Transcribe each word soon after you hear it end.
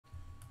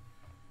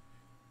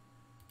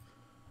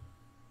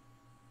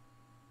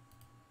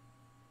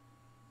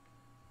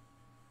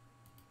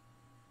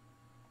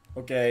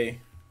Okay,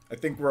 I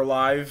think we're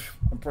live.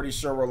 I'm pretty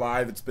sure we're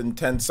live. It's been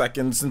 10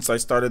 seconds since I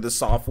started the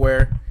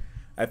software.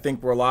 I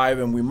think we're live,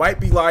 and we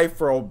might be live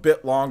for a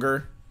bit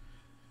longer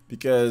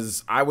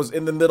because I was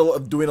in the middle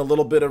of doing a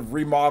little bit of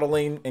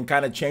remodeling and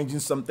kind of changing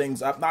some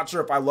things. I'm not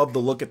sure if I love the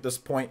look at this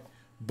point,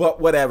 but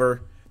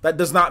whatever. That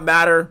does not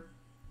matter.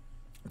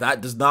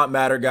 That does not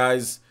matter,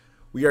 guys.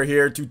 We are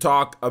here to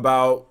talk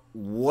about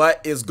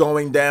what is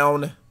going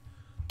down.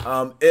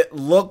 It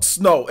looks,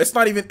 no, it's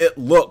not even it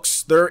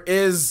looks. There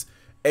is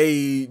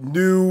a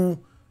new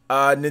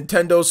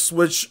Nintendo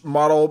Switch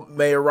model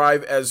may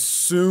arrive as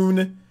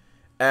soon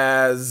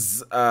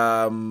as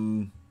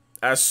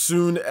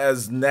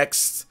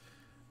next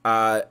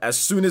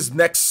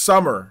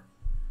summer,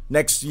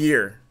 next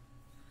year.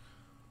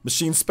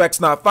 Machine specs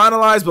not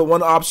finalized, but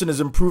one option is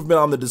improvement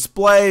on the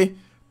display.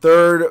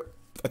 Third,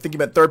 I think you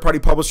meant third-party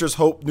publishers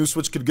hope new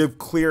Switch could give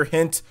clear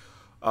hint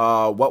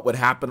what would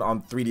happen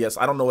on 3DS.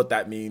 I don't know what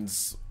that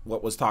means,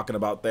 what was talking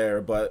about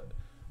there, but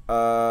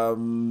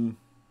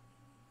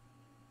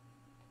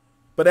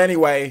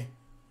anyway,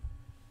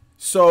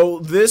 so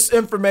this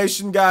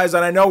information, guys,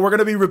 and I know we're going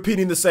to be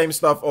repeating the same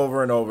stuff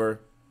over and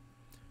over,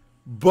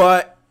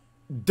 but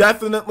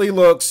definitely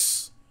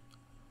looks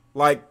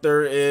like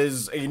there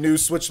is a new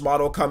Switch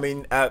model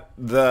coming at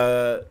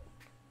the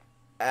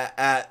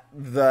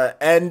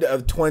end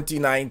of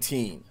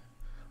 2019.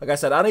 Like I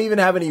said, I don't even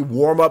have any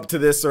warm-up to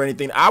this or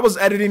anything. I was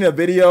editing a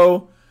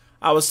video.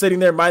 I was sitting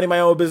there minding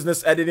my own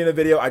business, editing a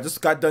video. I just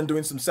got done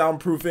doing some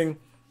soundproofing.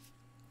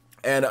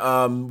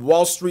 And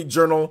Wall Street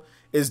Journal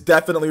is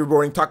definitely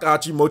reporting,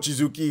 Takahashi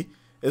Mochizuki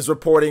is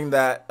reporting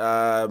that,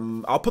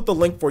 I'll put the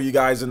link for you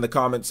guys in the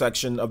comment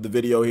section of the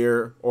video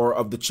here, or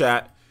of the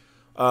chat.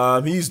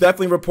 He's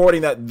definitely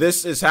reporting that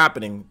this is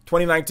happening.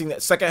 2019,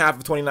 second half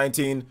of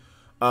 2019,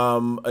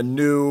 a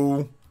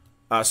new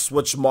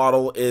Switch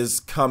model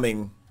is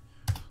coming.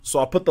 So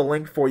I'll put the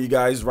link for you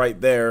guys right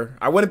there.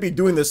 I wouldn't be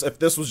doing this if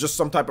this was just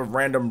some type of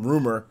random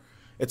rumor.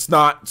 It's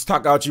not. It's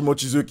Takahashi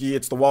Mochizuki.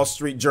 It's the Wall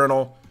Street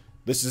Journal.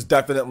 This is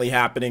definitely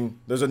happening.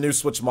 There's a new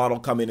Switch model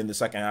coming in the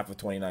second half of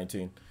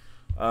 2019.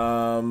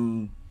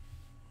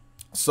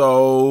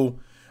 So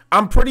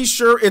I'm pretty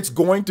sure it's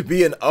going to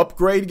be an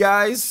upgrade,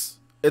 guys.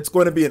 It's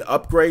going to be an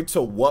upgrade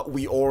to what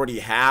we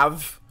already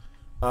have.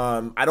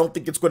 I don't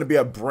think it's going to be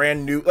a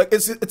brand new, like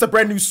it's a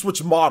brand new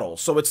Switch model.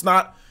 So it's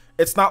not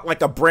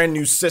like a brand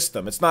new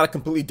system. It's not a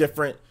completely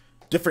different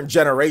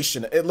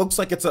generation. It looks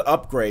like it's an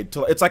upgrade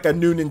to, it's like a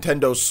new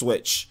Nintendo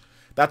Switch.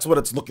 That's what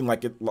it's looking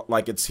like.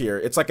 It's here.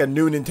 It's like a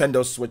new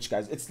Nintendo Switch,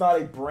 guys. It's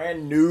not a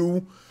brand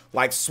new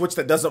like Switch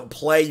that doesn't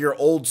play your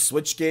old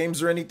Switch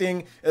games or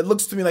anything. It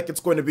looks to me like it's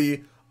going to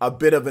be a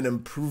bit of an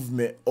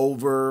improvement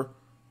over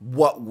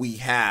what we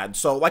had.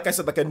 So like I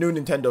said, like a new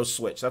Nintendo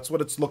Switch. That's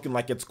what it's looking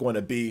like it's going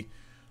to be,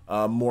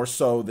 more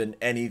so than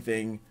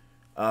anything.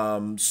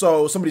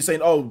 So somebody's saying,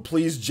 oh,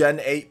 please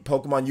Gen 8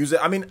 Pokemon use it.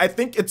 I mean, I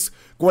think it's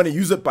going to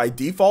use it by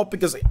default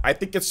because I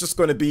think it's just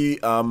going to be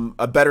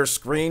a better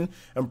screen,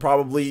 and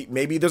probably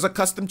maybe there's a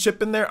custom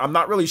chip in there. I'm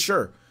not really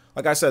sure.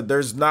 Like I said,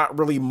 there's not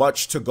really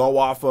much to go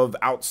off of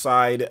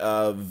outside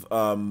of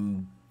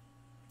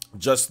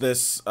just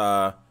this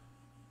yeah,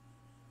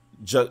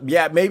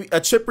 maybe a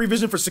chip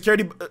revision for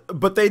security,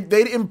 but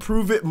they'd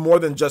improve it more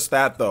than just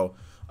that though.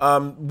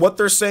 What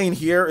they're saying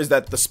here is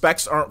that the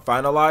specs aren't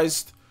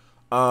finalized.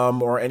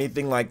 Or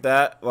anything like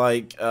that.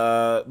 Like,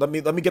 let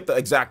me get the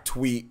exact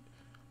tweet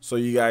so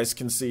you guys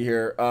can see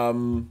here.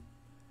 And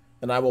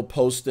I will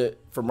post it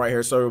from right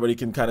here so everybody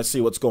can kind of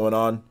see what's going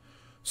on.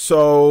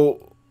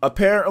 So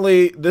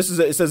apparently this is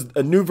it says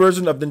a new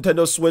version of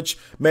Nintendo Switch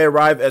may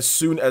arrive as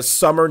soon as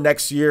summer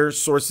next year.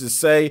 Sources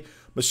say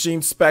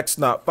machine specs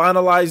not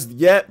finalized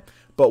yet,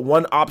 but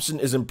one option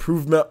is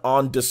improvement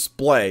on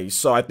display.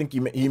 So I think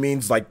he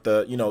means like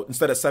the, you know,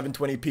 instead of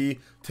 720p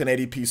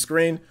 1080p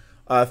screen.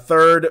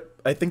 Third,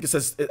 I think it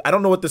says, I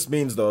don't know what this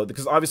means though,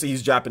 because obviously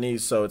he's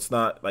Japanese, so it's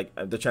not like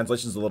the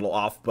translation's a little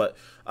off, but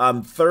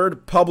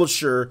third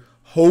publisher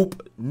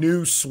hope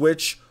new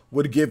Switch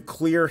would give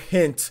clear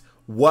hint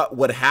what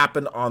would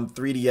happen on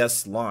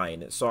 3DS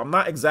line. So I'm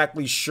not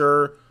exactly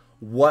sure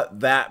what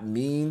that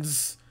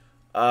means.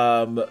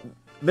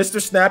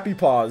 Mr. Snappy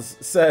Paws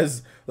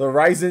says the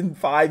Ryzen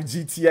 5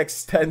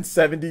 GTX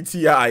 1070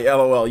 Ti,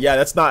 LOL. Yeah,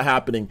 that's not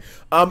happening.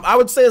 I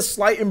would say a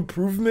slight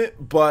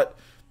improvement, but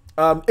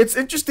it's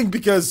interesting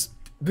because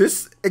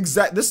this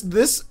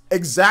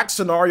exact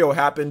scenario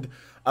happened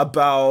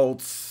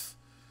about,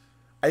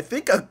 I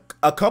think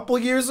a couple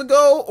years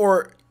ago,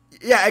 or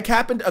yeah, it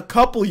happened a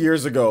couple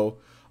years ago,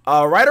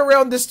 right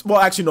around this.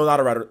 Well, actually, no, not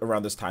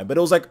around this time, but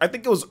it was like, I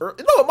think it was no,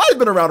 it might have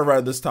been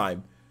around this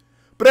time.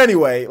 But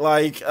anyway,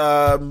 like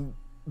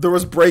there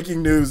was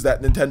breaking news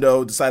that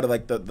Nintendo decided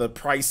like the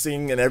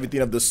pricing and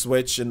everything of the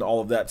Switch and all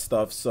of that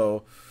stuff.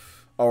 So.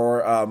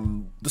 Or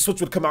the Switch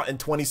would come out in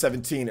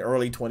 2017,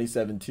 early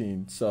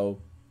 2017. So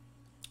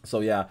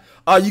yeah.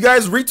 You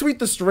guys retweet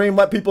the stream,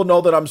 let people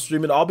know that I'm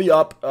streaming. I'll be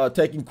up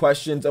taking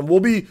questions, and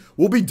we'll be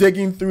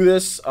digging through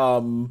this.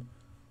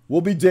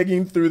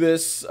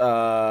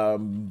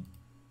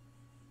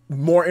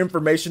 more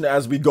information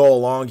as we go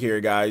along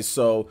here, guys.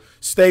 So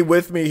stay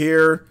with me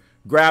here.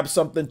 Grab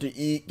something to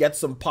eat. Get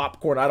some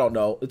popcorn. I don't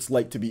know. It's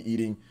late to be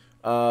eating.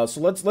 So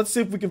let's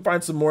see if we can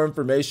find some more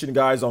information,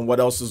 guys, on what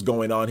else is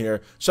going on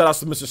here. Shout out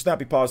to Mr.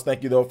 Snappy Paws.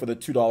 Thank you though for the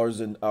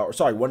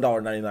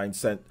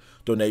 $1.99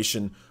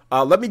 donation.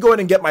 Let me go ahead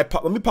and get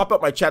let me pop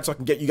up my chat so I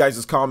can get you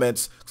guys'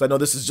 comments, because I know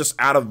this is just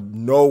out of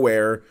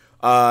nowhere.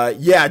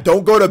 Yeah,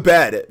 don't go to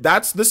bed.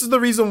 This is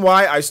the reason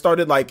why I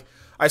started, like,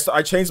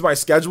 I changed my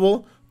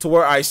schedule to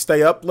where I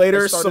stay up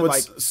later.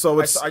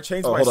 I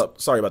changed hold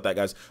up. Sorry about that,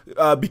 guys.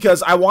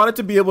 Because I wanted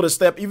to be able to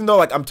stay up, even though,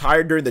 like, I'm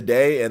tired during the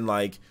day, and,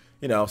 like,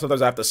 you know,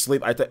 sometimes I have to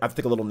sleep. I have to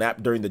take a little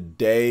nap during the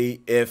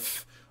day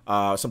if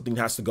something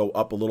has to go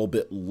up a little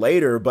bit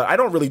later. But I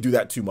don't really do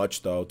that too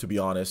much, though, to be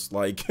honest.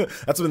 Like,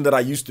 that's something that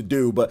I used to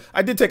do. But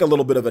I did take a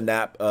little bit of a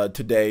nap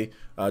today,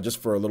 just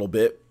for a little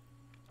bit.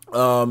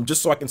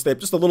 Just so I can stay up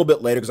just a little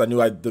bit later, because I knew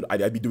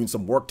I'd be doing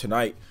some work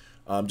tonight.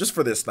 Just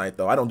for this night,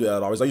 though. I don't do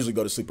that always. I usually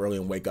go to sleep early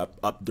and wake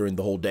up during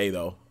the whole day,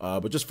 though.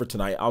 But just for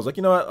tonight, I was like,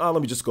 you know what?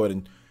 Let me just go ahead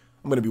and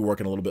I'm going to be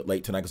working a little bit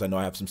late tonight, because I know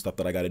I have some stuff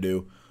that I got to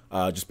do.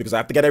 Just because I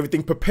have to get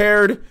everything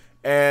prepared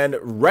and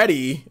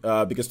ready,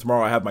 because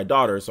tomorrow I have my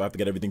daughter, so I have to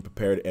get everything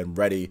prepared and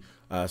ready,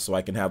 so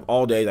I can have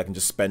all day that I can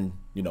just spend,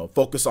 you know,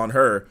 focus on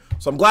her.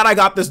 So I'm glad I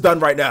got this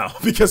done right now,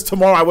 because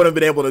tomorrow I wouldn't have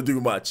been able to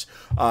do much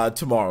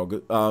tomorrow.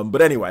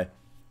 But anyway,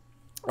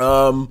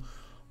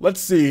 let's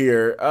see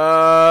here.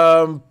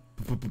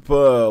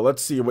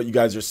 Let's see what you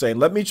guys are saying.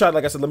 Let me try,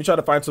 like I said, let me try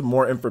to find some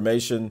more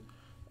information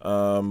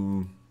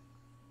for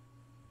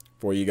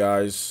you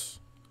guys.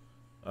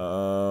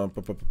 All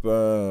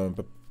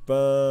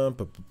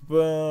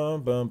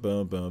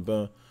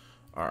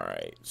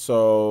right,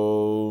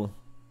 so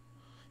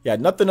yeah,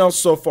 nothing else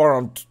so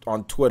far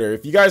on Twitter.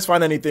 If you guys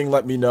find anything,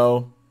 let me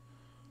know.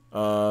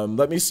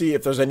 Let me see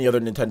if there's any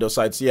other Nintendo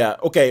sites. Yeah,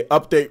 okay,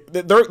 update.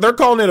 They're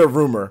calling it a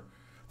rumor.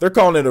 They're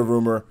calling it a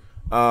rumor,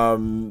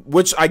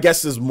 which I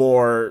guess is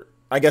more,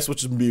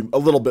 which would be a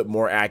little bit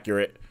more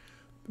accurate.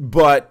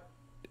 But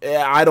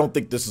I don't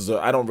think this is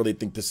I don't really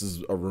think this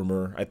is a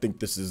rumor. I think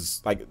this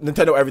is, like,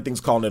 Nintendo,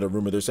 everything's calling it a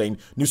rumor. They're saying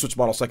new Switch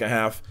model second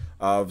half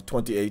of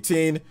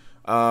 2018.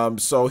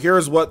 So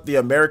here's what the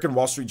American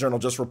Wall Street Journal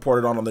just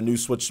reported on the new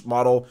Switch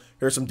model.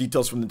 Here's some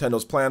details from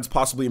Nintendo's plans,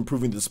 possibly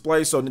improving the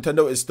display. So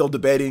Nintendo is still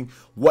debating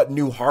what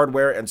new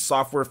hardware and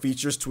software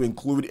features to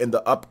include in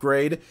the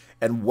upgrade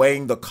and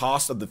weighing the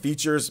cost of the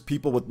features.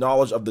 People with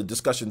knowledge of the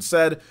discussion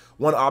said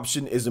one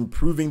option is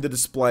improving the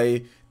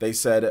display. They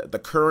said the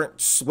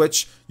current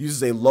Switch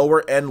uses a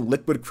lower-end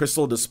liquid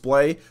crystal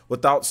display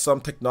without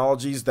some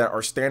technologies that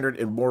are standard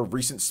in more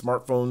recent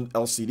smartphone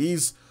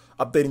LCDs.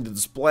 Updating the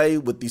display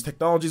with these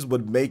technologies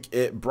would make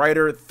it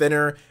brighter,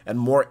 thinner, and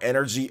more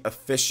energy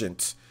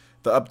efficient.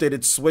 The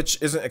updated Switch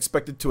isn't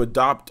expected to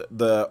adopt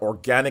the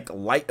organic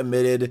light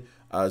emitted,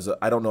 I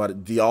don't know how to,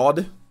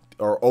 diode,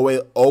 or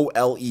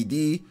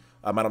OLED.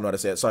 I don't know how to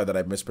say it. Sorry that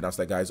I mispronounced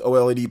that, guys.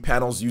 OLED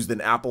panels used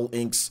in Apple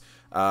Inc.'s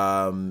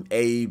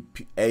AAPL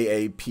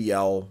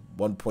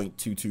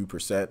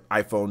 1.22%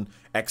 iPhone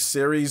X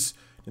series.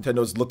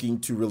 Nintendo is looking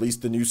to release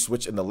the new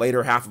Switch in the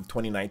later half of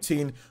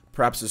 2019,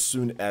 perhaps as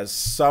soon as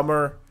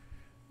summer,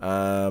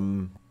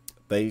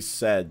 they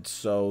said.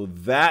 So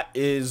that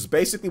is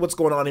basically what's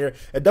going on here.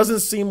 It doesn't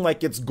seem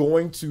like it's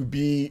going to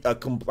be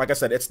like I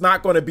said, it's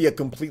not going to be a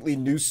completely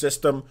new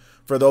system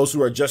for those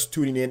who are just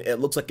tuning in. It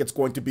looks like it's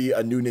going to be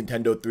a new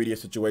Nintendo 3DS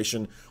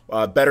situation,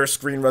 better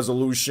screen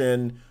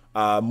resolution,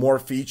 more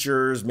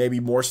features, maybe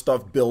more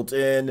stuff built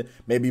in,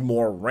 maybe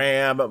more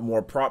RAM,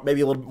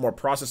 maybe a little bit more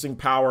processing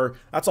power.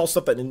 That's all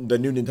stuff that the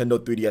new Nintendo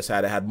 3DS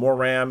had. It had more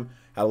RAM,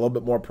 had a little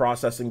bit more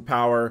processing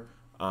power.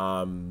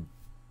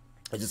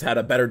 It just had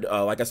a better,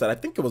 like I said, I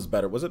think it was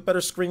better. Was it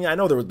better screen? I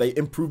know they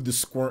improved the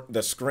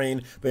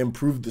screen, they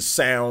improved the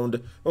sound.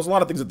 There was a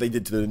lot of things that they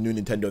did to the new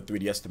Nintendo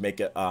 3DS to make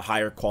it a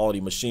higher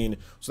quality machine.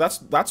 So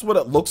that's what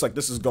it looks like.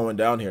 This is going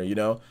down here, you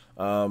know.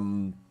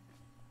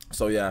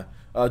 So yeah.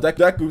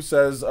 Deku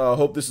says,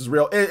 "Hope this is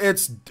real."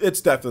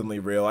 It's definitely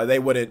real. They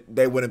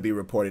wouldn't be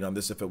reporting on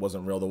this if it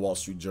wasn't real. The Wall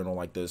Street Journal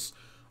like this,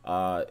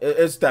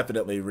 it's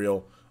definitely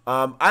real.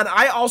 And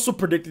I also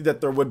predicted that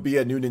there would be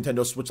a new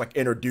Nintendo Switch, like,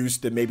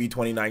 introduced in maybe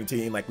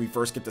 2019, like we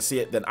first get to see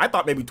it. Then I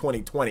thought maybe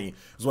 2020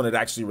 is when it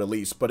actually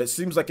released, but it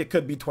seems like it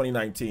could be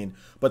 2019.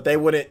 But they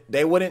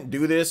wouldn't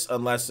do this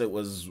unless it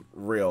was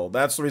real.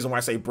 That's the reason why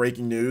I say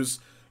breaking news.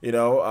 You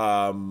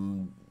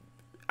know.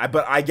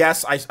 But I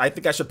guess I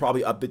think I should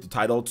probably update the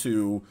title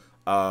to,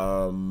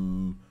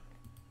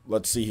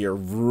 let's see here,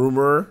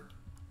 rumor.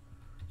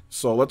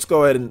 So let's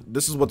go ahead and,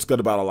 this is what's good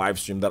about a live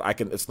stream, that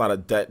it's not a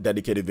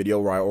dedicated video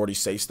where I already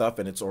say stuff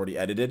and it's already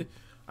edited.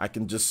 I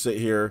can just sit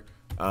here,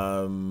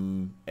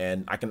 and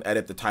I can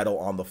edit the title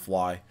on the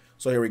fly.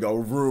 So here we go,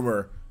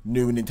 rumor.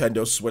 New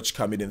Nintendo Switch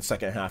coming in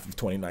second half of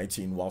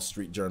 2019, Wall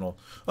Street Journal.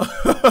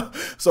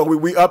 So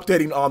we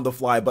updating on the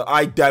fly, but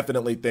I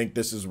definitely think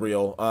this is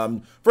real.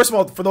 First of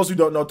all, for those who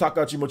don't know,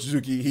 Takashi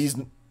Mochizuki,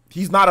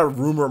 he's not a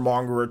rumor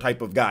mongerer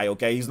type of guy,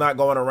 okay? He's not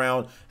going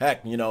around,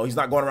 heck, you know, he's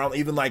not going around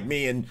even like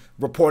me and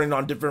reporting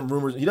on different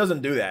rumors. He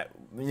doesn't do that.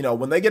 you know,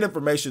 when they get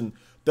information,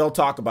 they'll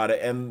talk about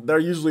it, and they're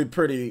usually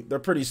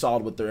pretty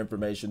solid with their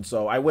information.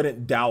 So I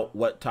wouldn't doubt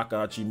what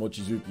Takahashi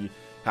Mochizuki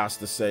has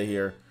to say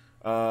here.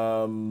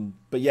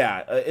 But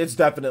yeah, it's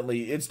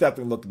definitely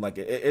looking like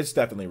it's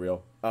definitely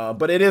real.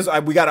 But it is,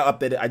 we got to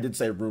update it. I did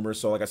say rumors.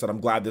 So like I said,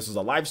 I'm glad this is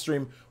a live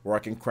stream where I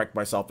can correct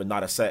myself and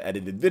not a set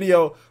edited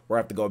video where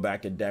I have to go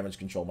back and damage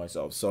control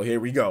myself. So here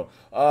we go.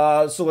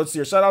 So let's see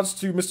here. Shout outs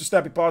to Mr.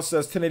 Snappy Paw,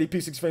 says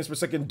 1080p 60 frames per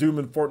second, Doom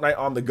and Fortnite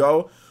on the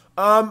go.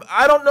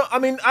 I don't know. I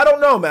mean, I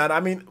don't know, man.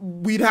 I mean,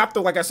 we'd have to,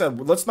 like I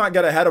said, let's not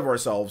get ahead of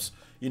ourselves.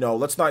 You know,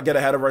 let's not get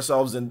ahead of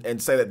ourselves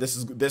and say that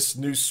this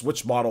new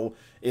Switch model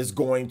is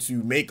going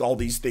to make all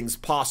these things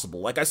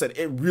possible. Like I said,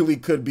 it really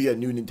could be a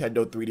new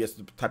Nintendo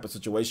 3DS type of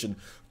situation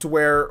to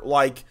where,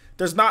 like,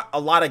 there's not a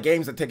lot of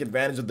games that take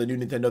advantage of the new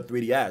Nintendo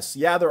 3DS.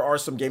 Yeah, there are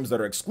some games that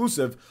are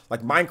exclusive,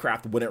 like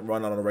Minecraft wouldn't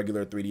run on a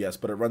regular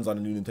 3DS, but it runs on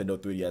a new Nintendo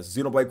 3DS.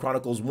 Xenoblade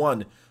Chronicles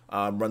 1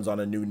 runs on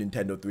a new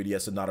Nintendo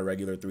 3DS and not a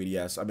regular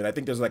 3DS. I mean, I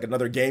think there's like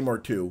another game or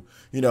two,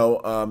 you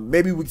know,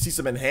 maybe we see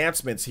some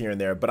enhancements here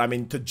and there, but I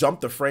mean, to jump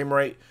the frame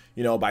rate,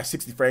 you know, by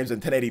 60 frames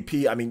and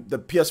 1080p, I mean, the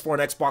PS4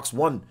 and Xbox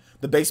One,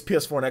 the base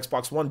PS4 and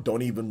Xbox One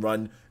don't even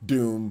run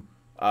Doom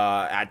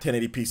at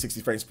 1080p 60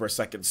 frames per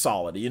second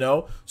solid, you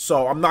know?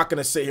 So I'm not going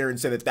to sit here and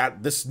say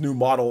that this new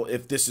model,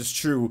 if this is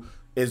true,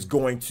 is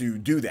going to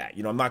do that.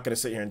 You know, I'm not going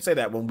to sit here and say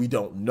that when we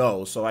don't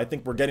know. So I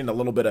think we're getting a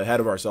little bit ahead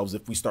of ourselves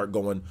if we start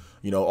going,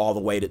 you know, all the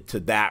way to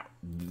that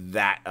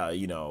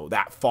you know,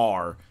 that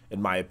far,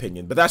 in my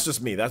opinion. But that's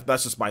just me.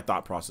 That's just my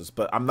thought process.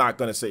 But I'm not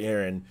going to sit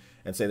here and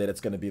say that it's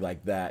going to be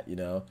like that, you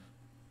know?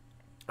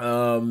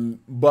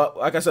 But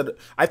like I said,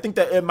 I think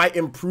that it might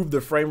improve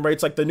the frame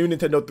rates. Like the new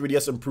Nintendo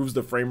 3DS improves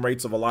the frame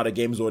rates of a lot of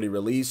games already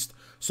released.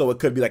 So it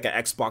could be like an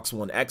Xbox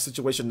One X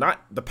situation,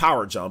 not the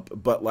power jump,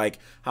 but like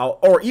how,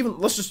 or even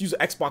let's just use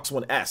Xbox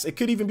One S. It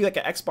could even be like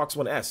an Xbox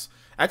One S.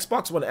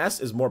 Xbox One S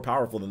is more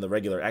powerful than the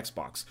regular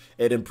Xbox.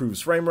 It improves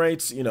frame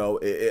rates, you know,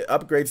 it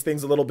upgrades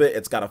things a little bit.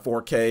 It's got a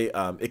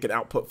 4K, it can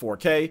output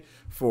 4K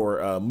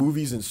for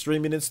movies and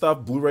streaming and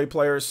stuff, Blu-ray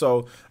players.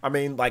 So, I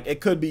mean, like,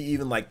 it could be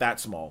even like that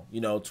small, you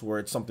know, to where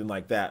it's something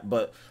like that.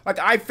 But like,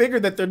 I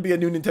figured that there'd be a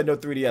new Nintendo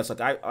 3DS.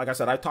 Like I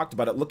said, I talked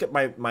about it. Look at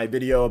my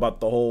video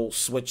about the whole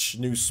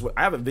new Switch.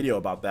 I have a video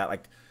about that,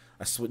 like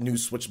a new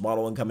Switch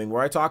model incoming,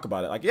 where I talk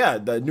about it. Like, yeah,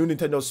 the new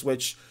Nintendo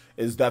Switch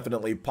is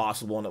definitely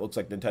possible, and it looks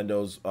like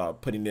Nintendo's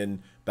putting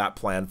in that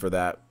plan for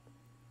that.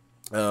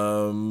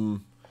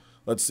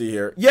 Let's see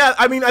here. Yeah,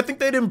 I mean, I think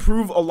they'd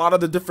improve a lot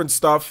of the different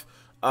stuff,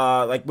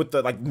 like with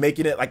the, like,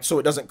 making it like so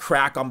it doesn't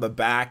crack on the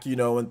back, you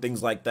know, and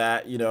things like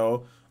that, you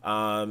know.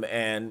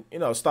 And you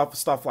know,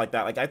 stuff like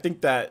that. Like, I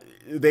think that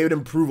they would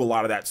improve a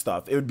lot of that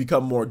stuff. It would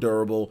become more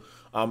durable.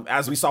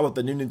 As we saw with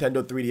the new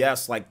Nintendo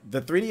 3DS, like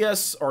the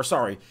 3DS, or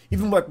sorry,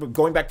 even like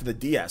going back to the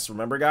DS,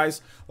 remember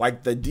guys?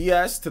 Like the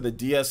DS to the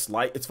DS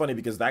Lite, it's funny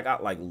because that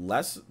got like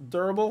less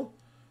durable.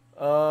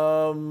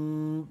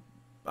 I'm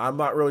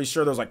not really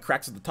sure. There's like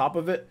cracks at the top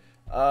of it.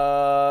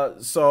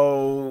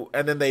 So,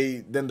 and then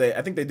they,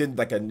 I think they did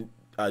like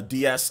a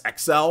DS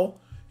XL,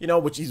 you know,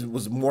 which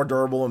was more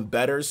durable and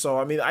better. So,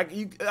 I mean, I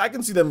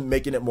can see them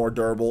making it more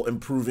durable,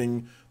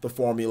 improving the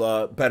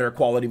formula, better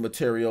quality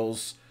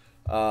materials.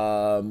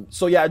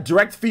 So yeah,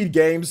 direct feed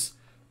games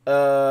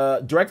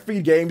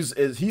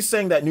is, he's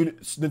saying that new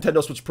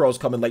Nintendo Switch Pros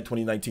come in late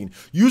 2019.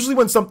 Usually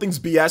when something's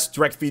BS,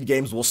 direct feed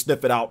games will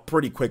sniff it out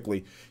pretty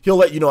quickly. He'll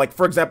let you know, like,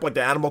 for example, like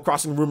the Animal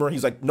Crossing rumor,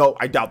 he's like, no,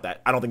 I doubt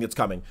that. I don't think it's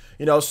coming.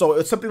 You know, so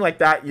it's something like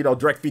that. You know,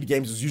 direct feed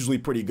games is usually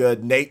pretty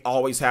good. Nate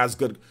has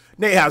good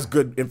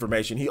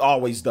information. He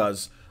always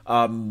does.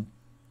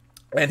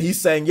 And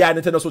he's saying, yeah,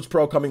 Nintendo Switch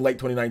Pro coming late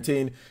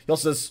 2019. He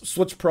also says,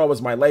 Switch Pro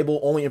is my label.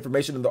 Only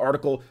information in the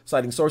article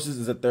citing sources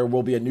is that there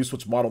will be a new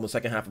Switch model in the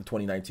second half of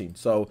 2019.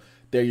 So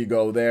there you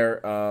go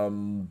there.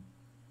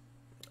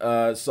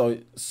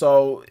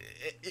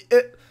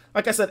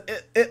 Like I said,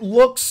 it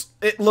looks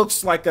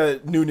like a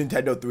new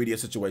Nintendo 3DS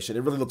situation.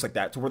 It really looks like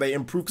that, to where they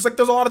improve, because like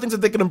there's a lot of things that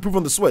they can improve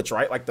on the Switch,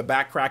 right? Like the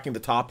back cracking, the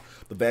top,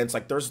 the vents.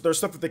 Like there's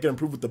stuff that they can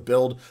improve with the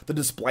build, the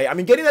display. I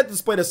mean, getting that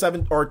display to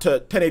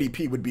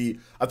 1080p would be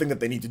a thing that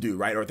they need to do,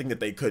 right? Or a thing that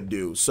they could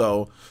do.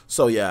 So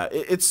yeah,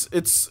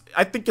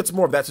 I think it's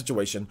more of that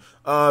situation.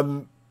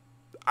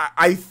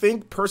 I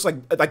think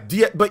personally,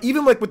 but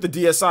even like with the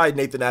DSi,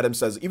 Nathan Adams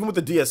says, even with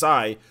the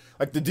DSi,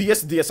 like the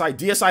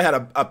DSi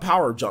had a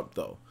power jump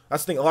though.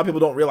 That's the thing. A lot of people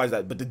don't realize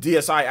that, but the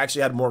DSi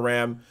actually had more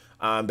RAM.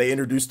 They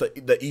introduced the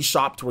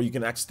eShop to where you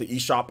can access the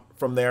eShop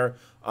from there.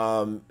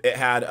 It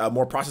had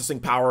more processing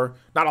power,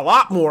 not a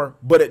lot more,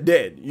 but it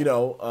did. You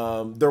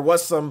know, there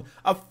was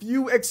a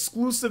few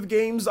exclusive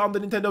games on the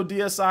Nintendo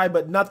DSi,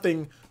 but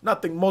nothing.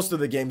 Most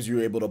of the games you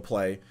were able to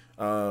play.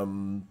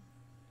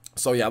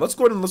 So yeah, let's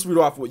go ahead and let's read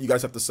off what you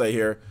guys have to say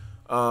here.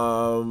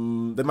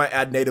 They might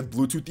add native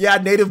Bluetooth. Yeah,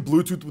 native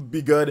Bluetooth would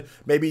be good.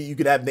 Maybe you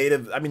could have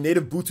native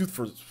Bluetooth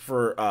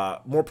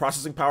for more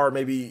processing power.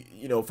 Maybe,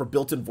 you know, for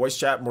built-in voice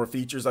chat, more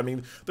features. I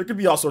mean, there could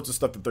be all sorts of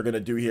stuff that they're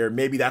gonna do here.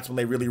 Maybe that's when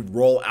they really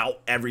roll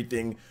out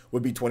everything.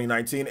 Would be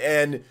 2019,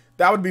 and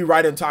that would be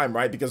right in time,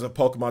 right? Because of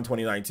Pokemon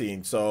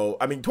 2019. So,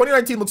 I mean,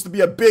 2019 looks to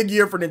be a big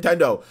year for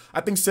Nintendo.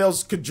 I think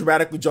sales could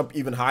dramatically jump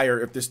even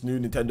higher if this new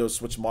Nintendo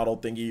Switch model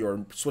thingy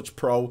or Switch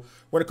Pro.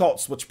 We're gonna call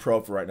it Switch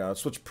Pro for right now.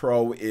 Switch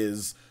Pro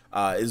is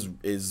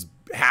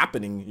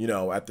happening, you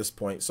know, at this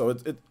point. So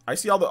I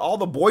see all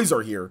the boys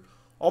are here.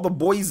 All the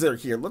boys are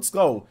here. Let's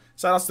go.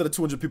 Shout outs to the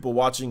 200 people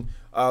watching.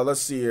 Let's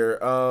see here.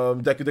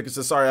 Deku Deku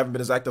says, sorry, I haven't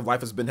been as active.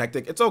 Life has been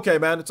hectic. It's okay,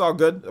 man. It's all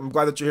good. I'm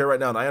glad that you're here right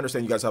now, and I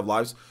understand you guys have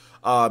lives.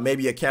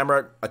 Maybe a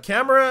camera.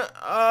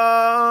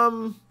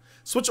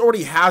 Switch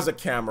already has a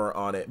camera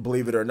on it,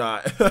 believe it or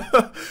not.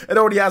 It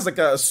already has like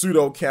a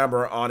pseudo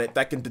camera on it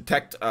that can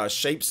detect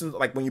shapes, and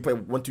like when you play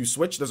 1-2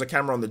 Switch, there's a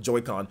camera on the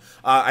Joy-Con.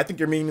 I think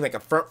you're meaning like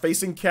a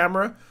front-facing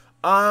camera.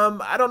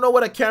 I don't know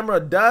what a camera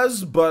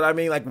does, but I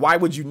mean, like, why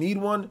would you need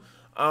one?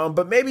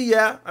 But maybe,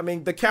 yeah. I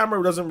mean, the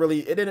camera didn't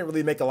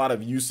really make a lot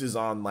of uses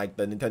on like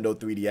the Nintendo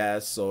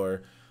 3DS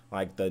or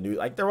like the new,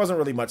 like there wasn't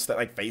really much that,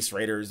 like Face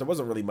Raiders. There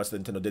wasn't really much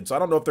that Nintendo did. So I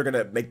don't know if they're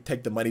gonna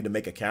take the money to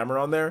make a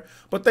camera on there,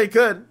 but they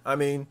could. I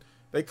mean,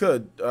 they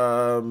could.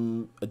 A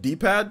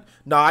D-pad?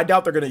 No, I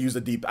doubt they're gonna use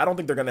a D-pad. I don't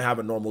think they're gonna have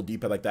a normal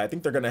D-pad like that. I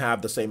think they're gonna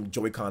have the same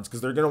Joy-Cons because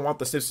they're gonna want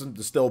the system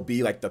to still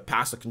be like the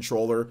pass a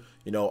controller,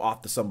 you know,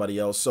 off to somebody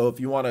else. So if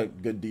you want a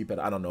good D-pad,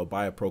 I don't know,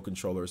 buy a Pro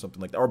controller or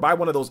something like that, or buy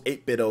one of those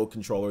 8-bit-O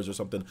controllers or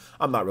something.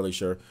 I'm not really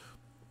sure.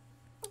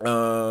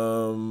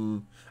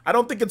 I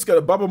don't think it's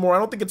gonna I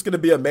don't think it's gonna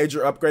be a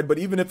major upgrade. But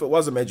even if it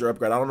was a major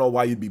upgrade, I don't know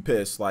why you'd be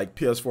pissed. Like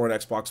PS4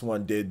 and Xbox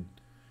One did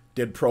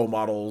Pro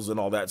models and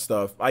all that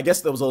stuff. I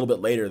guess that was a little bit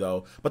later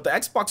though. But the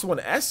Xbox One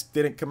S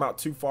didn't come out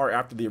too far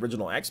after the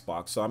original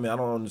Xbox. So I mean, I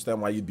don't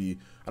understand why you'd be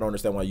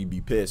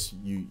pissed.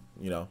 You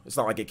know, it's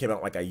not like it came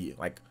out like you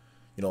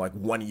know, like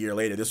 1 year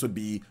later. This would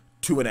be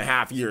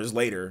 2.5 years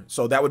later.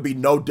 So that would be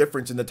no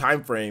difference in the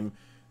time frame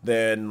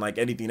than like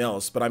anything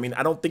else. But I mean,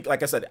 I don't think,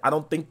 like I said, I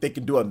don't think they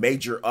can do a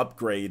major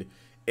upgrade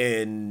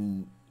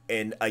in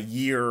a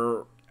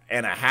year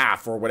and a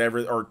half or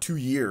whatever, or 2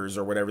 years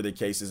or whatever the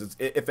case is.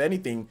 If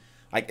anything,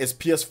 like, is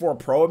PS4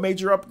 Pro a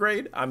major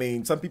upgrade? I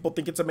mean, some people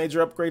think it's a major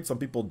upgrade. Some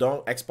people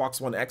don't. Xbox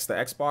One X to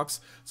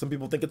Xbox. Some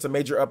people think it's a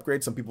major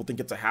upgrade. Some people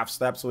think it's a half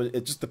step. So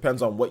it just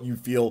depends on what you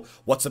feel,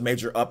 what's a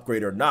major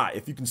upgrade or not.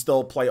 If you can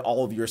still play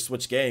all of your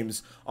Switch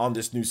games on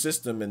this new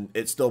system and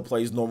it still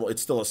plays normal,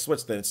 it's still a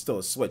Switch, then it's still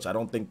a Switch. I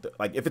don't think that,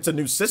 like, if it's a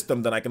new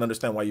system, then I can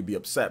understand why you'd be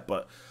upset.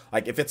 But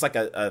like, if it's like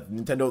a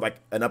Nintendo, like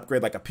an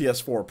upgrade, like a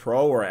PS4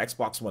 Pro or an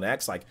Xbox One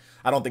X, like,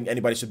 I don't think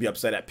anybody should be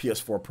upset at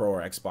PS4 Pro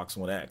or Xbox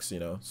One X, you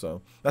know?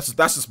 So that's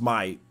just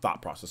my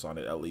thought process on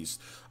it, at least.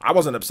 I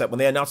wasn't upset when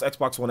they announced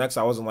Xbox One X.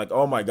 I wasn't like,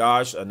 oh my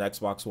gosh, an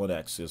Xbox One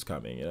X is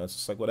coming. You know, it's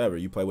just like, whatever,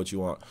 you play what you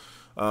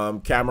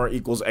want. Camera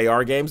equals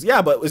AR games.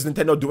 Yeah, but is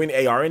Nintendo doing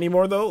AR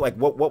anymore though? Like,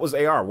 what was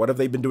AR? What have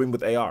they been doing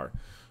with AR?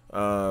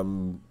 I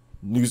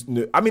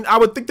mean, I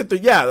would think that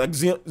like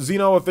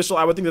Xeno official,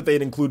 I would think that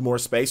they'd include more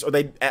space, or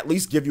they'd at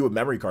least give you a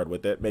memory card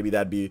with it. Maybe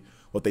that'd be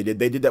what they did.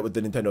 They did that with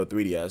the Nintendo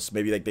 3DS.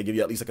 Maybe like they give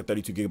you at least like a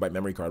 32 gigabyte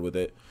memory card with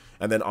it,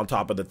 and then on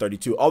top of the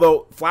 32.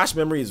 Although flash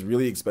memory is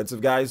really expensive,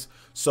 guys,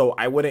 so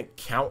I wouldn't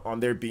count on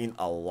there being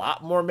a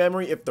lot more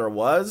memory if there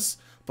was.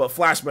 But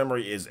flash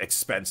memory is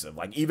expensive.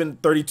 Like, even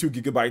 32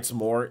 gigabytes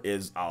more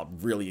is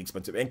really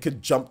expensive and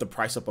could jump the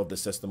price up of the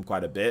system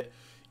quite a bit.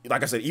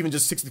 Like I said, even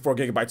just 64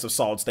 gigabytes of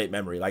solid state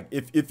memory. Like,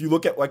 if you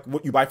look at like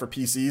what you buy for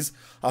PCs,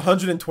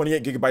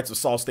 128 gigabytes of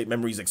solid state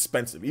memory is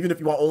expensive, even if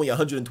you want only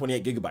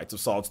 128 gigabytes of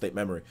solid state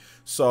memory.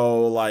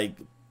 So like,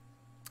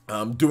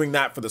 doing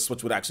that for the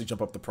Switch would actually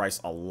jump up the price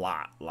a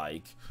lot.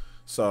 Like,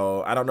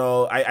 so I don't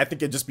know. I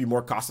think it'd just be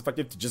more cost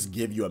effective to just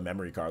give you a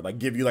memory card, like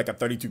give you like a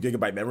 32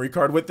 gigabyte memory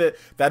card with it.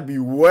 That'd be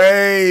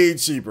way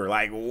cheaper,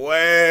 like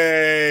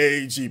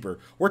way cheaper.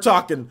 We're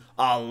talking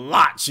a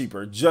lot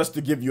cheaper just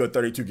to give you a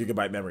 32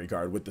 gigabyte memory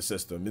card with the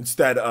system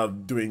instead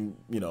of doing,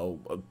 you know,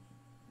 a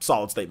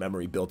solid state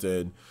memory built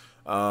in.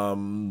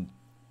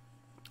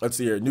 Let's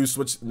see here. New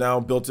Switch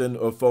now built in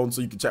a phone,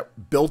 so you can chat.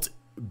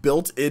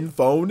 Built-in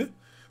phone,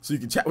 so you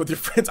can chat with your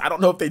friends. I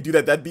don't know if they do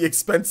that. That'd be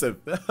expensive.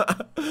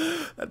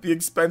 That'd be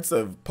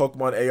expensive.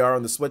 Pokemon AR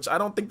on the Switch. I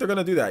don't think they're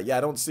gonna do that. Yeah,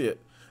 I don't see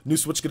it. New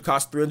Switch could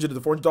cost $300 to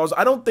 $400.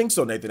 I don't think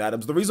so, Nathan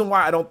Adams. The reason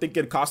why I don't think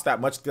it'd cost that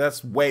much,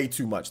 that's way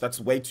too much. That's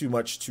way too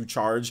much to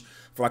charge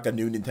for like a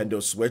new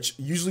Nintendo Switch.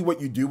 Usually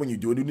what you do when you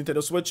do a new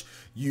Nintendo Switch,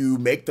 you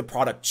make the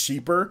product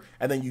cheaper,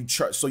 and then you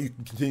so you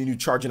can continue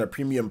charging a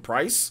premium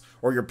price,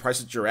 or your price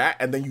that you're at,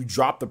 and then you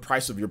drop the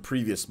price of your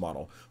previous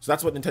model. So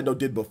that's what Nintendo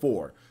did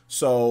before.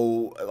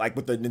 So like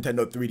with the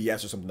Nintendo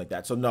 3DS or something like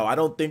that. So no, I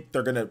don't think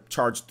they're gonna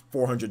charge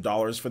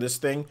 $400 for this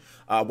thing.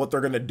 What they're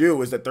gonna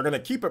do is that they're gonna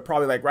keep it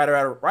probably like right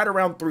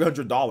around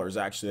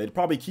 $300. Actually, they'd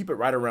probably keep it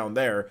right around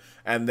there,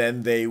 and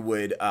then they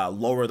would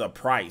lower the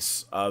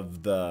price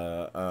of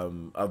the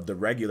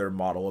regular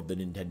model of the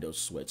Nintendo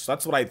Switch. So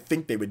that's what I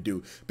think they would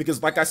do,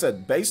 because like I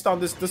said, based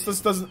on this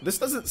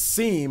doesn't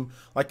seem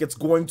like it's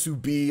going to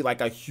be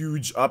like a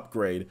huge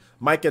upgrade.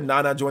 Mike and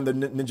Nana joined the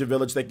Ninja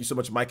Village. Thank you so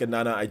much, Mike and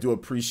Nana. I do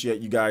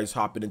appreciate you guys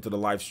hopping into the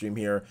live stream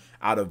here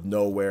out of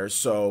nowhere.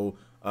 So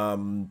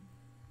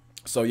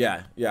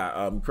yeah,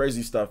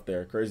 crazy stuff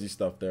there.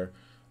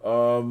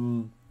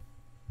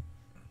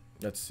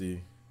 Let's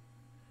see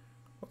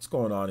what's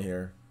going on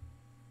here.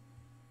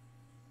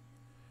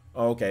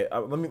 Okay,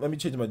 let me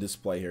change my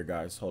display here,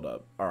 guys. Hold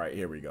up. All right,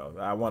 here we go.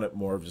 I want it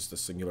more of just a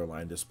singular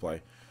line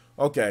display.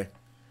 Okay,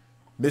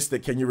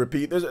 Mystic, can you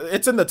repeat?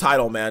 It's in the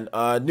title, man.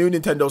 New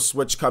Nintendo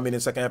Switch coming in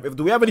second half.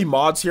 Do we have any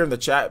mods here in the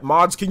chat?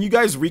 Mods, can you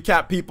guys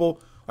recap people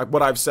like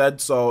what I've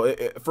said? So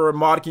for a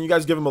mod, can you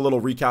guys give them a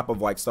little recap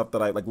of like stuff that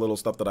little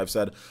stuff that I've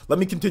said? Let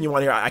me continue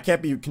on here. I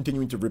can't be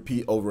continuing to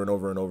repeat over and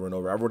over and over and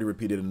over. I've already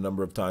repeated it a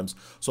number of times.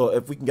 So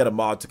if we can get a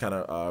mod to kind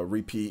of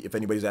repeat, if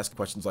anybody's asking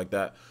questions like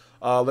that.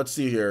 Let's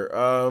see here.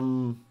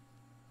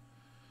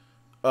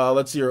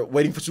 Let's see here.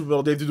 Waiting for Super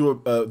Metal Dave to do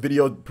a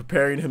video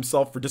preparing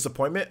himself for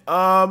disappointment.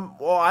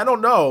 Well, I don't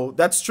know.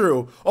 That's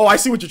true. Oh, I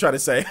see what you're trying to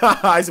say.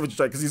 I see what you're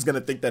trying, because he's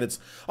gonna think that it's.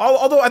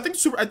 Although I think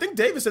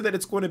David said that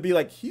it's going to be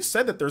like, he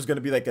said that there's going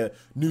to be like a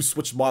new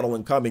Switch model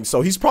incoming.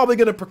 So he's probably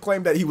going to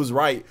proclaim that he was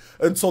right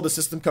until the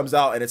system comes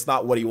out and it's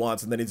not what he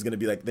wants, and then he's going to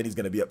be like,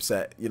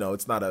 upset. You know,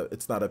 it's not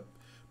a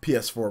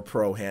PS4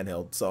 Pro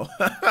handheld. So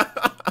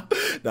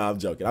no, I'm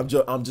joking.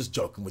 I'm just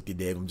joking with you,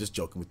 Dave. I'm just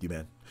joking with you,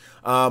 man.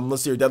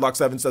 Let's see here.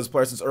 Deadlock7 says,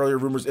 player, since earlier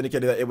rumors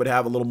indicated that it would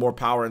have a little more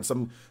power and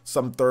some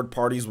third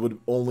parties would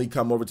only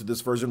come over to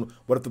this version,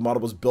 what if the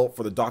model was built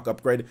for the dock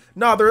upgrade?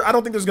 No, I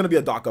don't think there's going to be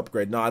a dock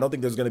upgrade. No, I don't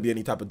think there's going to be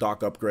any type of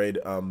dock upgrade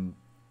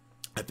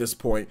at this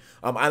point.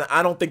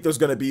 I don't think there's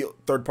going to be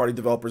third-party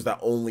developers that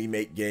only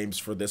make games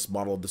for this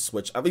model of the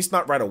Switch, at least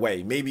not right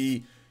away.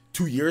 Maybe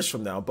 2 years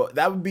from now, but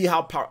that would be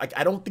how like,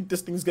 I don't think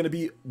this thing's going to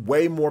be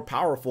way more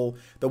powerful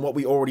than what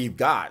we already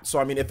got. So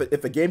I mean, if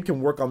a game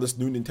can work on this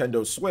new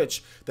Nintendo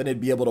Switch, then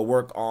it'd be able to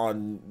work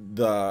on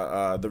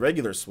the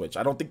regular Switch.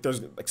 I don't think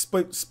there's like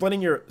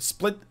splitting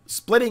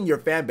your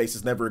fan base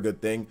is never a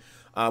good thing.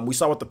 We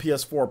saw with the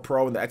PS4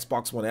 Pro and the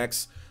Xbox One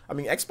X. I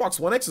mean, Xbox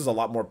One X is a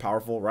lot more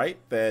powerful, right,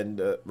 than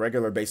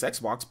regular base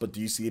Xbox, but do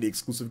you see any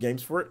exclusive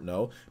games for it?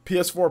 No.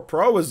 PS4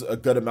 Pro is a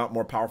good amount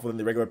more powerful than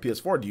the regular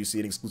PS4. Do you see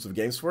any exclusive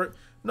games for it?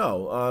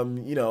 No.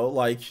 You know,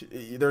 like,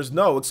 there's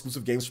no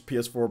exclusive games for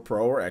PS4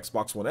 Pro or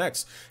Xbox One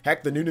X.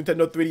 Heck, the new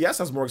Nintendo 3DS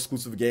has more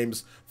exclusive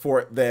games for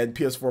it than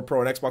PS4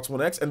 Pro and Xbox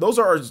One X, and those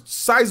are a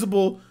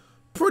sizable,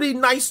 pretty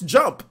nice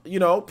jump, you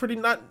know,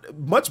 not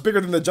much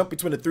bigger than the jump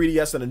between a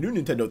 3DS and a new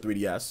Nintendo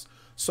 3DS.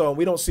 So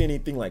we don't see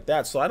anything like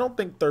that. So I don't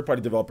think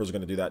third-party developers are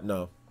going to do that.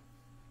 No.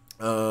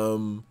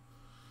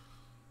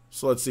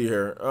 So let's see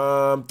here.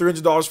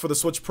 $300 for the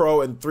Switch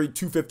Pro and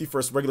 $250 for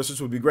a regular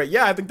Switch would be great.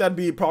 Yeah, I think that'd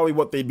be probably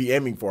what they'd be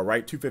aiming for,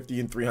 right? $250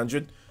 and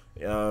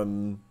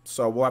 $300.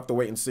 So we'll have to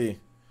wait and see.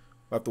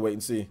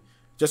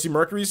 Jesse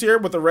Mercury's here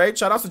with the raid.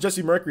 Shout out to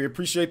Jesse Mercury.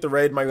 Appreciate the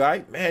raid, my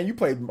guy. Man, you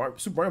played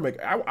Super Mario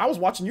Maker. I was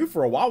watching you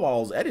for a while I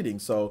was editing.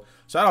 So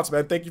shout outs,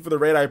 man. Thank you for the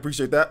raid. I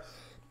appreciate that.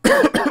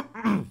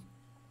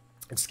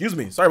 Excuse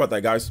me. Sorry about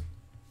that, guys.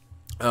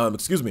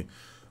 Excuse me.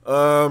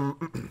 All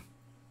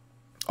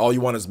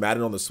you want is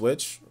Madden on the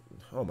Switch?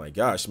 Oh my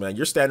gosh, man.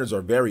 Your standards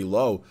are very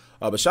low.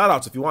 But shout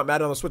outs. If you want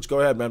Madden on the Switch, go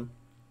ahead, man.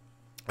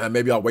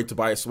 Maybe I'll wait to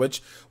buy a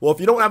Switch. Well,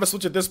 if you don't have a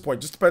Switch at this point,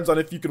 just depends on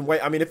if you can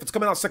wait. I mean, if it's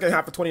coming out second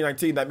half of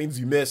 2019, that means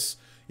you miss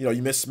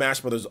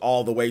Smash Brothers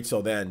all the way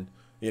till then.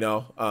 You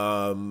know,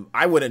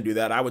 I wouldn't do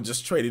that. I would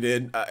just trade it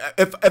in.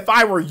 If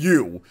I were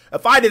you,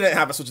 if I didn't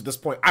have a Switch at this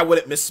point, I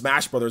wouldn't miss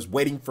Smash Brothers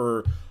waiting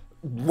for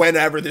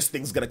whenever this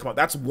thing's gonna come out.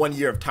 That's 1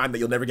 year of time that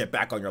you'll never get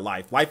back on your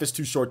life. Life is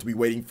too short to be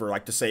waiting for,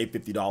 like, to save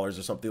 $50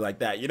 or something like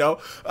that, you know,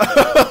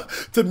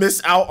 to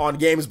miss out on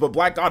games. But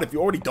Black God, if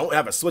you already don't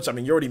have a Switch, I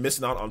mean, you're already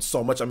missing out on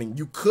so much. I mean,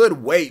 you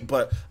could wait,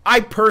 but I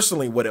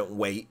personally wouldn't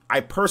wait.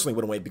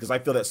 Because I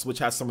feel that Switch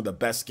has some of the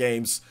best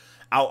games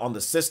out on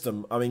the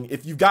system. I mean,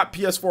 if you've got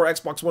PS4 or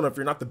Xbox One, if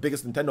you're not the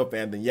biggest Nintendo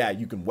fan, then yeah,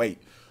 you can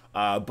wait.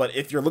 But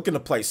if you're looking to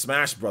play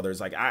Smash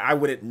Brothers, like, I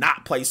wouldn't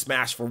not play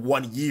Smash for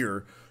 1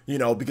 year, you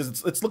know,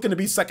 because it's looking to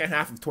be second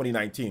half of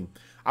 2019.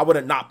 I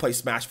wouldn't not play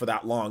Smash for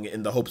that long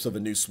in the hopes of a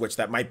new Switch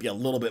that might be a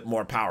little bit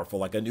more powerful,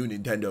 like a new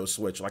Nintendo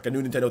Switch, like a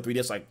new Nintendo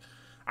 3DS. Like,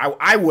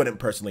 I wouldn't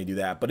personally do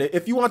that. But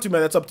if you want to,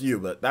 man, that's up to you.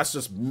 But that's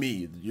just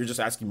me. You're just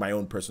asking my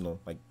own personal,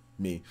 like,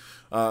 me.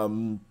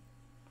 Let's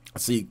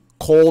see.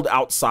 Cold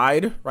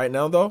outside right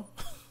now, though.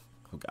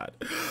 Oh, God.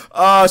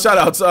 Shout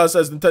out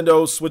says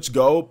Nintendo Switch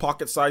Go,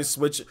 pocket-sized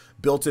Switch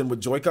built in with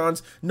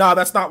Joy-Cons. Nah,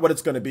 that's not what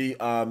it's going to be,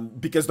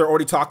 because they're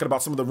already talking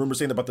about some of the rumors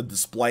saying about the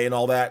display and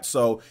all that.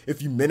 So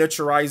if you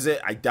miniaturize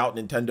it, I doubt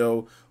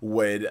Nintendo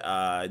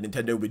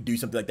would do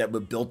something like that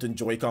with built-in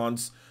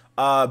Joy-Cons.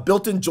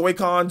 Built-in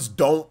Joy-Cons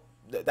don't,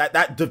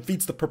 that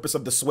defeats the purpose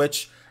of the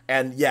Switch.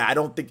 And yeah, I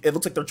don't think, it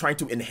looks like they're trying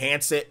to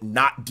enhance it,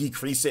 not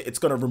decrease it. It's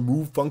going to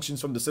remove functions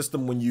from the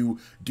system when you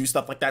do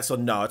stuff like that. So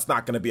no, it's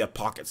not going to be a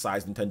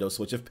pocket-sized Nintendo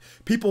Switch. If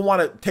people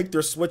want to take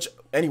their Switch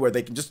anywhere,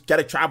 they can just get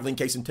a traveling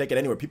case and take it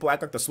anywhere. People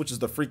act like the Switch is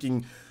the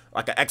freaking,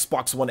 like an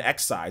Xbox One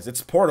X size.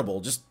 It's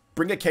portable. Just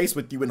bring a case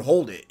with you and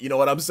hold it. You know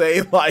what I'm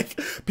saying? Like,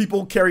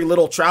 people carry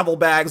little travel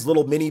bags,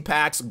 little mini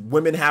packs.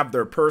 Women have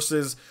their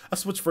purses. A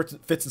Switch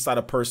fits inside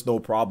a purse, no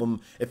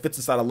problem. It fits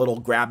inside a little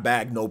grab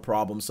bag, no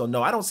problem. So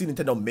no, I don't see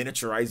Nintendo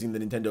miniaturizing the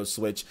Nintendo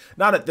Switch.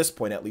 Not at this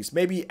point, at least.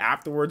 Maybe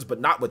afterwards, but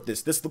not with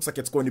this. This looks like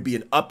it's going to be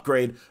an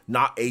upgrade,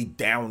 not a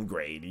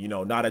downgrade. You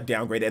know, not a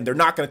downgrade. And they're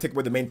not going to take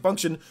away the main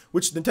function,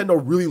 which Nintendo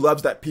really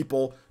loves, that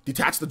people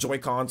detach the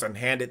Joy-Cons and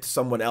hand it to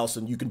someone else,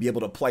 and you can be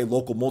able to play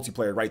local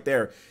multiplayer right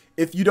there.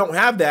 If you don't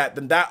have that,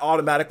 then that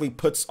automatically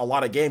puts a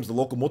lot of games, the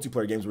local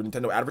multiplayer games where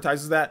Nintendo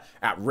advertises that,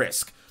 at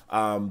risk.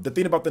 The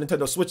thing about the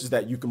Nintendo Switch is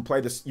that you can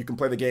play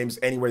the games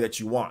anywhere that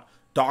you want,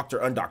 docked or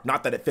undocked.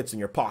 Not that it fits in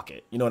your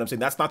pocket. You know what I'm saying?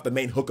 That's not the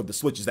main hook of the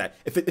Switch. Is that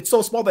if it's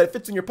so small that it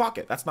fits in your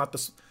pocket? That's not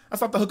the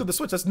hook of the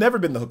Switch. That's never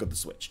been the hook of the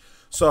Switch.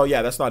 So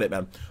yeah, that's not it,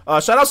 man.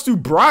 Shout outs to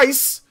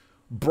Bryce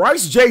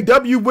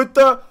JW with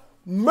the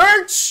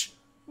merch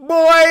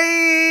boys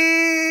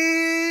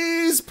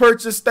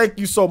purchase. Thank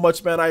you so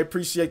much, man. I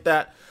appreciate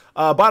that.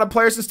 Bought a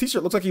Players'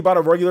 t-shirt. Looks like he bought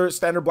a regular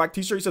standard black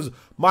t-shirt. He says,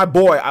 "My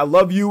boy, I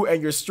love you and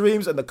your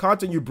streams and the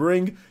content you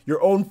bring. Your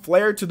own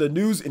flair to the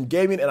news and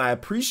gaming, and I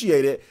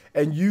appreciate it.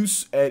 And you,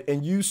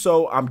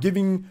 so I'm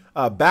giving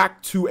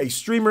back to a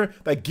streamer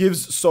that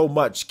gives so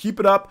much.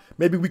 Keep it up.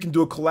 Maybe we can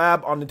do a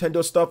collab on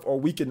Nintendo stuff, or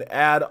we can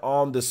add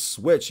on the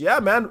Switch." Yeah,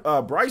 man.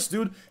 Bryce,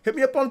 dude, hit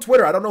me up on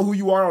Twitter. I don't know who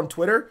you are on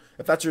Twitter,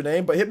 if that's your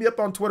name, but hit me up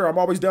on Twitter. I'm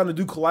always down to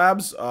do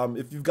collabs.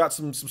 If you've got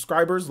some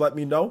subscribers, let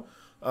me know.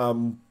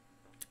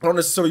 I don't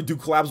necessarily do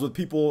collabs with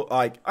people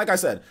like I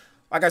said,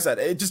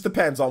 it just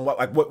depends on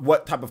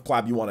what type of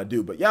collab you want to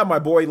do. But yeah, my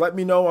boy, let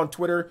me know on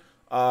Twitter.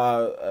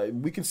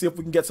 We can see if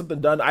we can get something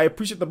done. I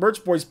appreciate the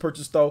merch boys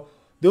purchase though.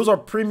 Those are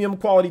premium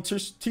quality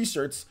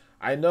t-shirts.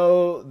 I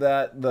know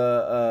that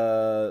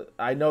the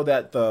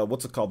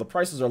what's it called? The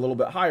prices are a little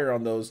bit higher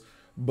on those,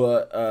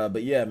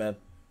 but yeah, man.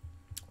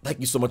 Thank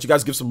you so much. You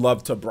guys give some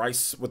love to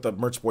Bryce with the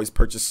merch boys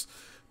purchase.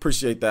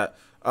 Appreciate that.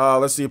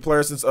 Let's see,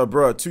 player since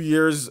bro, 2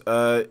 years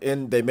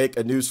in, they make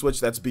a new Switch.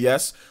 That's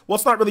BS. Well,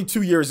 it's not really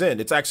 2 years in.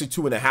 It's actually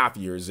 2.5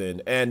 years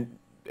in. And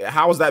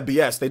how is that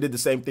BS? They did the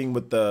same thing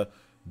with the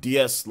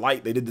DS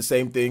Lite. They did the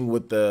same thing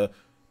with the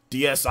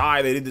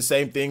DSi. They did the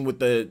same thing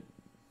with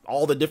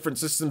all the different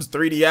systems.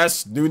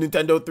 3DS, new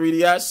Nintendo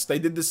 3DS. They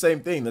did the same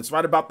thing. That's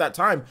right about that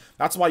time.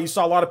 That's why you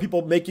saw a lot of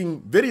people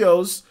making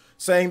videos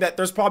saying that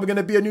there's probably going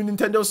to be a new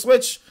Nintendo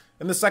Switch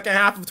in the second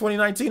half of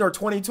 2019 or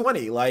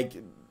 2020. Like,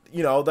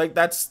 you know, like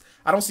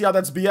I don't see how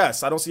that's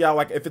BS. I don't see how,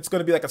 like, if it's going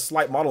to be like a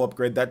slight model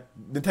upgrade, that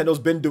Nintendo's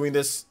been doing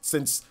this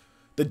since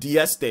the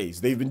DS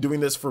days. They've been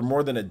doing this for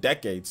more than a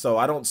decade. So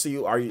I don't see,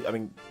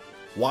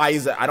 why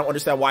is it? I don't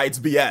understand why it's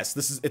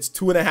BS. It's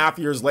 2.5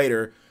 years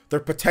later. They're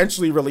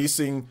potentially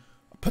releasing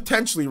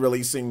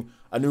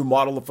a new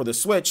model for the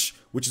Switch,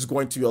 which is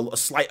going to a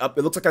slight up.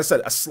 It looks like I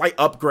said, a slight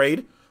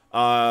upgrade.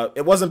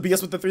 It wasn't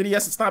BS with the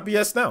 3DS. It's not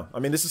BS now. I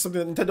mean, this is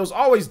something that Nintendo's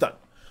always done.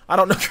 I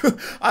don't know.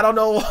 I don't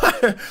know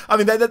why. I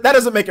mean, that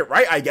doesn't make it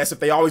right, I guess. If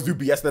they always do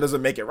BS, that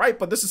doesn't make it right.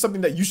 But this is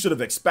something that you should have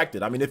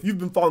expected. I mean, if you've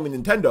been following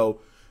Nintendo,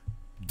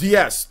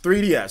 DS,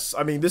 3DS,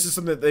 I mean, this is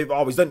something that they've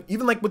always done.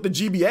 Even like with the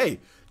GBA.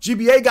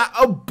 GBA got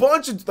a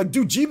bunch of, like,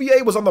 dude,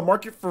 GBA was on the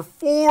market for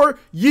 4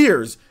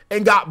 years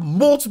and got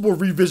multiple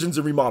revisions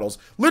and remodels.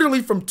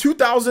 Literally from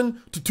 2000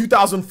 to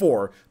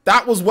 2004.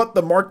 That was what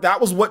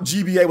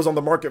GBA was on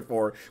the market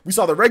for. We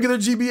saw the regular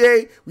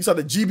GBA, we saw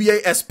the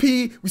GBA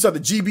SP, we saw the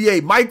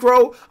GBA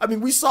Micro. I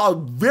mean, we saw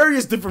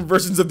various different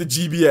versions of the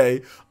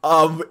GBA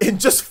in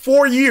just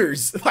 4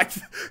 years. Like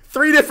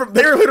 3 different,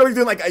 they're literally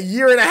doing like a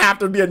year and a half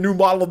to be a new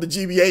model of the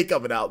GBA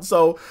coming out.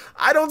 So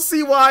I don't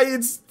see why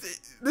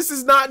this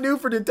is not new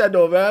for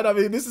Nintendo, man. I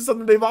mean, this is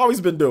something they've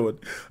always been doing.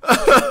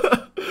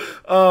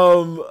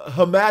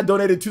 Hamad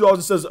donated $2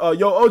 and says,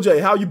 yo,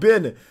 OJ, how you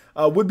been?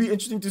 Would be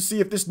interesting to see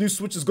if this new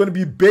Switch is going to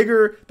be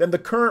bigger than the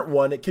current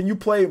one. Can you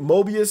play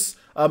Mobius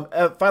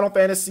Final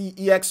Fantasy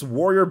EX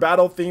Warrior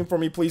Battle theme for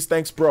me, please?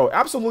 Thanks, bro.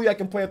 Absolutely, I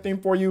can play a theme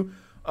for you.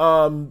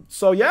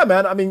 So yeah,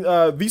 man, I mean,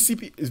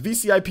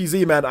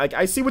 VCIPZ, man,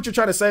 I see what you're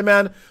trying to say,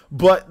 man,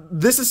 but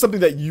this is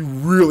something that you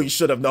really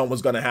should have known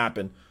was going to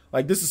happen.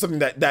 Like, this is something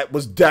that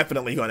was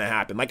definitely going to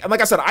happen. Like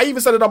I said, I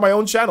even said it on my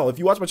own channel. If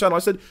you watch my channel, I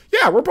said,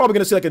 yeah, we're probably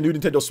going to see like a new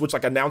Nintendo Switch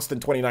like announced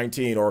in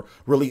 2019, or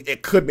really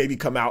it could maybe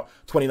come out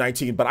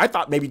 2019. But I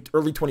thought maybe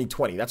early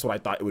 2020. That's what I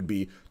thought it would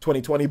be,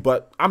 2020.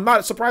 But I'm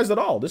not surprised at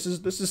all. This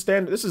is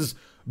standard. This is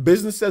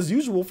business as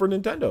usual for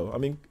Nintendo. I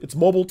mean, it's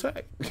mobile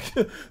tech.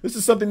 This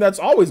is something that's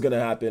always going to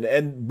happen.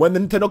 And when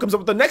Nintendo comes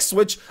up with the next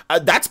Switch,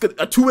 that's good.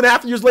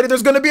 2.5 years later,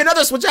 there's going to be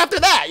another Switch after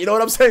that. You know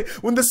what I'm saying?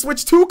 When the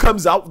Switch 2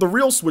 comes out, the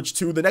real Switch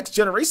 2, the next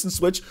generation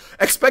Switch,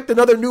 expect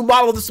another new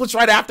model of the Switch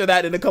right after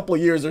that in a couple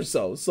of years or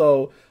so.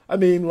 So, I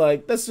mean,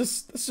 like, that's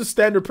just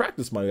standard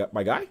practice,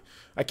 my guy.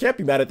 I can't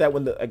be mad at that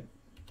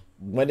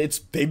when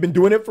they've been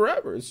doing it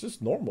forever. It's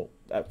just normal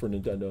for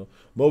Nintendo.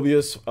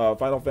 Mobius,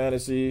 Final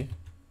Fantasy.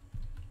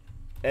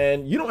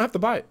 And you don't have to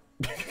buy it.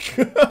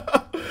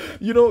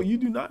 You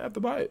do not have to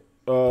buy it.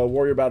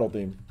 Warrior battle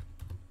theme.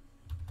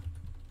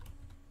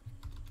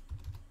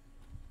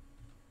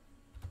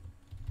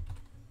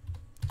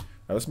 All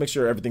right, let's make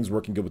sure everything's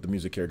working good with the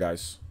music here,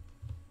 guys.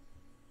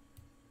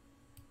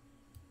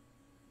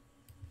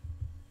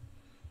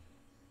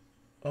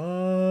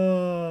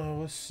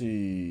 Let's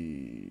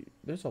see.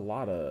 There's a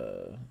lot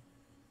of...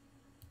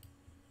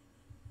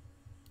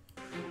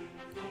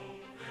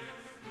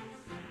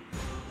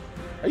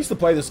 I used to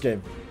play this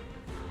game.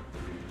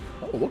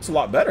 Oh, it looks a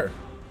lot better.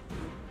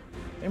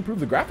 They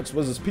improved the graphics.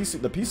 Was this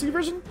the PC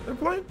version they're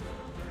playing?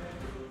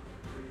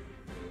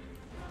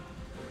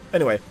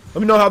 Anyway,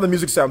 let me know how the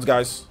music sounds,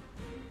 guys.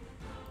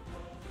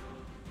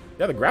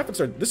 Yeah, the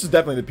graphics are... This is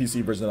definitely the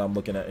PC version that I'm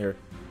looking at here.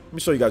 Let me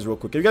show you guys real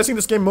quick. Have you guys seen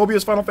this game,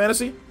 Mobius Final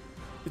Fantasy?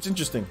 It's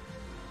interesting.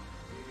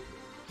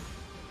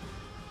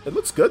 It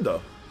looks good,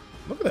 though.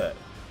 Look at that.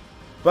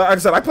 But like I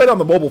said, I played it on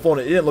the mobile phone.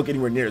 It didn't look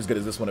anywhere near as good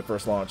as this when it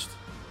first launched.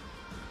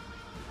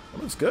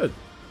 It looks good.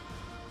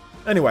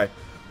 Anyway,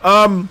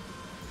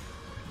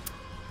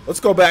 let's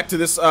go back to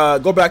this.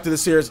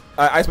 Here.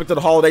 I expected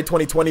a holiday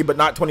 2020, but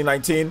not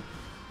 2019.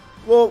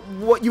 Well,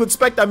 what you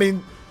expect? I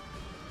mean,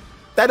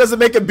 that doesn't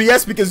make it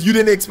BS because you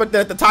didn't expect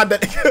that at the time.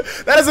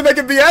 That doesn't make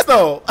it BS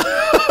though.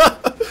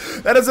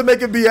 That doesn't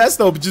make it BS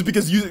though. Just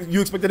because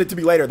you expected it to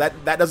be later,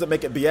 that doesn't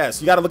make it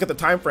BS. You got to look at the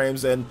time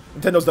frames, and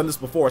Nintendo's done this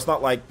before. It's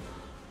not like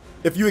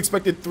if you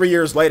expected 3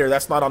 years later,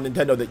 that's not on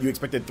Nintendo that you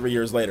expected 3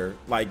 years later.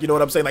 Like, you know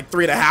what I'm saying? Like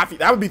 3.5.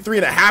 That would be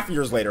 3.5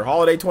 years later.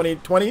 Holiday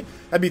 2020.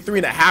 That'd be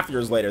 3.5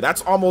 years later.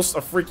 That's almost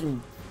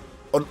an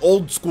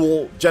old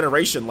school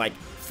generation. Like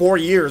 4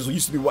 years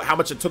used to be how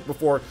much it took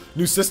before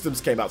new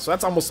systems came out. So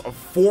that's almost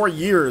 4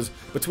 years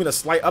between a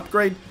slight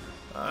upgrade.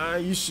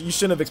 You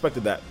shouldn't have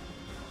expected that.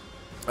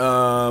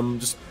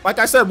 Just like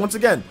I said, once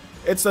again,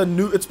 it's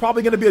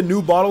probably going to be a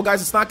new model,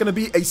 guys. It's not going to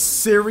be a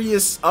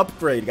serious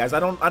upgrade, guys. I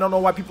don't know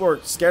why people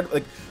are scared.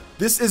 Like,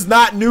 this is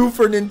not new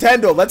for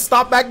Nintendo. Let's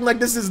stop acting like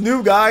this is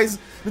new, guys.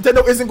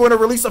 Nintendo isn't going to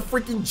release a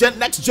freaking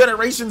next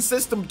generation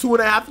system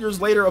 2.5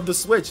 years later of the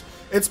Switch.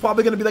 It's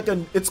probably going to be like a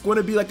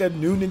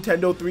new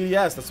Nintendo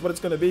 3DS. That's what it's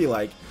going to be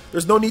like.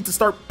 There's no need to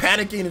start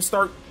panicking and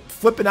start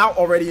flipping out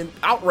already in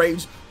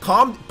outrage.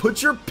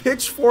 Put your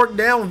pitchfork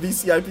down,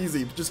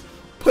 VCIPZ. Just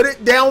put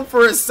it down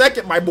for a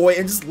second, my boy,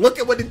 and just look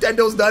at what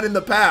Nintendo's done in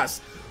the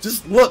past.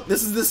 Just look,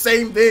 this is the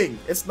same thing.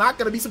 It's not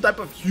going to be some type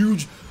of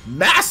huge,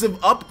 massive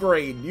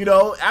upgrade, you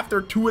know, after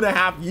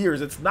 2.5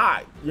 years. It's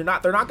not. They're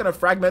not going to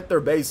fragment their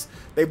base.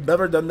 They've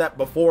never done that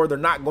before. They're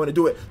not going to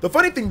do it. The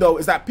funny thing, though,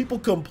 is that people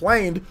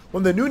complained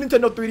when the new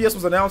Nintendo 3DS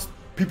was announced.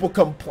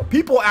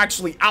 People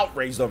actually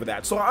outraged over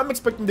that. So I'm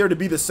expecting there to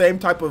be the same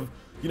type of,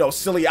 you know,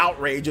 silly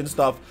outrage and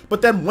stuff.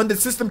 But then when the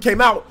system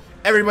came out,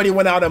 everybody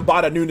went out and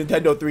bought a new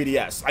Nintendo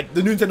 3DS. Like,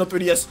 the new Nintendo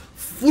 3DS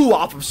flew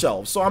off of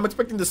shelves. So I'm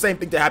expecting the same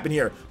thing to happen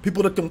here.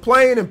 People to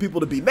complain and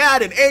people to be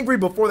mad and angry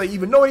before they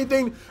even know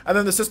anything. And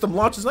then the system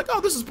launches like,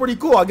 oh, this is pretty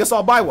cool. I guess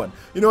I'll buy one.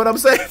 You know what I'm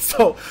saying?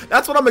 So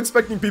that's what I'm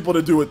expecting people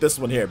to do with this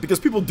one here. Because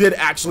people did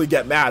actually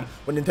get mad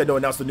when Nintendo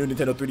announced the new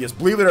Nintendo 3DS.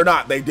 Believe it or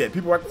not, they did.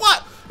 People were like,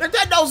 what?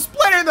 Nintendo's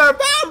splitting their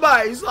fan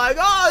base. Like,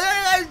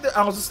 oh, yeah.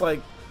 I was just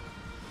like,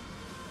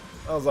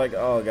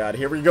 oh, God,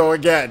 here we go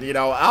again. You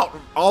know,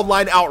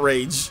 online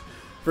outrage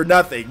for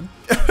nothing.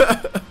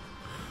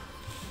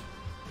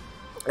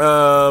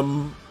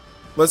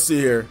 Let's see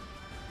here.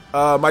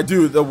 My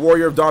dude, the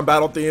Warrior of Dawn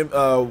battle theme.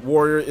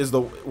 Warrior is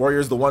the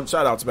one.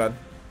 Shoutouts, man.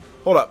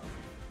 Hold up.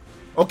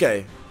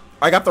 Okay,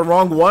 I got the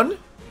wrong one.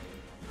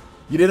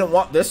 You didn't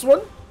want this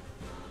one?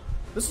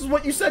 This is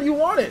what you said you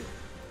wanted.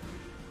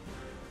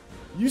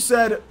 You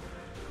said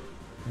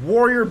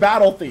Warrior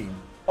battle theme.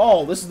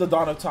 Oh, this is the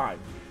Dawn of Time.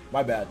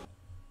 My bad.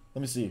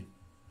 Let me see.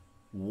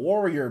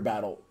 Warrior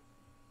battle.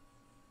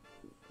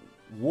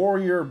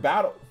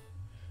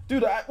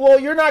 Dude, well,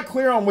 you're not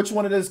clear on which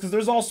one it is because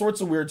there's all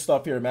sorts of weird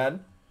stuff here,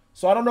 man.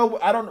 So I don't know.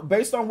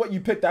 Based on what you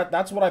picked,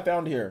 that's what I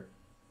found here.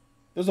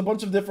 There's a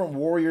bunch of different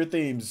warrior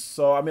themes.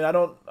 So I mean, I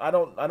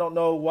don't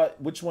know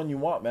which one you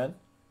want, man.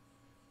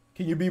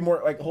 Can you be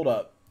more like, hold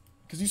up,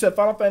 because you said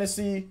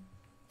Mobius,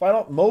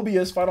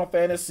 Final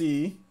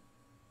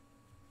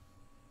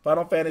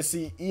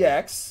Fantasy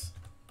EX,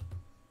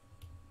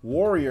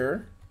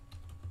 Warrior,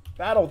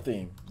 battle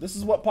theme. This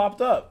is what popped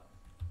up.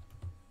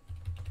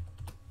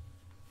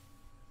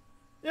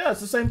 Yeah,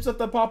 it's the same stuff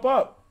that pop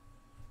up.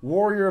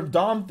 Warrior of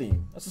Dawn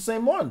theme. That's the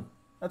same one.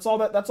 That's all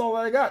that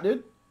I got,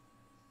 dude.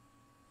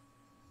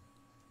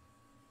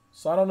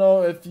 So I don't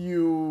know if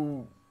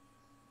you...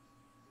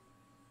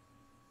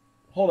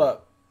 Hold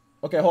up.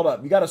 Okay, hold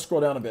up. You gotta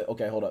scroll down a bit.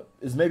 Okay, hold up.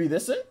 Is maybe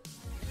this it?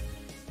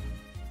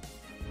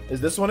 Is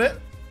this one it?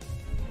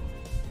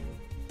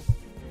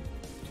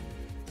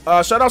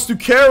 Shout outs to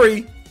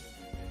Carrie.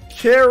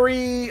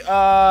 Carrie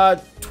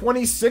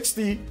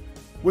 2060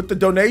 with the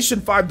donation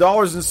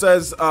 $5 and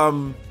says,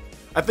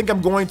 I think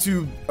I'm going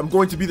to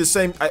be the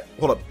same.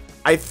 Hold up.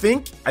 I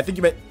think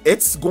you meant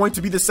it's going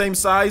to be the same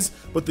size,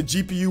 but the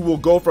GPU will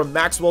go from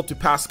Maxwell to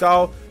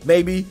Pascal.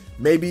 Maybe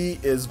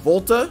is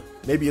Volta.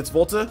 Maybe it's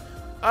Volta.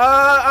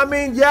 I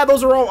mean, yeah,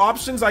 those are all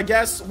options, I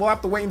guess. We'll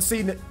have to wait and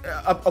see.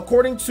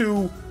 According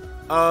to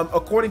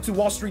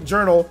Wall Street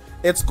Journal,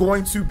 it's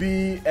going to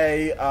be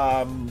a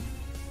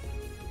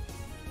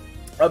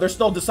they're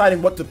still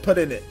deciding what to put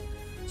in it.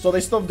 So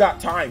they still got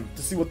time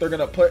to see what they're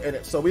going to put in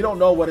it. So we don't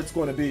know what it's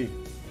going to be.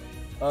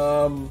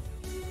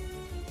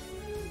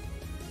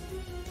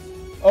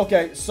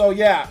 Okay, so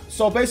yeah.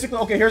 So basically,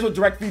 okay, here's what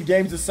Direct Feed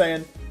Games is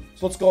saying.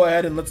 So let's go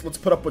ahead and let's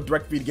put up what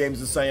Direct Feed Games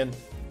is saying.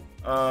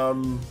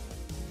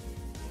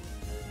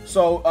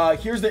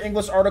 Here's the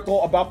English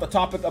article about the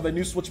topic of a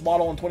new Switch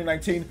model in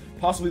 2019,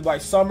 possibly by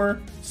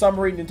summer.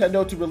 Summary: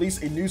 Nintendo to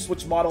release a new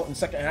Switch model in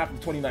second half of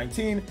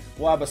 2019.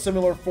 Will have a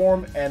similar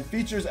form and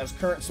features as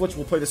current Switch.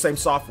 Will play the same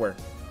software.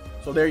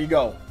 So there you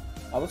go.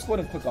 Let's go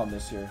ahead and click on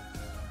this here.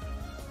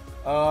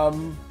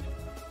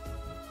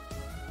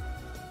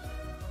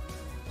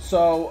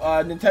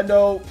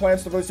 Nintendo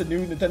plans to release a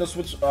new Nintendo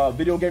Switch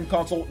video game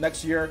console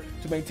next year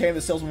to maintain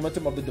the sales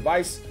momentum of the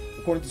device.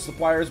 According to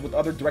suppliers with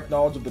other direct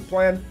knowledge of the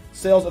plan,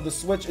 sales of the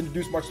Switch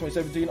introduced March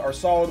 2017 are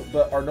solid,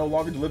 but are no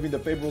longer delivering the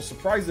favorable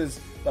surprises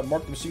that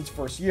marked the machine's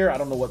first year. I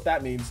don't know what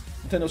that means.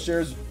 Nintendo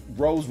shares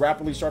rose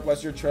rapidly sharp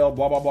last year, trailed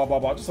blah blah blah blah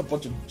blah. Just a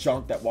bunch of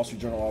junk that Wall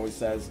Street Journal always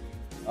says.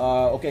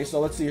 Okay, so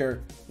let's see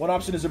here. One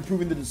option is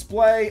improving the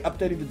display.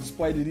 Updating the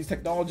display to these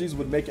technologies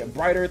would make it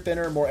brighter,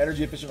 thinner, more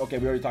energy efficient. Okay,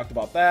 we already talked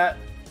about that.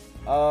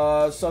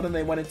 So then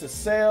they went into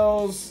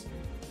sales.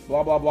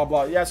 Blah, blah, blah,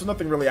 blah. Yeah, so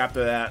nothing really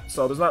after that.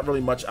 So there's not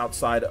really much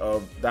outside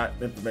of that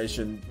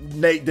information.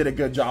 Nate did a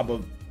good job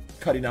of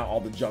cutting out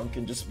all the junk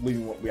and just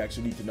leaving what we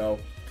actually need to know.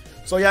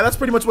 So yeah, that's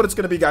pretty much what it's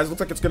going to be, guys.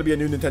 Looks like it's going to be a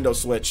new Nintendo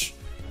Switch.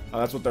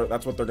 That's what they're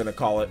going to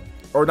call it.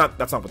 Or not,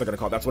 that's not what they're going to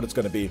call it. That's what it's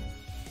going to be.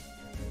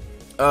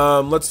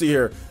 Let's see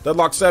here.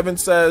 Deadlock7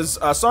 says,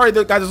 sorry,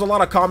 guys, there's a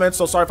lot of comments,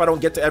 so sorry if I don't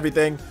get to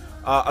everything.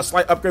 A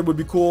slight upgrade would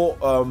be cool.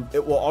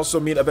 It will also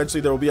mean eventually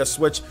there will be a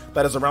Switch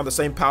that is around the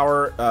same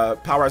power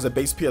as a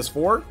base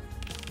PS4.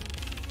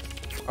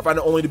 I find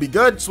it only to be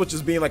good.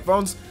 Switches being like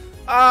phones.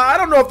 I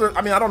don't know if they're.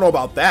 I mean, I don't know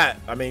about that.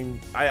 I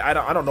mean, I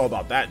don't know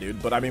about that,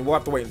 dude. But I mean, we'll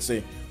have to wait and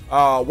see.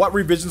 What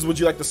revisions would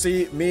you like to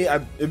see?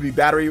 It'd be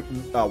battery,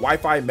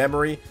 Wi-Fi,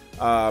 memory,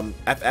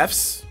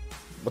 FFs.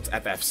 What's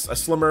FFs? A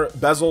slimmer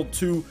bezel,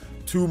 two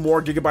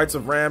more gigabytes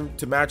of RAM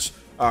to match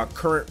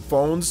current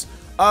phones.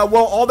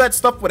 Well, all that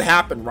stuff would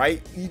happen,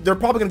 right? They're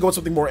probably going to go with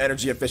something more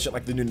energy efficient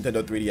like the new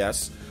Nintendo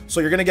 3DS. So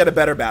you're going to get a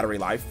better battery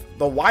life.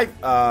 The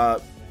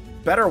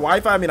better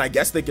Wi-Fi, I mean, I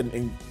guess they can,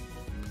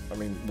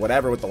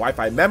 whatever with the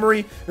Wi-Fi.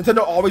 Memory, Nintendo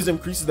always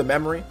increases the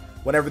memory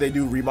whenever they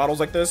do remodels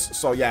like this.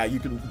 So yeah, you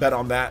can bet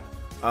on that.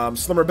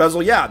 Slimmer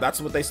bezel, yeah, that's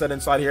what they said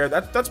inside here.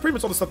 That's pretty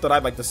much all the stuff that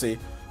I'd like to see.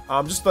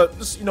 Just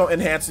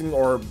enhancing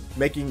or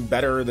making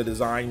better the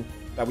design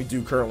that we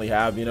do currently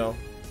have, you know.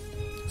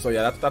 So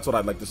yeah, that's what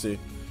I'd like to see.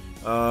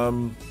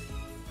 So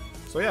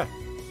yeah.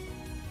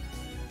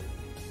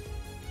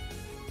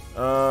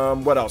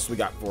 What else we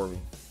got for me?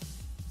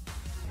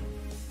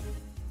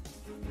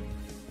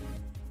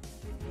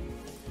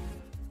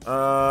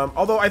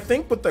 Although I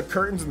think with the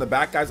curtains in the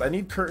back, guys, I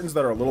need curtains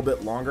that are a little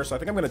bit longer, so I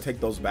think I'm going to take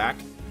those back.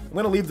 I'm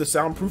going to leave the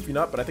soundproofing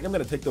up, but I think I'm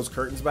going to take those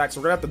curtains back, so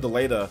we're going to have to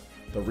delay the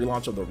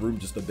relaunch of the room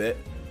just a bit.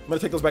 I'm going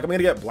to take those back. I'm going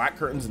to get black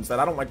curtains instead.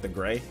 I don't like the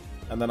gray.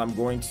 And then I'm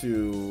going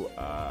to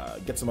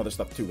get some other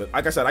stuff too. But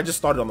like I said, I just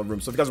started on the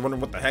room, so if you guys are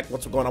wondering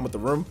what's going on with the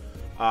room,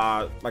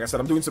 like I said,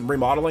 I'm doing some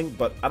remodeling,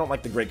 but I don't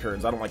like the gray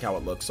curtains. I don't like how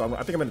it looks, so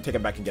I think I'm going to take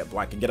them back and get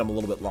black and get them a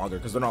little bit longer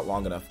because they're not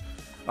long enough.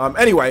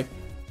 Anyway,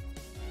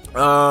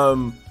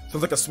 sounds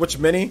like a Switch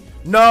Mini.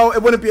 No,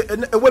 it wouldn't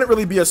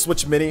really be a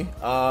Switch Mini.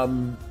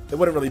 It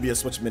wouldn't really be a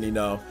Switch Mini,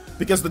 no,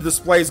 because the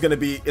display is going to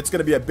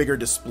be a bigger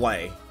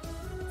display.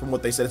 From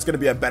what they said, it's going to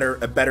be a better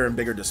and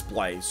bigger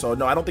display. So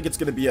no, I don't think it's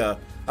going to be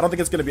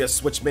a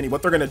Switch Mini.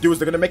 What they're going to do is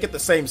they're going to make it the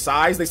same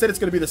size. They said it's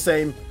going to be the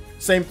same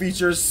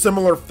features,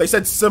 similar. They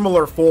said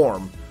similar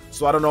form.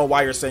 So I don't know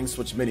why you're saying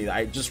Switch Mini.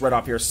 I just read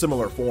off here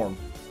similar form.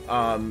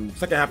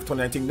 Second half of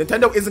 2019.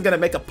 Nintendo isn't going to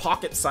make a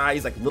pocket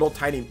size, like little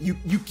tiny.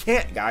 You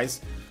can't, guys.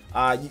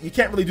 You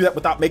can't really do that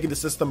without making the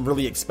system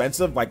really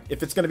expensive. Like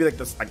if it's going to be like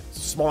this, like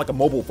small, like a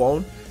mobile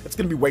phone, it's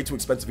going to be way too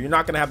expensive. You're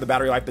not going to have the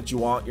battery life that you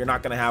want. You're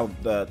not going to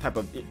have the type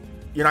of.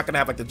 You're not going to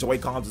have like the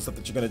Joy-Cons and stuff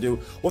that you're going to do.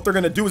 What they're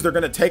going to do is they're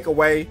going to take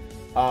away,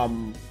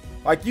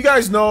 like you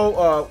guys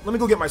know, let me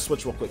go get my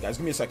Switch real quick, guys.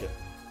 Give me a second.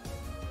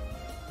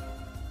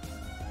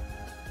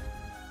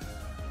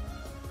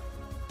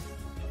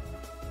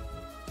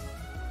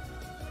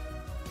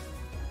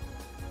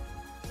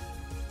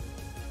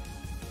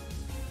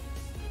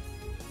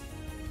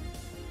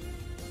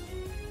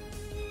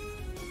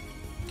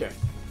 Okay.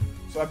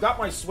 So I've got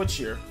my Switch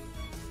here.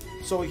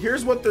 So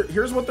here's what they're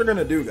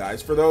gonna do,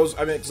 guys. For those,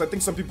 I mean, because I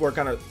think some people are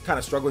kind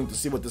of struggling to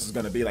see what this is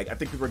gonna be. Like, I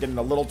think people are getting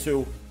a little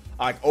too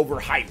like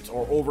overhyped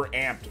or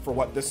overamped for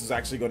what this is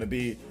actually going to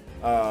be.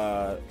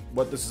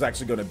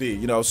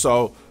 You know,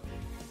 so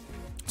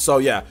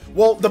yeah.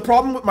 Well, the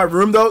problem with my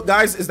room though,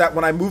 guys, is that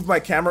when I move my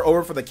camera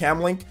over for the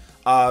cam link,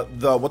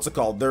 what's it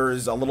called? There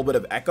is a little bit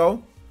of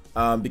echo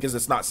because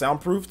it's not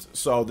soundproofed.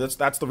 So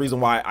that's the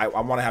reason why I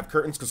want to have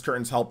curtains, because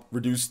curtains help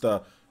reduce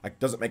the, like,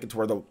 doesn't make it to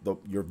where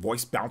your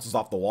voice bounces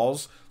off the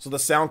walls. So the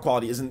sound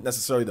quality isn't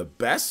necessarily the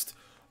best.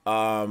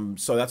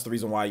 So that's the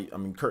reason why, I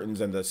mean,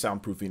 curtains and the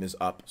soundproofing is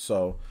up.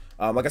 So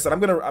like I said, I'm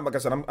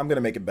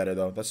gonna make it better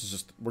though.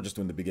 We're just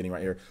doing the beginning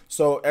right here.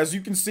 So as you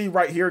can see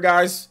right here,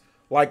 guys,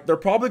 like, they're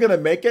probably gonna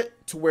make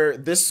it to where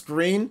this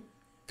screen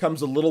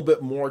comes a little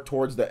bit more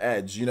towards the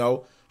edge, you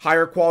know,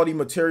 higher quality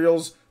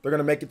materials. They're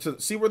gonna make it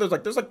to, see where there's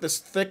like this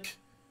thick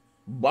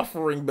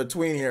buffering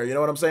between here, you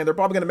know what I'm saying? They're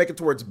probably gonna make it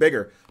to where it's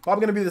bigger,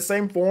 probably gonna be the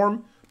same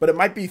form, but it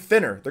might be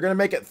thinner. They're gonna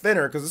make it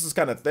thinner because this is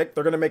kind of thick.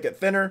 They're gonna make it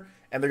thinner,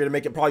 and they're gonna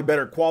make it probably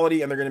better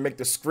quality, and they're gonna make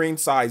the screen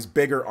size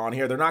bigger on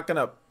here. They're not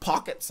gonna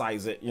pocket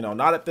size it, you know,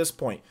 not at this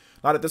point,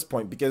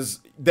 because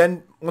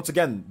then once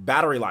again,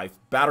 battery life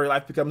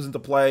becomes into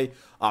play,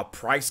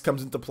 price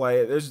comes into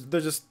play.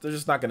 They're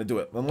just not gonna do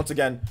it. And once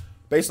again,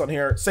 based on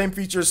here, same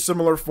features,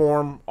 similar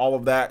form, all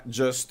of that,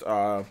 just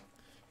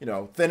you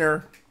know,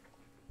 thinner,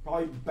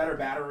 probably better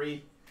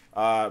battery,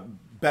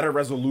 better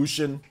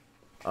resolution,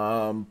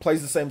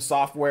 plays the same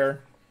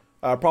software,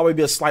 probably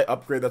be a slight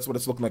upgrade. That's what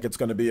it's looking like. It's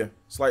going to be a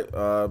slight,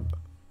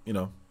 you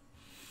know,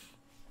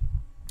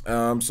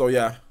 so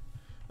yeah,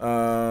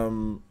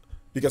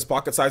 because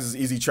pocket size is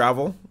easy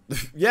travel.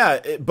 Yeah,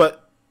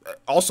 but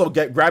also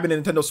grabbing a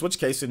Nintendo Switch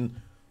case and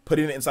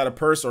putting it inside a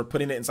purse or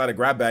putting it inside a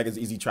grab bag is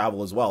easy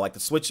travel as well. Like, the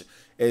Switch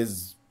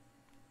is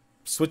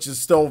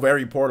still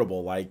very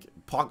portable. Like,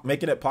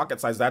 making it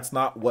pocket size, that's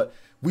not what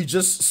we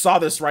just saw.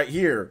 This right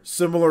here,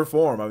 similar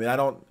form. I mean, I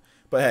don't,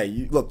 but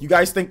hey, look, you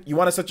guys think you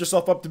want to set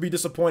yourself up to be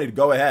disappointed,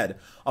 go ahead.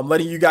 I'm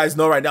letting you guys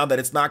know right now that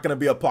it's not going to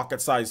be a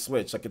pocket size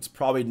Switch. Like, it's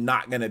probably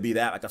not going to be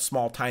that, like a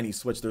small tiny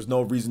Switch. There's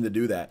no reason to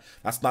do that.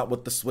 That's not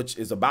what the Switch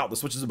is about. The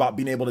Switch is about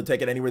being able to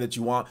take it anywhere that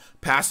you want,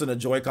 passing a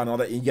Joy-Con and all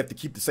that, and you have to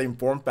keep the same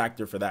form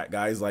factor for that,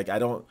 guys. Like, I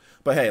don't,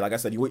 but hey, like I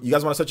said, you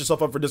guys want to set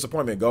yourself up for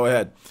disappointment, go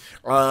ahead.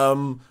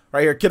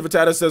 Right here, Kid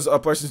Vitata says,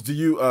 questions, do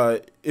you,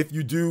 if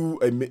you do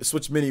a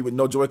Switch Mini with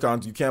no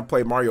Joy-Cons, you can't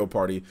play Mario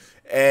Party.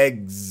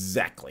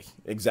 Exactly.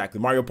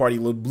 Mario Party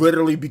would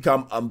literally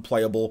become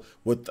unplayable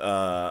with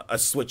a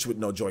Switch with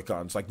no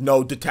Joy-Cons. Like,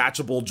 no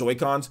detachable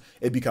Joy-Cons,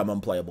 it'd become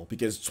unplayable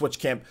because Switch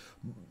can't,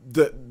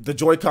 the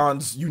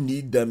Joy-Cons, you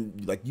need them,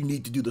 like, you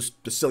need to do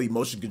the silly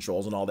motion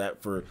controls and all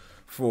that for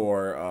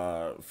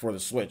the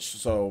Switch.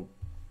 So,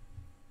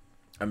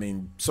 I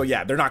mean, so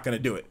yeah, they're not going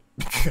to do it.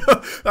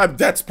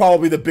 That's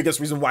probably the biggest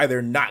reason why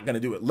they're not going to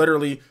do it.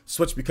 Literally,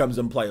 Switch becomes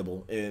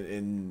unplayable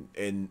in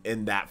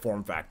that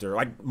form factor.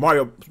 Like,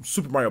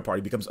 Super Mario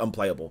Party becomes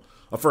unplayable,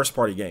 a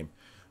first-party game.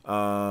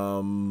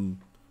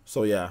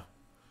 So yeah.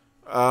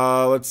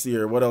 Let's see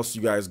here. What else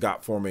you guys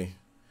got for me?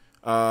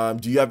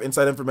 Do you have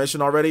inside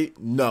information already?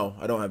 No,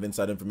 I don't have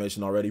inside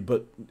information already.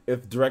 But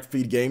if Direct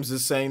Feed Games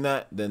is saying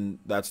that, then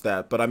that's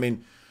that. But I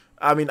mean,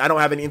 I don't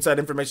have any inside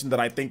information that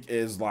I think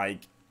is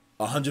like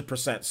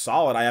 100%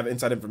 solid. I have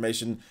inside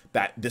information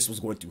that this was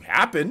going to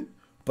happen,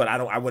 but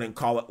I wouldn't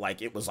call it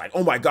like it was like,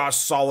 oh my gosh,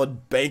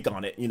 solid bank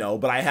on it, you know.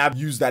 But I have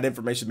used that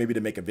information maybe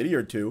to make a video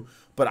or two,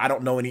 but I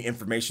don't know any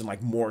information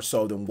like more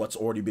so than what's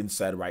already been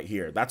said right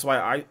here. That's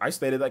why I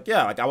stated, like,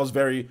 yeah, like, I was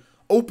very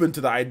open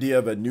to the idea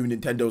of a new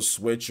Nintendo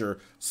Switch or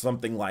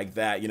something like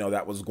that, you know,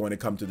 that was going to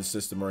come to the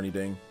system or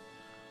anything.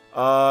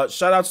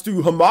 Shout outs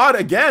to Hamad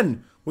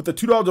again with the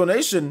 $2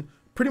 donation,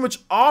 pretty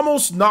much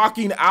almost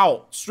knocking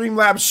out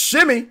Streamlabs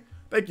Shimmy.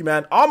 Thank you,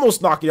 man.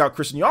 Almost knocking out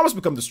Christian. You almost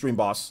become the stream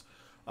boss.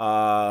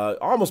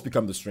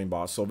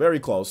 So very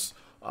close.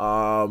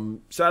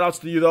 Shout outs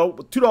to you though.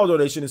 $2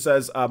 donation. It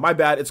says, my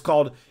bad, it's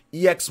called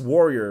EX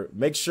Warrior.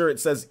 Make sure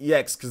it says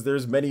EX because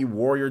there's many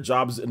warrior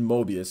jobs in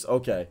Mobius.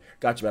 Okay,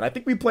 gotcha, man. I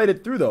think we played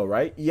it through though,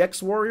 right?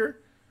 EX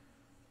Warrior.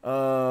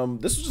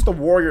 This was just a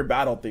warrior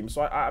battle theme.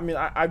 So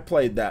I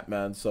played that,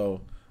 man. So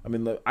I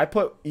mean, I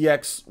put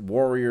EX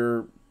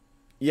Warrior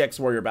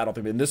battle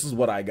theme, and this is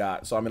what I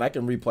got. So I mean, I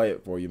can replay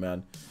it for you,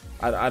 man.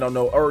 I don't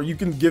know, or you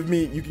can give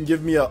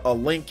me a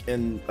link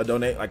and a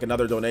donate, like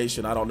another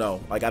donation. I don't know,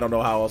 like, I don't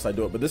know how else I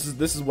do it, but this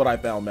is what I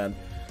found, man.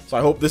 So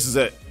I hope this is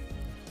it.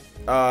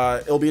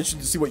 It'll be interesting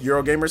to see what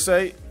Eurogamer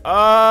say.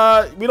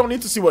 We don't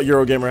need to see what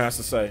Eurogamer has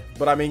to say,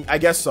 but I mean, I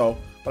guess so.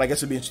 But I guess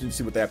it'd be interesting to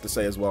see what they have to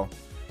say as well.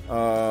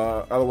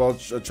 LOL,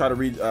 try to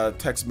read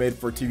text made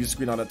for a TV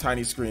screen on a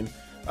tiny screen.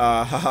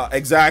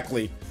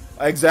 Exactly.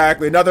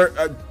 Another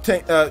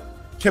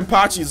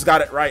Kimpachi's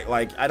got it right.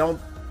 Like,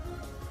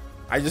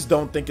 I just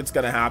don't think it's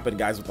gonna happen,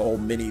 guys, with the whole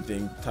mini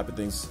thing type of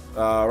things.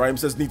 Rhyme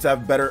says needs to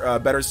have better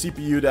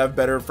CPU to have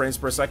better frames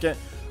per second.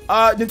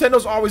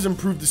 Nintendo's always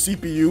improved the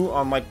CPU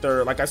on, like,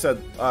 their, like I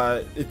said,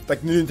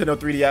 like new Nintendo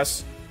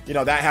 3DS, you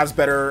know, that has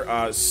better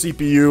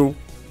CPU.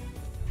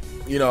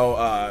 You you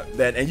know,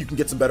 then and you can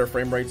get some better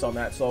frame rates on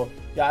that. So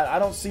yeah, I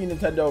don't see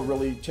Nintendo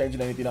really changing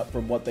anything up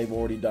from what they've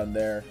already done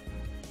there.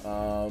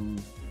 So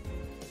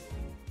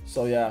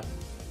yeah,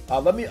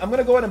 I'm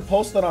gonna go ahead and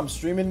post that I'm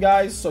streaming,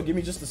 guys. So give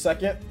me just a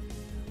second.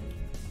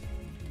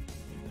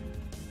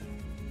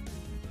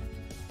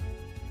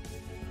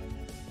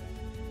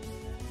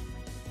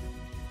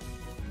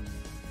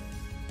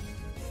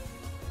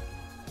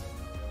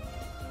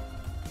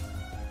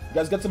 You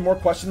guys get some more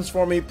questions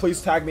for me,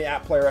 please tag me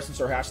at PlayerEssence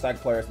or hashtag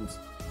PlayerEssence.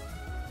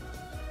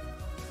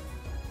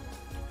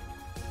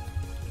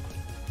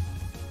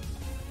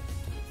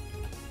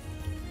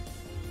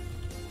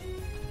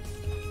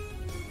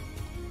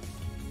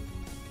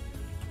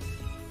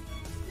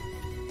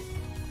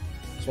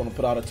 Just want to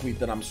put out a tweet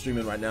that I'm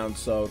streaming right now,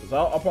 so cause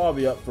I'll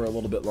probably be up for a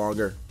little bit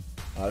longer,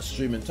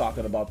 streaming,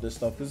 talking about this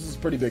stuff. This is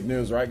pretty big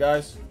news, right,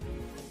 guys?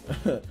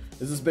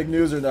 Is this big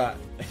news or not?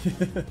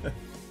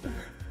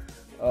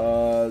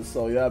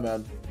 So yeah,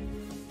 man.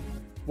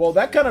 Well,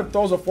 that kind of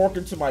throws a fork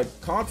into my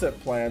content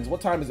plans.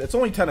 What time is it? It's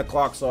only 10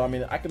 o'clock, so I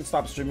mean, I can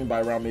stop streaming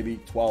by around maybe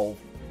 12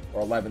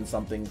 or 11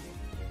 something,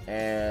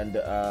 and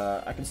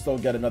I can still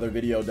get another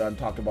video done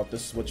talking about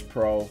this Switch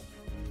Pro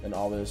and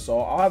all this. So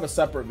I'll have a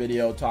separate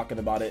video talking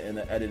about it in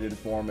an edited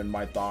form and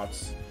my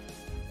thoughts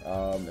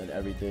and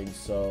everything.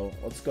 So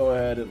let's go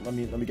ahead and let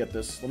me get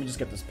this. Let me just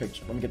get this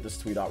picture. Let me get this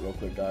tweet out real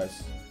quick,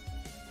 guys.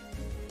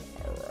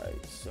 All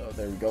right, so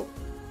there we go.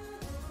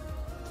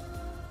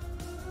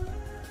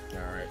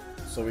 Alright,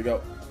 so we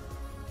go.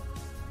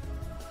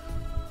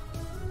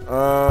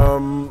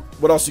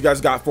 What else you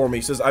guys got for me?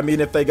 Says, I mean,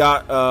 if they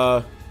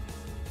got,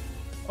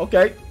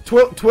 okay.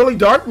 Twilly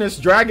Darkness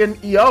Dragon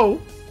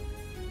EO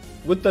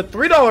with the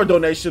 $3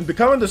 donation,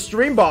 becoming the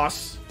stream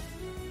boss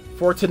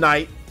for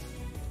tonight.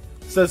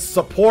 Says,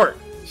 support.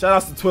 Shout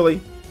outs to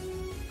Twilly.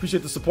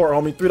 Appreciate the support,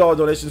 homie. $3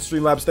 donation,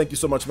 Streamlabs. Thank you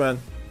so much, man.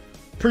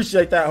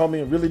 Appreciate that,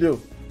 homie. Really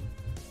do.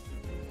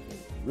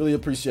 Really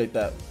appreciate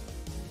that.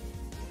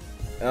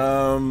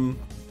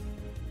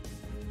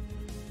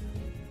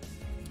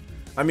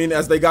 I mean,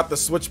 as they got the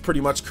Switch pretty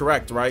much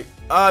correct, right?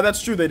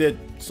 That's true, they did.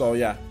 So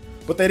yeah,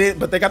 but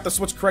they got the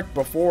Switch correct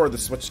before the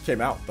Switch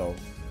came out, though.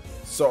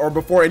 So, or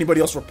before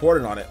anybody else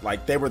reported on it.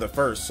 Like, they were the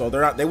first, so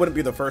they wouldn't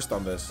be the first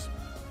on this.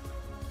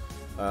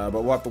 But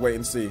we'll have to wait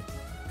and see.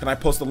 Can I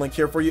post a link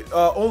here for you?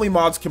 Only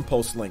mods can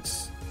post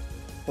links.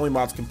 Only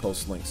mods can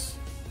post links.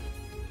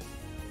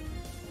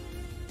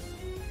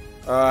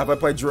 Have I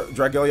played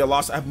Dragalia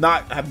Lost? I have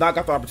not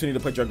got the opportunity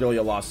to play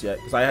Dragalia Lost yet,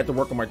 because I had to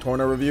work on my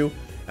Torna review,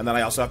 and then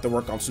I also have to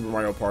work on Super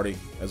Mario Party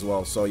as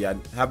well. So yeah,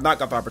 have not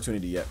got the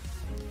opportunity yet.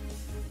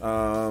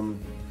 The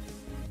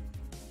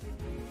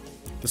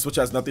Switch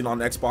has nothing on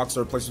Xbox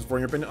or PlayStation 4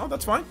 in your opinion. Oh,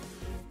 that's fine.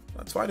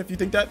 That's fine. If you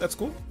think that, that's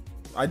cool.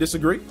 I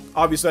disagree.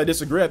 Obviously, I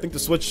disagree. I think the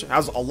Switch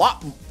has a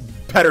lot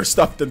better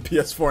stuff than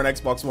PS4 and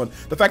Xbox One.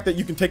 The fact that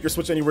you can take your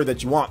Switch anywhere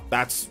that you want,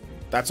 that's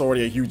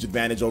already a huge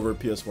advantage over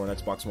PS4 and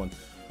Xbox One.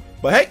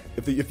 But hey,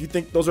 if you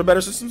think those are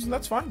better systems, then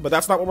that's fine. But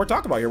that's not what we're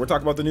talking about here. We're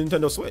talking about the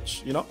Nintendo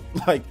Switch, you know?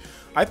 Like,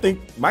 I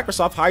think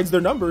Microsoft hides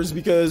their numbers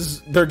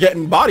because they're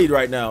getting bodied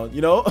right now,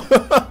 you know?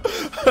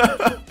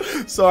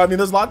 So, I mean,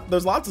 there's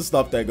lots of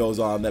stuff that goes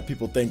on that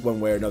people think one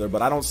way or another,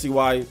 but I don't see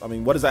why. I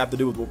mean, what does that have to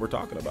do with what we're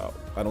talking about?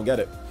 I don't get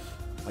it.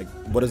 Like,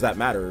 what does that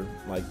matter?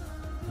 Like,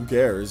 who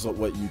cares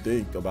what you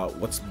think about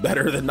what's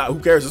better than not?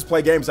 Who cares? Just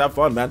play games, have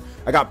fun, man.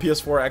 I got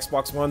PS4,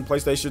 Xbox One,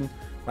 PlayStation.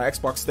 My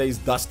Xbox stays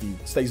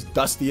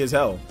dusty as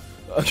hell.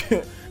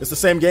 It's the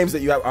same games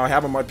that I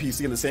have on my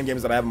PC and the same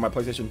games that I have on my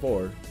PlayStation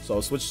 4.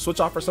 So Switch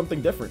offers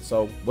something different.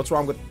 So what's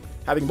wrong with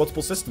having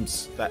multiple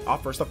systems that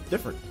offer stuff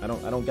different? I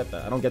don't get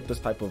that. I don't get this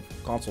type of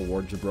console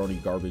war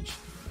jabroni garbage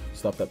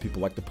stuff that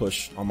people like to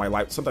push on my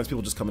life. Sometimes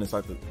people just come in and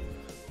start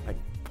like,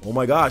 oh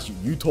my gosh,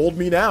 you told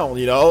me now,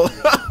 you know?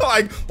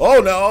 Like,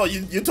 oh no,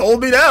 you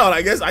told me now. And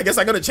I guess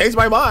I'm gonna change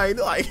my mind.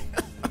 Like,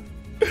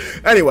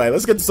 anyway,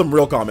 let's get to some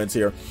real comments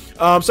here.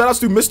 Shout outs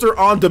to Mr.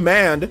 On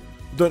Demand,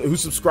 who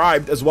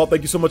subscribed as well.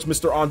 Thank you so much,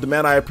 Mr. On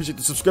Demand. I appreciate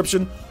the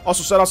subscription.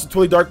 Also, shout outs to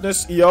Twilly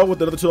Darkness EO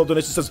with another $2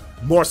 donation. Says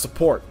more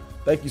support.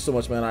 Thank you so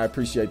much, man. I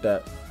appreciate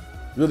that.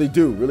 Really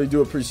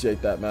do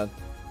appreciate that, man.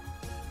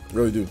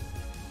 Really do.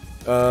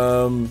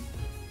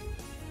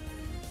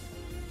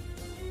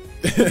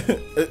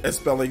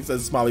 Spelling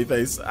says smiley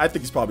face. I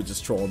think he's probably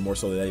just trolling more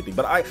so than anything.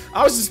 But I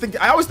always think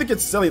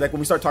it's silly. Like, when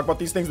we start talking about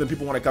these things, then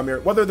people want to come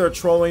here, whether they're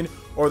trolling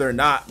or they're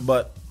not.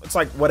 But it's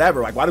like,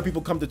 whatever. Like, why do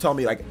people come to tell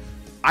me, like,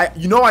 I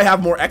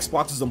have more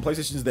Xboxes and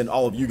PlayStations than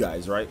all of you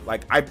guys, right?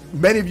 Like,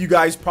 many of you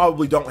guys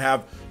probably don't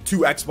have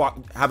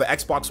have an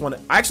Xbox One.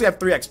 I actually have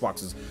 3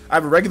 Xboxes. I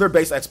have a regular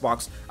base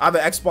Xbox, I have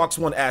an Xbox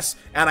One S,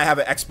 and I have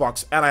an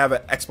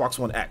Xbox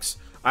One X.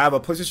 I have a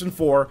PlayStation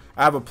 4,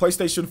 I have a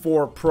PlayStation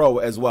 4 Pro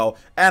as well,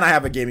 and I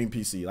have a gaming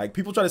PC. Like,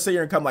 people try to sit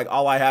here and come like,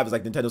 all I have is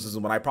like Nintendo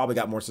system, when I probably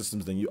got more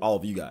systems than all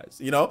of you guys,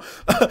 you know?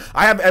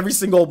 I have every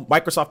single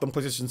Microsoft and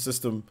PlayStation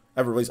system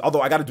ever released.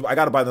 Although I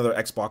gotta buy another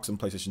Xbox and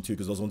PlayStation 2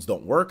 because those ones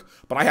don't work.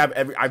 But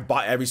I've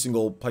bought every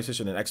single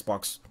PlayStation and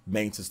Xbox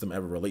main system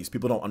ever released.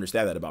 People don't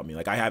understand that about me.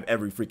 Like, I have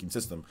every freaking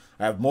system.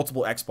 I have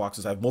multiple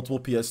Xboxes, I have multiple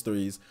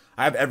PS3s,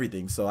 I have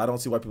everything. So I don't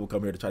see why people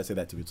come here to try to say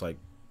that to me. It's like,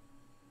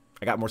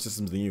 I got more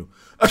systems than you.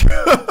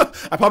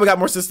 I probably got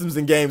more systems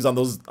and games on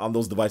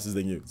those devices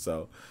than you.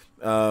 So,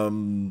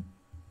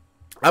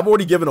 I've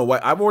already given away.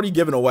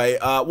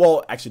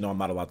 Well, actually, no, I'm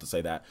not allowed to say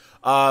that.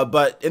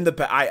 But in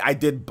the I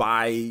did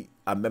buy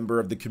a member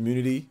of the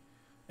community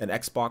an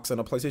Xbox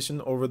and a PlayStation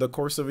over the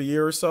course of a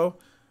year or so.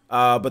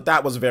 But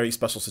that was a very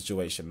special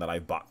situation that I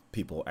bought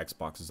people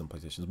Xboxes and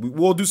PlayStations.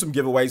 We'll do some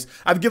giveaways.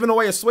 I've given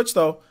away a Switch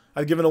though.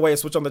 I've given away a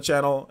Switch on the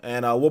channel,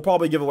 and we'll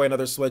probably give away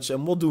another Switch,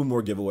 and we'll do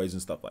more giveaways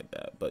and stuff like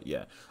that. But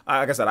yeah,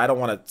 like I said, I don't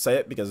want to say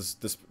it because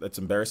it's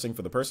embarrassing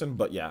for the person.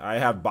 But yeah, I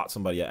have bought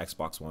somebody an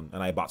Xbox One,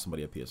 and I bought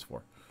somebody a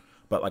PS4.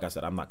 But like I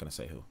said, I'm not gonna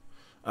say who.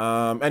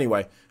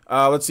 Anyway,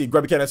 let's see.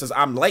 Grubby Cannon says,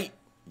 "I'm late.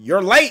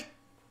 You're late.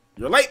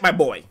 You're late, my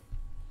boy."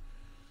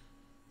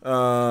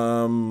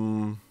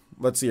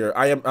 Let's see here.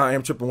 I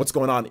am tripping. What's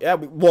going on? Yeah,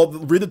 well,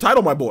 read the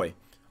title, my boy.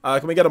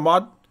 Can we get a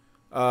mod?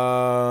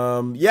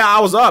 Yeah, I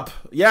was up.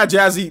 Yeah,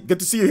 Jazzy, good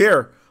to see you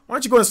here. Why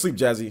don't you go to sleep,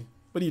 Jazzy?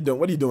 What are you doing?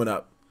 What are you doing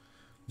up?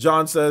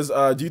 John says,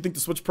 do you think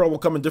the Switch Pro will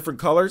come in different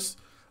colors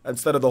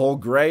instead of the whole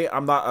gray?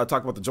 I'm not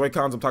talking about the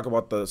Joy-Cons. I'm talking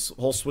about the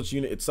whole Switch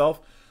unit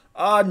itself.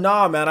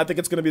 Nah, man. I think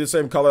it's gonna be the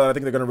same color. I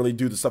think they're gonna really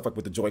do the stuff like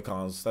with the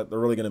Joy-Cons. That they're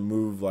really gonna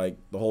move like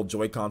the whole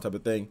Joy-Con type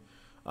of thing.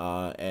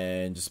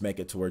 And just make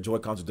it to where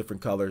Joy-Cons are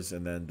different colors,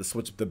 and then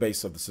the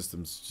base of the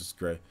system's just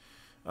gray.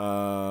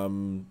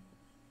 So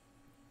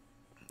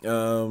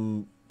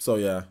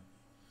yeah,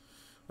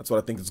 that's what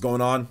I think is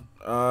going on.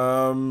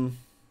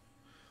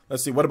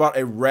 Let's see. What about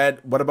a red?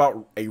 What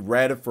about a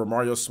red for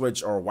Mario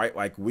Switch or white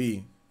like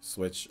Wii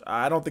Switch?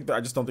 I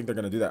just don't think they're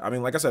gonna do that. I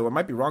mean, like I said, it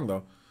might be wrong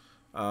though.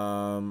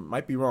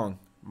 Might be wrong.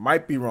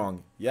 Might be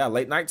wrong. Yeah,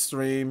 late night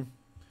stream.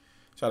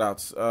 Shout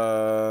outs.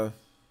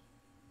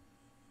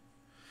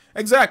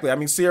 Exactly. I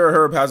mean, Sierra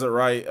Herb has it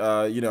right.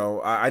 You know,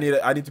 I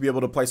need to be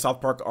able to play South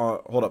Park on.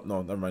 Hold up,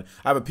 no, never mind.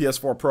 I have a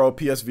PS4 Pro,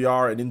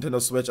 PSVR, and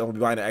Nintendo Switch. I will be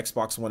buying an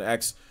Xbox One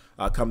X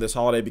come this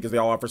holiday because they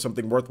all offer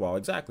something worthwhile.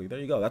 Exactly. There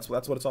you go. That's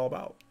what it's all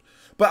about.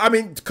 But I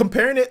mean,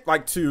 comparing it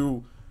like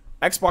to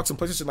Xbox and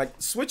PlayStation, like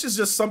Switch is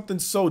just something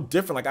so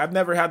different. Like I've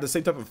never had the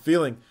same type of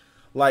feeling,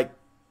 like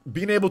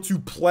being able to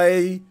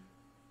play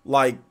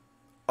like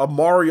a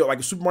Mario, like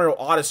a Super Mario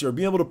Odyssey, or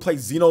being able to play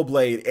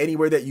Xenoblade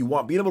anywhere that you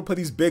want, being able to play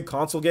these big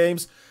console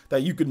games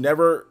that you could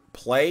never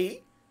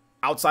play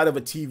outside of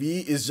a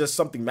TV is just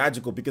something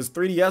magical, because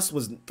 3DS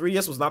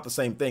was not the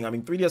same thing. I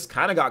mean, 3DS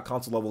kind of got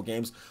console level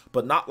games,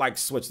 but not like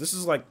Switch. This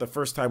is like the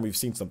first time we've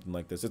seen something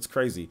like this. It's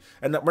crazy.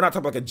 And we're not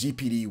talking like a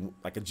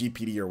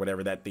GPD or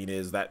whatever that thing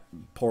is, that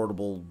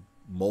portable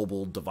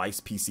mobile device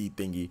PC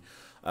thingy.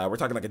 We're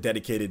talking like a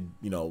dedicated,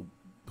 you know,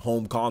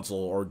 home console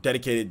or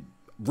dedicated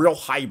real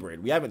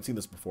hybrid. We haven't seen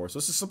this before. So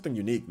this is something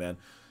unique, man.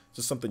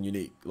 Just something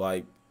unique.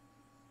 Like,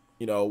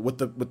 you know, with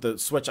the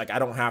Switch, like I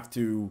don't have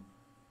to,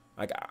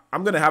 like,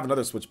 I'm gonna have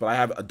another Switch, but I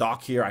have a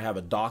dock here. I have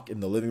a dock in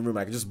the living room.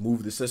 I can just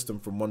move the system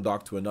from one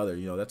dock to another.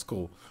 You know, that's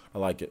cool. I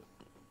like it.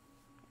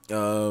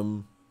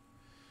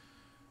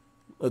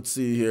 Let's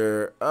see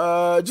here.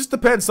 Just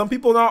depends. Some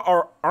people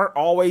now aren't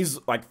always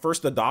like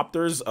first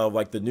adopters of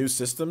like the new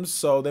systems,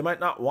 so they might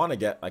not want to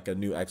get like a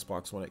new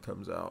Xbox when it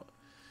comes out.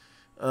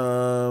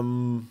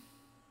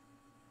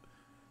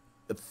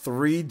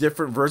 3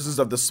 different versions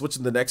of the Switch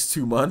in the next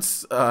 2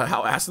 months.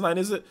 How asinine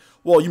is it?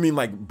 Well, you mean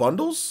like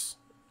bundles?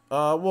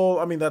 Well,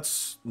 I mean,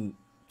 that's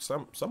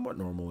somewhat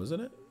normal, isn't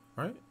it?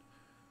 Right?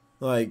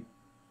 Like,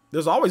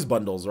 there's always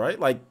bundles, right?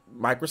 Like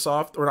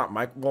Microsoft, or not,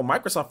 well,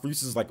 Microsoft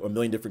releases like a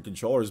million different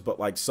controllers, but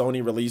like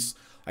Sony released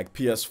like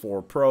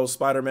PS4 Pro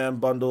Spider-Man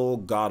bundle,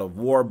 God of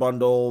War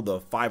bundle,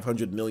 the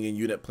 500 million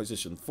unit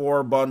PlayStation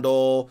 4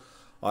 bundle.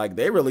 Like,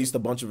 they released a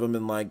bunch of them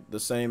in like the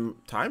same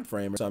time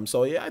frame or something.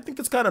 So yeah, I think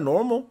it's kind of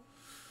normal.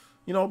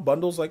 You know,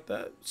 bundles like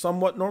that,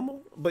 somewhat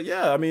normal. But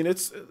yeah, I mean,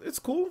 it's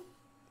cool.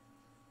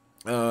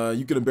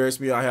 You can embarrass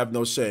me, I have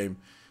no shame.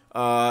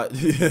 Nah,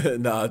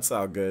 it's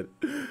all good.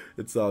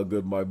 It's all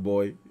good, my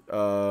boy.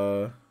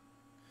 Nintendo's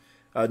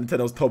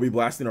Toby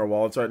blasting our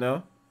wallets right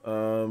now.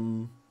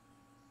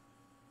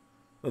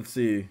 Let's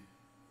see.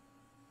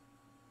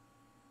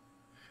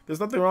 There's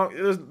nothing wrong.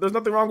 There's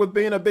nothing wrong with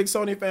being a big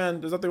Sony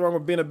fan. There's nothing wrong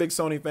with being a big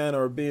Sony fan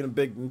or being a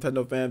big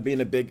Nintendo fan, being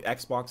a big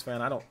Xbox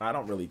fan. I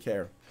don't really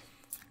care.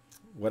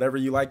 Whatever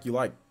you like, you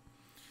like.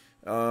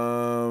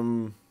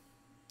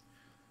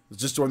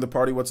 Just joined the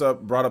party. What's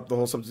up? Brought up the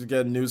whole subject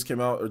again. News came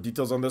out or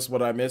details on this.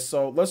 What I missed.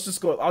 So let's just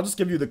go. I'll just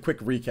give you the quick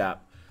recap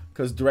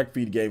because Direct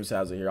Feed Games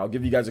has it here. I'll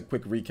give you guys a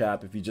quick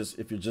recap if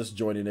you're just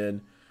joining in.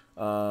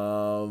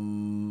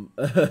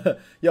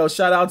 Yo,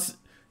 shout outs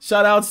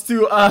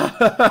to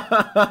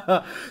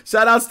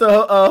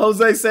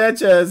Jose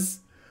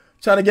Sanchez.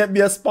 Trying to get me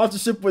a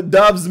sponsorship with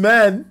Dubs,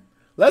 man.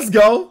 Let's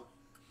go.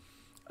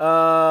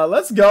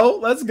 Let's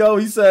go.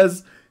 He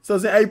says,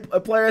 hey, a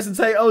player says,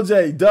 hey,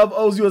 OJ, Dub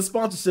owes you a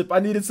sponsorship. I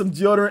needed some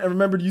deodorant and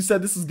remembered you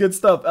said this is good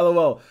stuff.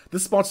 LOL.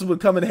 This sponsorship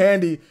would come in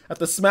handy at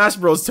the Smash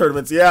Bros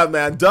tournaments. Yeah,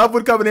 man. Dub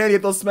would come in handy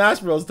at those Smash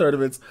Bros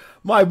tournaments.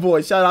 My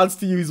boy, shout outs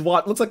to you.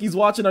 Looks like he's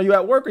watching. Are you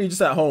at work or are you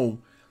just at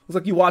home? Looks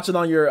like you watching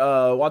on your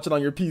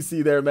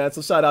PC there, man.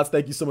 So shout outs.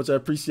 Thank you so much. I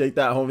appreciate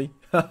that, homie.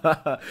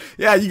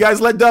 Yeah, you guys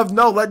let Dub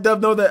know. Let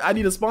Dub know that I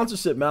need a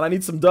sponsorship, man. I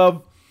need some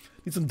Dub.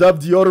 Need some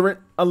Dub deodorant.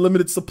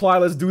 Unlimited supply.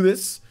 Let's do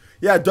this.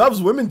 Yeah,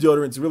 Dub's women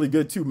deodorant's really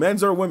good too.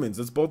 Men's or women's.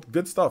 It's both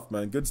good stuff,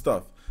 man. Good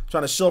stuff.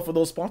 Trying to shill for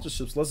those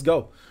sponsorships. Let's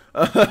go.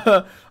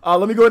 Let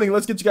me go ahead and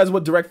let's get you guys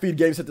what Direct Feed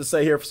Games had to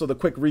say here. So the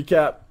quick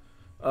recap.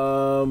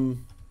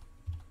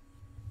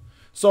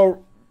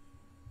 So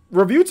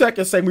Review Tech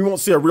is saying we won't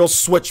see a real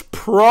Switch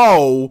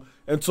Pro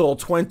until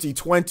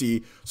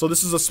 2020. So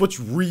this is a Switch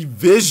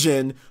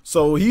revision.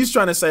 So he's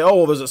trying to say, oh,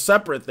 well, there's a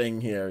separate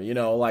thing here, you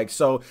know, like,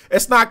 so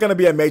it's not going to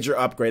be a major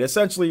upgrade.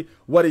 Essentially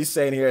what he's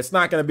saying here, it's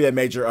not going to be a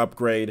major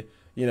upgrade,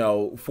 you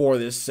know, for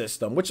this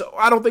system, which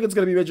I don't think it's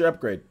going to be a major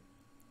upgrade.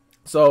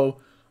 So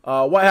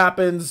what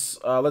happens?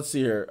 Let's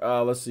see here.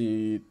 Let's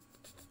see.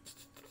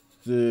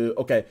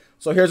 Okay,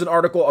 so here's an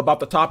article about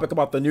the topic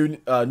about the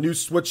new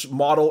Switch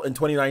model in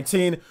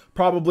 2019.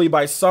 Probably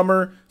by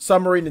summer.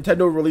 Summary: Nintendo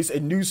will release a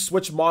new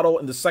Switch model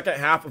in the second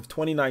half of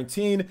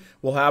 2019.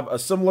 Will have a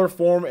similar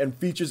form and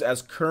features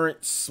as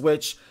current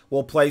Switch.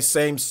 Will play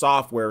same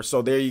software.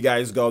 So there you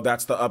guys go.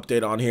 That's the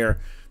update on here.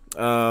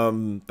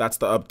 That's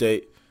the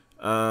update.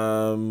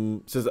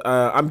 Says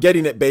I'm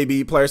getting it,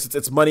 baby. Player, since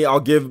it's money, I'll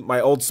give my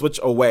old Switch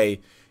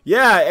away.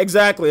 Yeah,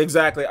 exactly.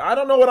 I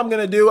don't know what I'm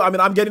gonna do. I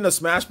mean, I'm getting a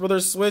Smash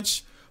Brothers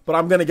Switch, but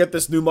I'm gonna get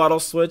this new model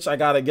Switch. I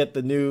gotta get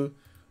the new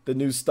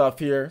stuff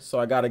here, so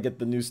I gotta get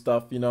the new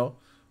stuff, you know.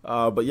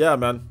 But yeah,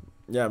 man.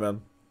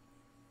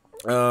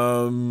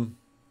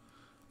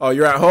 Oh,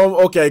 you're at home?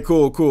 Okay,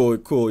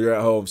 cool. You're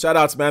at home. Shout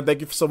outs, man.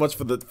 Thank you so much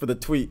for the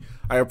tweet.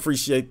 I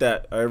appreciate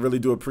that. I really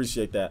do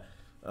appreciate that.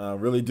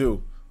 Really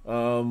do.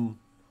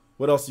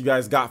 What else you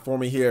guys got for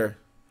me here?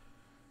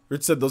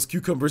 Rich said those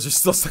cucumbers are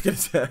still stuck in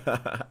his head.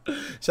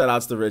 Shout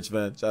outs to Rich,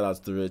 man. Shout outs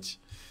to Rich.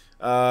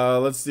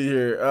 Let's see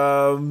here.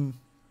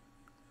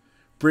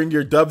 Bring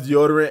your Dub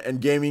deodorant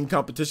and gaming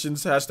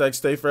competitions. Hashtag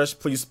stay fresh.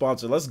 Please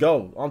sponsor. Let's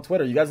go. On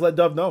Twitter. You guys let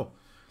Dub know.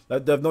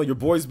 Let Dub know. Your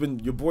boy's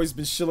been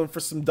shilling for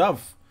some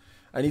Dove.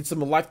 I need some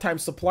lifetime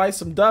supply,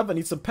 some Dove. I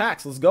need some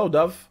packs. Let's go,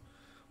 Dove.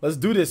 Let's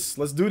do this.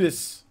 Let's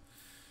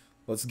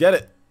get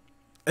it.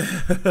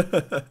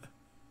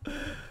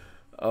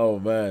 Oh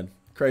man.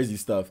 Crazy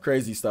stuff.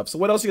 So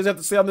what else you guys have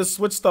to say on this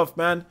Switch stuff,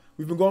 man?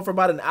 We've been going for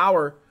about an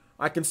hour.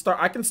 I can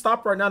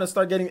stop right now and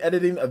start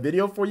editing a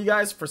video for you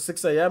guys for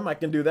 6 a.m. I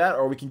can do that,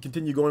 or we can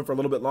continue going for a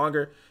little bit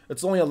longer.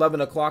 It's only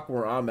 11 o'clock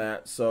where I'm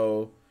at,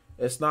 so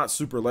it's not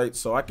super late.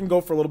 So I can go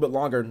for a little bit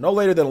longer. No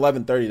later than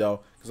 11:30 though,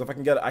 because if I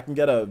can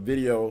get a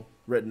video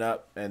written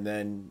up and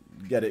then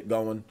get it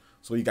going,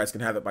 so you guys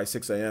can have it by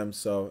 6 a.m.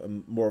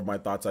 So more of my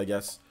thoughts, I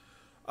guess.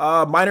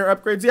 Minor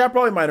upgrades, yeah,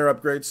 probably minor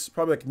upgrades.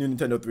 Probably like a new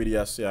Nintendo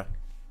 3DS, yeah.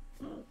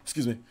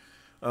 Excuse me.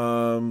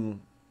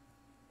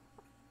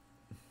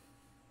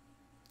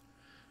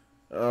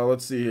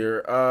 Let's see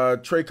here.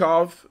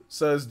 Traykov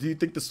says, do you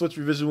think the Switch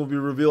revision will be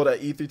revealed at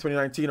E3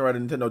 2019 or at a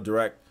Nintendo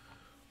Direct?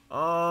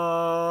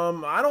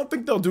 I don't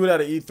think they'll do it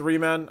at an E3,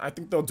 man. I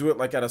think they'll do it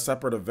like at a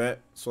separate event.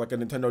 So like a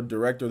Nintendo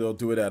Direct, or they'll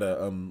do it at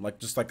a like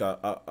just like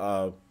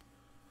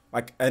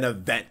like an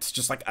event,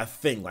 just like a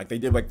thing, like they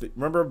did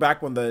remember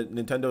back when the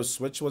Nintendo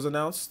Switch was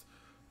announced?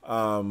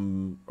 Or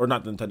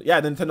not Nintendo, yeah,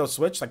 Nintendo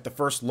Switch, like the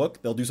first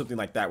look, they'll do something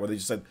like that where they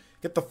just said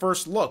get the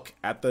first look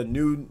at the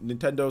new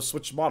Nintendo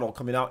Switch model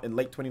coming out in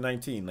late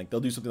 2019. Like they'll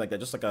do something like that,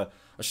 just like a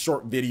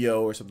short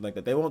video or something like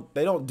that.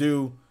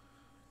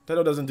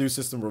 Nintendo doesn't do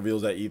system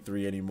reveals at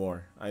E3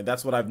 anymore.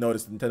 That's what I've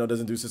noticed. Nintendo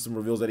doesn't do system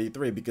reveals at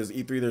E3 because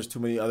E3, there's too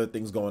many other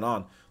things going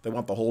on. They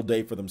want the whole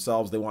day for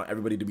themselves. They want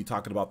everybody to be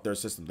talking about their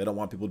system. They don't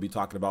want people to be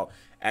talking about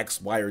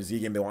X, Y, or Z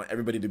game. They want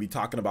everybody to be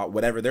talking about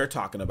whatever they're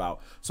talking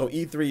about. So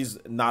E3 is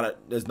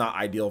not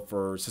ideal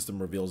for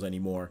system reveals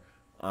anymore.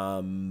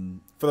 For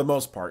the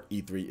most part,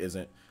 E3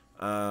 isn't.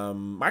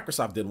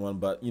 Microsoft did one,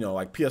 but you know,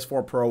 like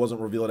PS4 Pro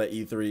wasn't revealed at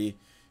E3.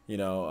 You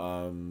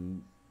know,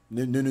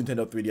 New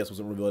Nintendo 3DS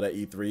wasn't revealed at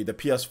E3. The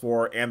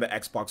PS4 and the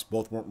Xbox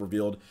both weren't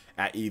revealed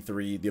at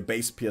E3. The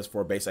base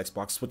PS4, base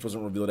Xbox Switch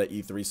wasn't revealed at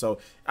E3. So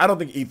I don't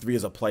think E3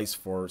 is a place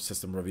for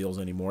system reveals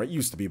anymore. It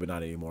used to be, but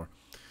not anymore.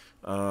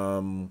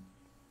 So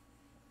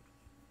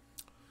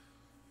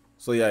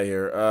yeah,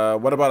 here.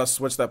 What about a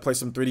Switch that plays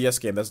some 3DS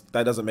game?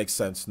 That doesn't make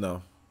sense.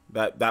 No.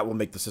 That will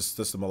make the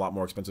system a lot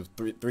more expensive.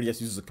 3DS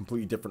uses a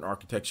completely different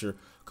architecture,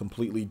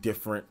 completely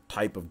different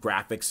type of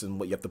graphics and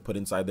what you have to put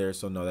inside there.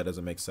 So no, that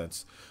doesn't make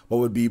sense. What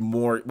would be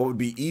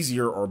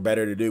easier or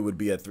better to do would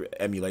be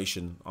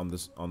emulation on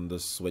the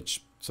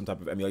Switch, some type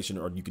of emulation,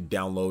 or you can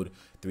download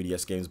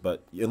 3DS games.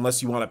 But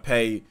unless you want to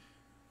pay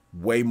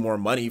way more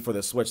money for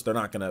the Switch. They're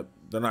not gonna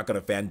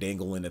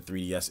fandangle in a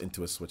 3DS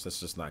into a Switch. That's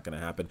just not gonna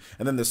happen.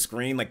 And then the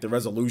screen, like the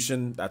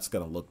resolution, that's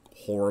gonna look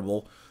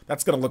horrible.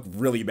 That's gonna look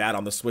really bad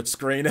on the Switch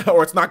screen,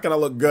 or it's not gonna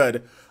look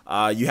good.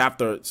 You have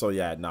to. So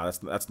yeah, no,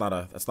 that's not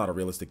a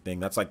realistic thing.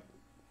 That's like,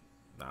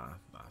 nah,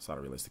 it's not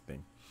a realistic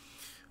thing.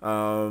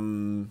 So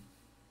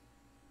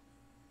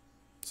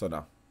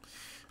no.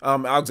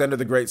 Alexander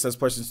the Great says,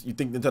 questions, you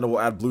think Nintendo will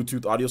add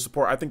Bluetooth audio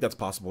support? I think that's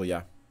possible,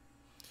 yeah.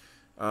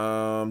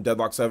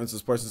 Deadlock 7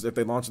 says, questions, if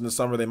they launch in the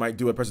summer, they might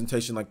do a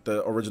presentation like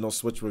the original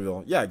Switch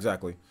reveal. Yeah,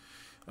 exactly.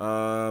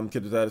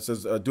 Kid that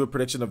says, do a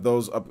prediction of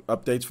those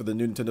updates for the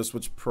new Nintendo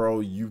Switch Pro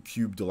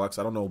U-Cube Deluxe.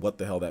 I don't know what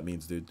the hell that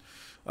means, dude.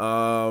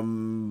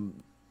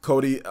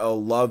 Cody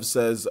Love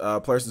says,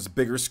 player says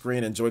bigger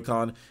screen and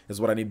Joy-Con is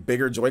what I need.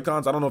 Bigger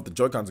Joy-Cons? I don't know if the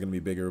Joy-Con's going to be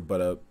bigger,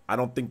 but I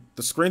don't think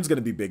the screen's going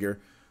to be bigger.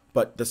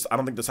 But I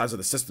don't think the size of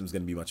the system is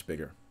going to be much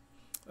bigger.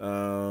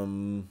 I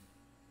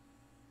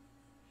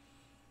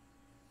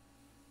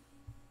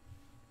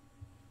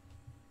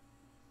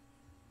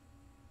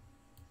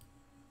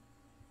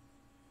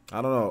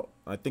don't know.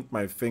 I think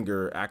my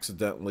finger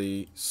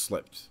accidentally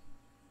slipped.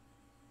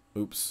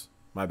 Oops.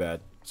 My bad.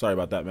 Sorry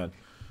about that, man.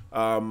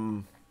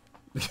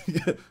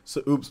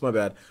 So, oops, my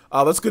bad.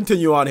 Let's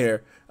continue on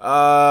here.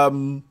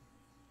 The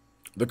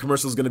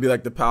commercial is going to be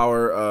like the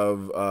power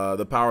of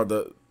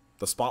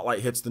the spotlight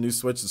hits the new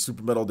Switch. The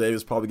Super Metal Dave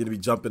is probably going to be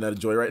jumping at a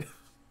joyride.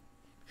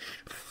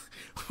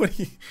 What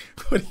are you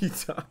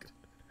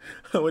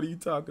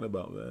talking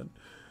about, man?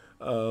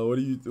 What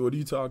are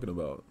you talking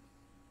about?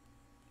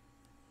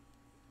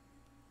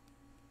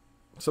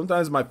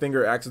 Sometimes my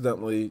finger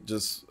accidentally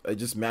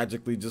just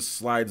magically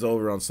slides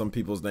over on some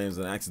people's names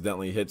and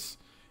accidentally hits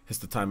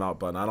the timeout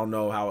button. I don't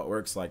know how it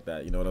works like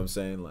that. You know what I'm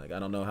saying? Like, I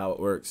don't know how it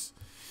works.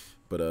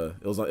 But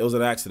it was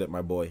an accident,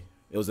 my boy.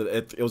 It was a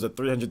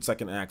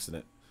 300-second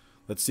accident.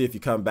 Let's see if you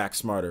come back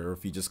smarter or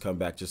if you just come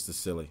back just as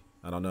silly.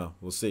 I don't know.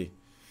 We'll see.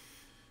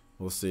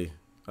 We'll see.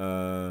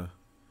 Metal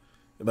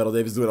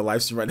Dave is doing a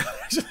live stream right now.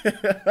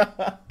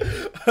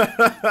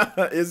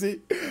 Is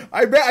he?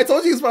 I bet. I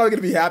told you he's probably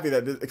gonna be happy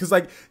that because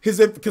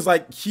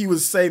he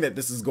was saying that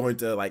this is going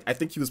to, like, I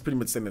think he was pretty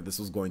much saying that this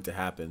was going to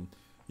happen.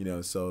 You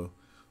know, so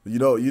he's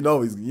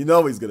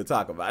gonna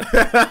talk about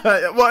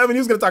it. Well, I mean, he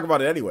was gonna talk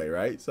about it anyway,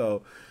 right?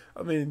 So,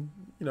 I mean,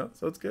 you know,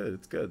 so it's good.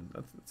 It's good.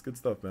 It's good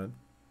stuff, man.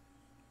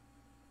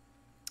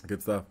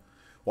 Good stuff.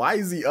 Why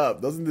is he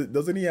up?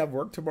 Doesn't he have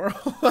work tomorrow?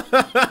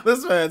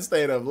 This man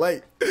stayed up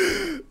late.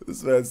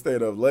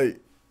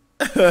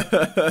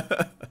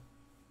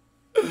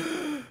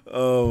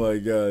 Oh my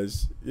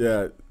gosh.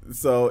 Yeah.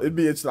 So it'd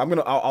be interesting.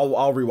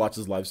 I'll rewatch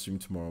his live stream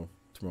tomorrow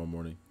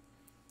morning.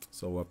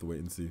 So we'll have to wait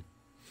and see.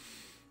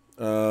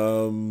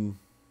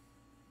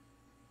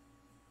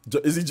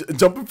 Is he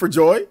jumping for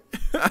joy?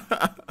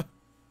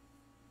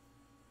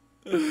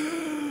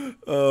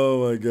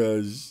 Oh my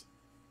gosh.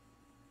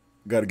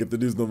 Gotta get the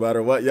news no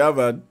matter what. Yeah,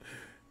 man.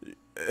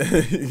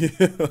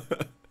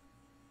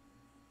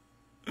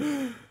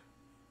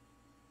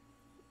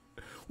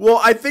 Well,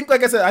 I think,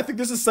 like I said, I think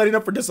this is setting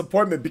up for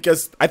disappointment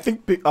because I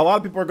think a lot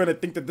of people are going to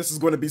think that this is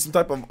going to be some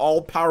type of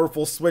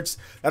all-powerful Switch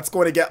that's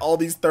going to get all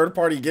these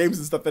third-party games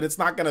and stuff, and it's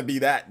not going to be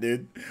that,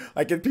 dude.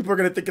 Like, people are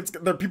going to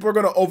think people are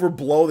going to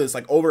overblow this,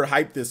 like,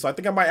 overhype this. So I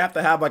think I might have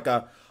to have, like,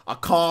 a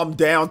calm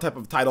down type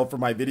of title for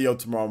my video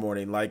tomorrow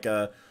morning, like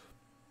a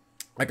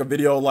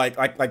video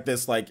like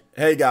this, like,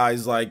 hey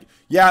guys, like,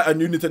 yeah, a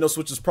new Nintendo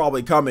Switch is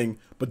probably coming,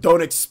 but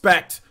don't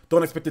expect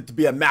it to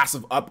be a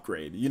massive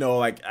upgrade. You know,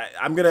 like,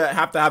 I'm gonna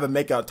have to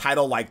make a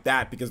title like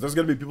that because there's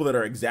gonna be people that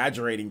are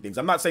exaggerating things.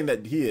 I'm not saying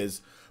that he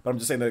is, but I'm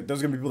just saying that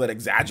there's gonna be people that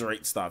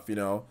exaggerate stuff, you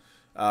know.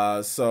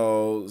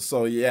 So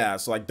yeah,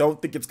 so I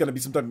don't think it's gonna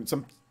be some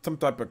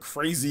type of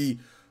crazy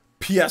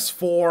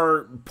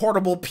PS4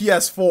 portable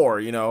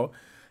PS4, you know.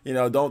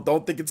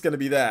 Don't think it's gonna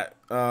be that.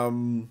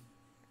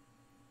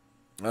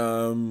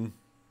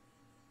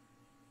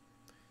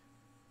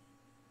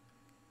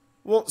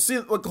 Well, see,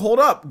 look, hold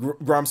up,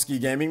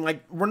 Gromsky Gaming.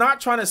 Like, we're not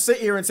trying to sit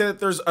here and say that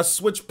there's a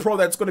Switch Pro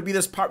that's going to be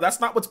this power. That's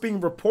not what's being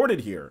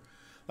reported here.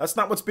 That's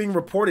not what's being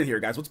reported here,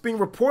 guys. What's being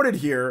reported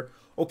here,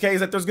 okay,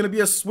 is that there's going to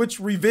be a Switch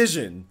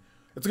revision.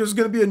 There's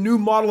going to be a new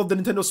model of the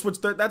Nintendo Switch.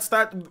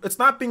 It's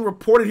not being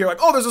reported here like,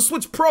 oh, there's a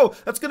Switch Pro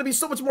that's going to be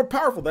so much more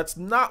powerful. That's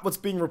not what's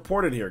being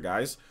reported here,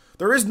 guys.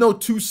 There is no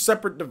two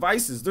separate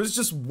devices. There's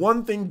just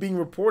one thing being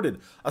reported,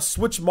 a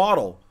Switch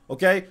model,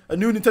 okay? A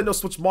new Nintendo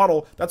Switch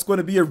model that's going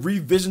to be a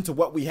revision to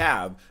what we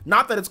have.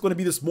 Not that it's going to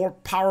be this more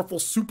powerful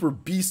super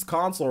beast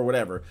console or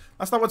whatever.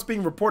 That's not what's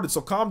being reported,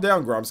 so calm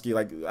down, Gromsky.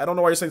 Like, I don't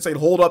know why you're saying,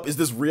 hold up, is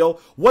this real?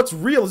 What's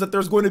real is that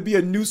there's going to be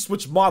a new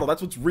Switch model.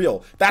 That's what's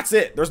real. That's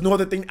it. There's no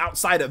other thing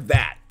outside of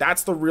that.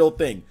 That's the real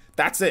thing.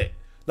 That's it.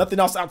 Nothing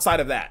else outside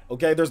of that,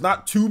 okay? There's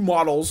not two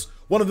models,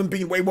 one of them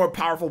being way more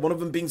powerful, one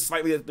of them being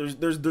slightly,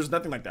 there's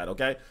nothing like that,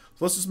 okay?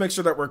 So let's just make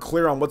sure that we're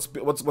clear on what's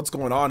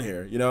going on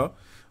here, you know?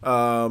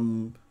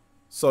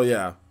 So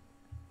yeah.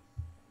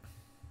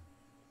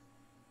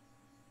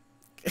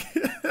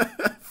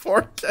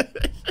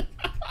 4K.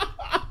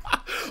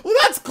 Well,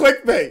 that's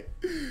clickbait.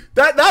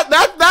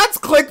 That's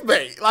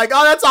clickbait. Like,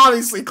 oh, that's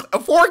obviously a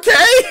 4K.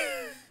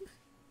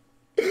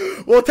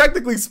 Well,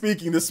 technically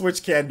speaking, the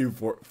Switch can do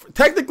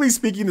technically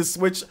speaking, the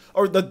Switch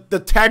or the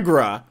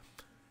Tegra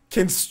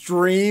can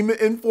stream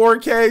in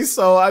 4K.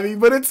 So I mean,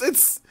 but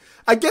it's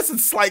I guess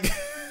it's like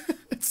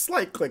it's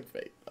like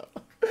clickbait.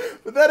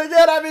 But then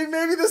again, I mean,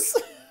 maybe this.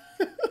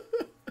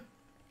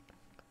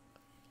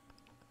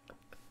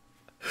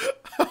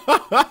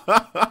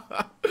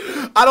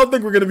 I don't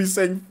think we're gonna be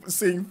seeing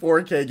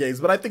 4K games,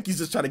 but I think he's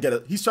just trying to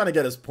get he's trying to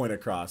get his point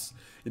across.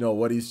 You know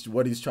what he's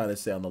trying to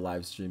say on the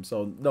live stream.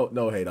 So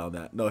no hate on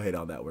that. No hate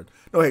on that word.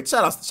 No hate.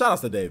 Shout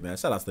outs to Dave, man.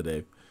 Shout outs to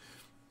Dave.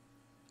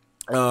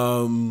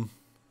 So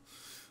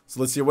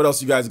let's see what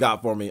else you guys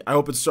got for me. I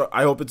hope it's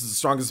as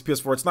strong as the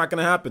PS4. It's not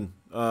gonna happen.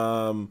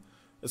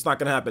 It's not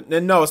gonna happen.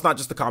 And no, it's not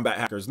just the combat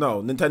hackers.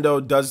 No,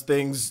 Nintendo does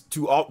things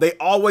to they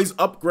always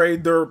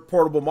upgrade their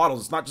portable models.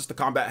 It's not just the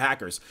combat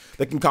hackers.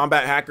 They can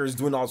combat hackers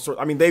doing all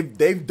sorts. I mean,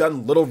 they've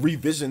done little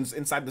revisions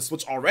inside the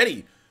Switch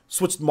already.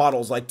 Switched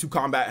models like to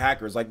combat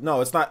hackers. Like, no,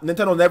 it's not.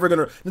 Nintendo's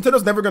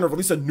never gonna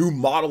release a new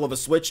model of a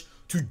Switch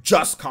to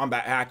just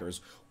combat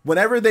hackers.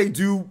 Whenever they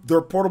do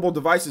their portable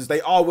devices,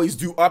 they always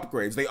do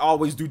upgrades. They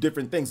always do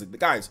different things. Like,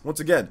 guys, once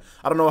again,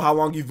 I don't know how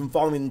long you've been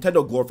following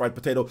Nintendo, glorified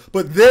potato,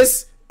 but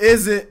this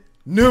isn't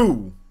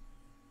new.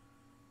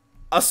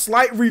 A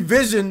slight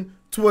revision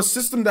to a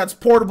system that's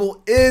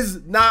portable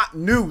is not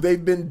new.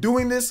 They've been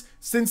doing this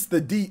since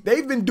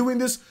they've been doing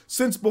this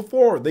since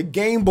before the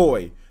Game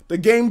Boy. The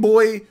Game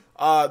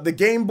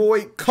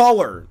Boy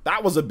Color,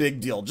 that was a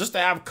big deal, just to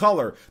have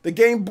color. The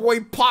Game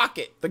Boy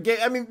Pocket,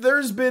 I mean,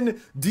 there's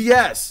been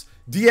DS,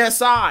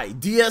 DSi,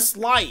 DS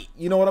Lite,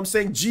 you know what I'm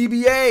saying?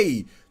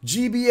 GBA,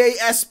 GBA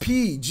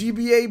SP,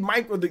 GBA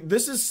Micro.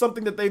 This is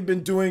something that they've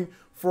been doing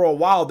for a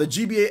while. The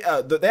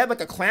GBA, they had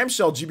like a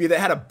clamshell GBA that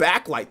had a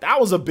backlight.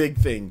 That was a big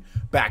thing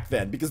back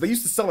then because they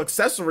used to sell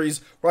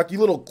accessories where like you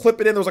little clip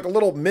it in. There was like a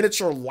little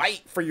miniature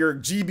light for your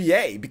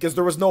GBA because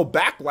there was no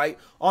backlight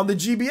on the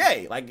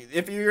GBA. Like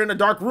if you're in a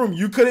dark room,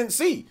 you couldn't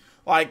see.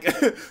 Like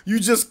you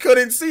just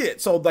couldn't see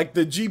it. So like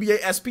the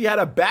GBA SP had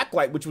a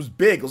backlight, which was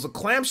big. It was a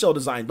clamshell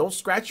design. Don't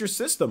scratch your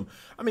system.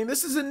 I mean,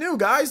 this isn't new,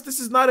 guys. This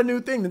is not a new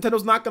thing.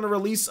 Nintendo's not going to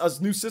release a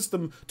new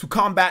system to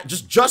combat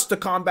just to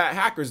combat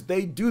hackers.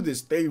 They do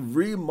this. They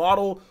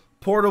remodel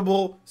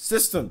portable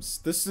systems.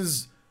 This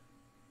is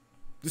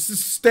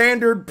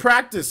standard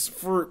practice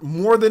for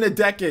more than a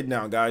decade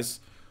now, guys.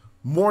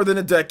 More than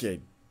a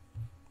decade.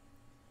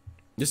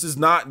 This is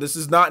not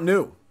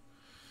new.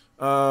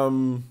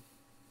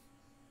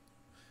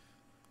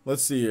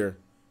 Let's see here.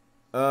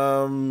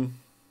 Do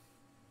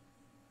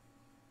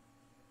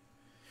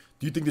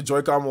you think the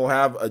Joy-Con will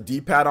have a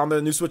D-pad on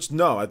the new Switch?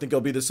 No, I think it'll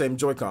be the same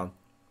Joy-Con.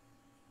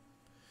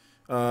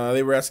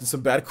 They were asking some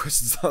bad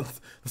questions on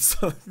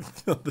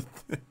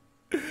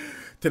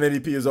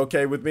 1080p is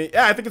okay with me.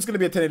 Yeah, I think it's going to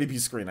be a 1080p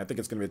screen. I think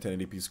it's going to be a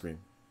 1080p screen.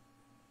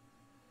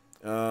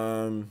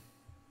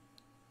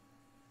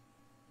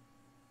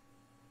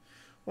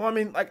 Well, I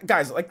mean, like,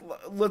 guys, like,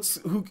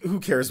 who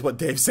cares what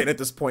Dave's saying at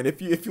this point?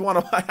 If you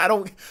want to, I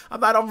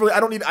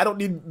don't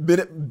need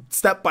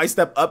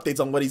step-by-step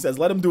updates on what he says.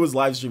 Let him do his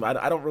live stream.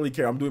 I don't really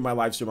care. I'm doing my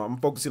live stream. I'm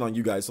focusing on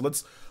you guys. So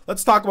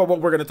let's talk about what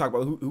we're gonna talk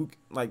about.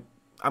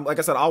 Like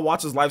I said, I'll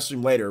watch his live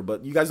stream later,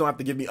 but you guys don't have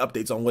to give me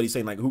updates on what he's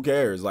saying. Like, who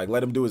cares? Like,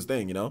 let him do his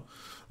thing, you know?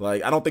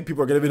 Like, I don't think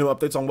people are giving him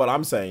updates on what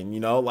I'm saying, you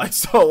know? Like,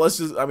 so let's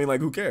just, I mean,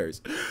 like, who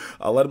cares?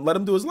 Let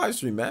him do his live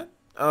stream, man.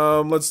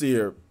 Let's see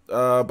here.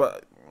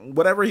 But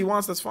whatever he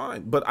wants, that's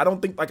fine. But I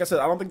don't think, like I said,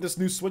 I don't think this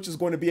new Switch is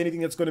going to be anything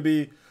that's going to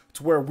be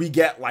to where we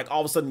get, like,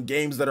 all of a sudden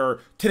games that are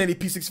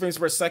 1080p 60 frames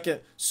per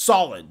second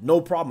solid, no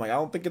problem. Like, I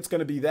don't think it's going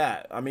to be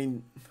that. I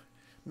mean,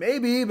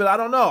 maybe, but I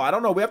don't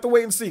know. We have to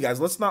wait and see,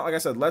 guys. Let's not, like I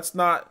said, let's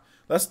not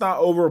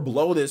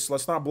overblow this.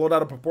 Let's not blow it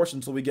out of proportion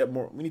until we get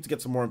more. We need to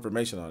get some more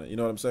information on it. You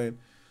know what I'm saying?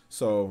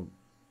 So,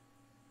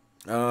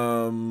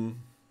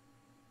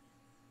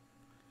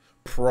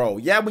 Pro.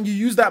 Yeah, when you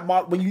use that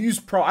mod, when you use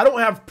Pro, I don't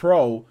have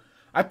Pro.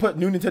 I put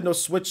new Nintendo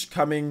Switch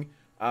coming.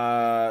 New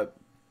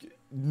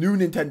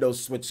Nintendo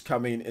Switch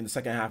coming in the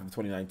second half of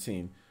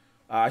 2019.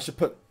 I should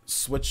put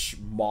Switch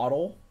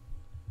model.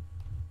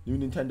 New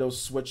Nintendo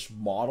Switch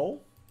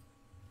model.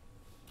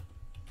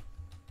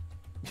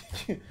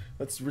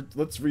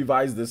 let's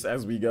revise this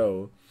as we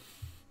go.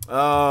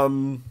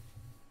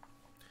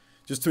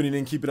 Just tuning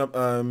in, keep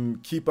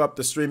up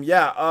the stream.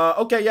 Yeah.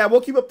 Okay. Yeah,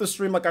 we'll keep up the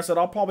stream. Like I said,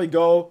 I'll probably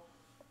go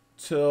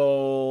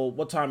till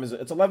what time is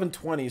it? It's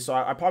 11:20. So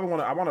I probably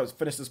want to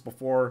finish this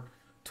before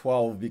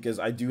 12 because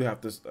I do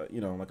have this.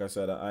 You know, like I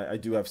said, I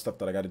do have stuff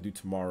that I got to do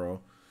tomorrow.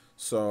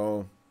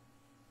 So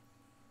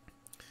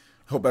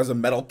hope as a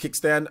metal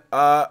kickstand.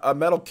 A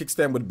metal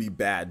kickstand would be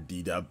bad,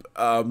 D-Dub.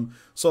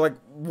 So like,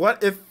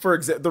 what if, for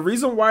example, the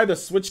reason why the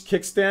Switch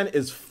kickstand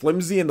is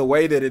flimsy in the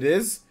way that it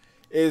is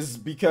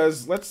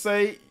because let's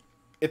say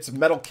it's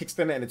metal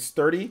kickstand and it's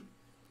sturdy,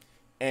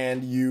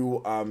 and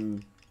you're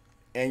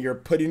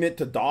putting it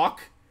to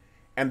dock,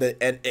 and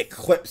it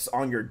clips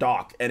on your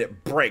dock and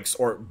it breaks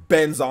or it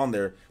bends on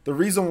there. The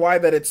reason why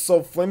that it's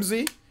so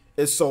flimsy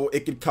is so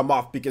it could come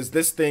off because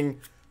this thing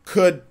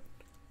could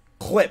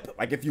clip.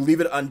 Like if you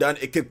leave it undone,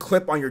 it could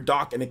clip on your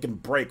dock and it can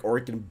break or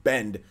it can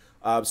bend.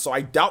 So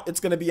I doubt it's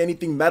going to be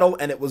anything metal,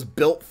 and it was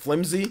built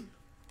flimsy.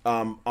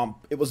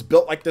 It was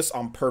built like this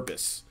on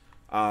purpose.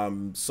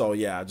 So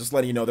yeah, just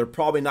letting you know, they're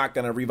probably not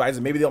going to revise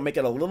it. Maybe they'll make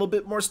it a little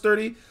bit more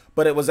sturdy,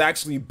 but it was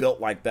actually built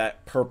like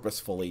that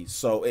purposefully,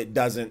 so it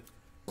doesn't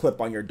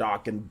clip on your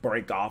dock and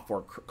break off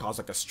or cause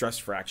like a stress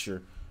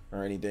fracture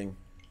or anything.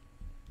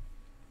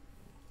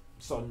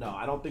 So no,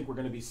 I don't think we're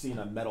going to be seeing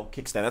a metal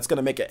kickstand. That's going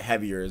to make it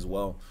heavier as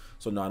well.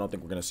 So no, I don't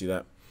think we're going to see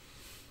that.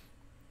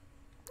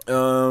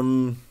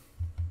 Oh,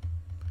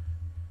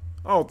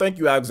 thank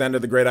you, Alexander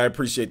the Great. I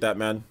appreciate that,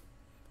 man.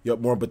 Yep,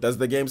 more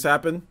Bethesda games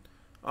happen.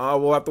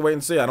 We'll have to wait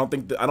and see. I don't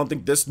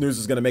think this news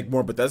is going to make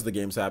more Bethesda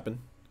games happen.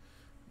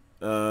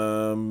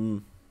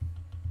 No,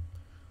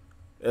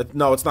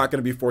 it's not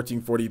going to be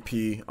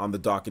 1440p on the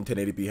dock and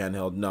 1080p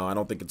handheld. No, I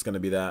don't think it's going to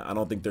be that. I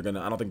don't think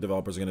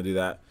developers are going to do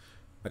that.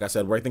 Like I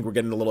said, I think we're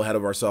getting a little ahead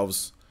of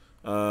ourselves.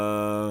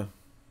 Let's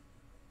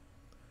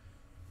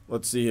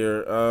see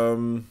here.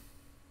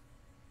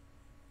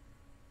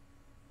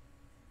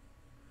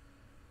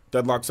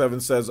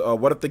 Deadlock7 says,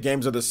 what if the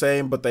games are the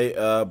same, but they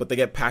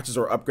get patches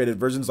or upgraded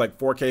versions, like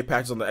 4K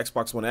patches on the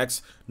Xbox One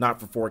X, not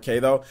for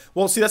 4K though?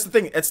 Well, see, that's the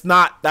thing. That's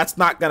not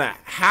gonna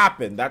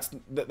happen.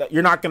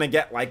 You're not gonna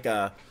get like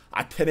a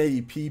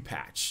 1080p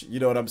patch. You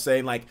know what I'm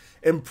saying? Like,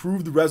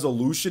 improved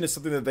resolution is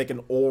something that they can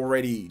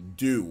already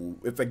do.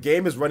 If a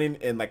game is running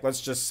in, like, let's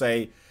just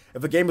say,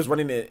 if a game is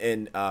running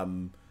in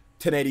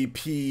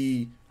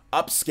 1080p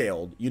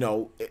upscaled, you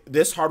know,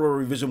 this hardware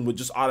revision would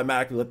just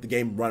automatically let the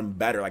game run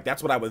better. Like,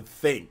 that's what I would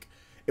think.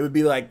 It would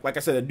be like I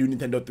said, a new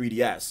Nintendo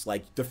 3DS.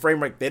 Like, the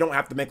frame rate, they don't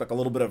have to make like a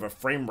little bit of a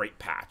frame rate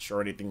patch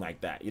or anything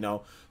like that, you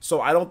know?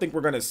 So I don't think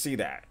we're going to see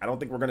that. I don't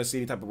think we're going to see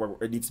any type of where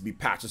it needs to be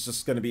patched. It's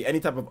just going to be any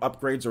type of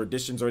upgrades or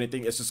additions or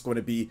anything. It's just going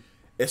to be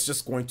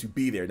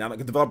there. Now,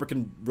 like, a developer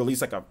can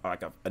release like an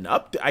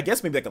update, I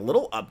guess maybe like a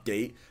little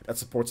update that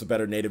supports a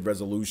better native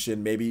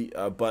resolution, maybe,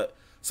 but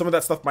some of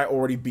that stuff might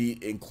already be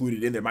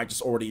included in there. Might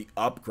just already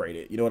upgrade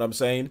it. You know what I'm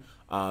saying?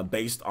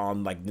 Based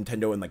on like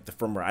Nintendo and like the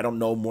firmware. I don't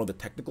know more the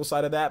technical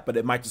side of that, but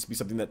it might just be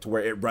something that to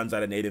where it runs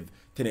at a native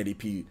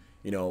 1080p,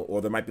 you know,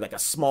 or there might be like a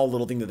small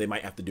little thing that they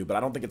might have to do. But I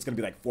don't think it's going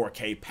to be like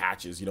 4K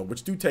patches, you know,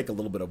 which do take a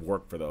little bit of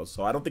work for those.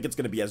 So I don't think it's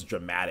going to be as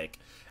dramatic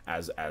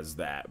as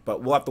that.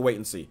 But we'll have to wait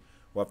and see.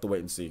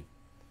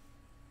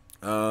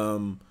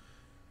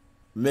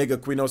 Mega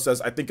Quino says,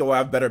 I think it will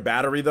have better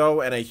battery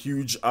though, and a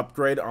huge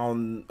upgrade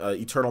on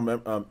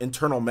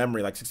internal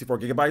memory, like 64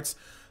 gigabytes.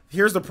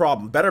 Here's the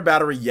problem: better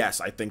battery, yes,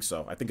 I think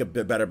so. I think a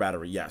bit better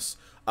battery, yes.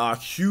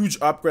 Huge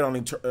upgrade on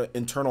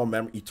internal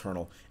memory,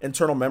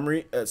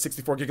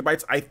 64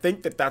 gigabytes. I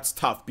think that's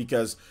tough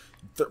because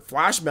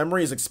flash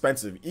memory is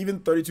expensive. Even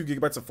 32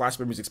 gigabytes of flash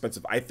memory is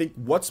expensive. I think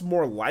what's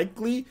more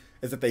likely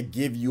is that they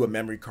give you a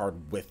memory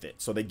card with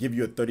it. So they give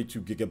you a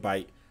 32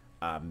 gigabyte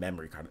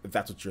memory card, if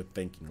that's what you're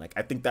thinking. Like,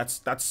 I think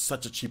that's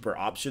such a cheaper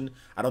option.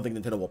 I don't think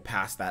Nintendo will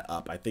pass that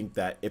up. I think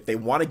that if they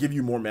want to give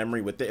you more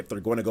memory with it, if they're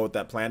going to go with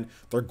that plan,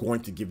 they're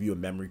going to give you a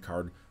memory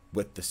card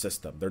with the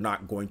system. They're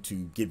not going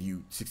to give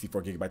you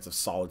 64 gigabytes of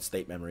solid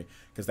state memory,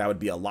 because that would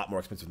be a lot more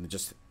expensive than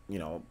just, you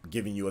know,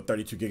 giving you a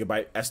 32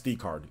 gigabyte SD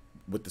card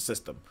with the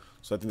system.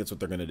 So I think that's what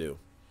they're going to do,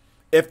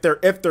 if they're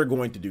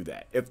going to do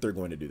that.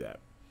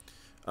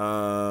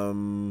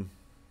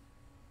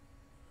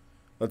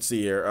 Let's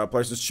see here.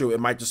 Players is true. It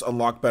might just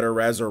unlock better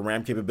res or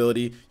RAM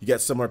capability. You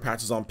get similar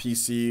patches on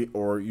PC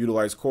or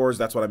utilize cores.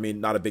 That's what I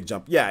mean. Not a big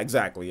jump. Yeah,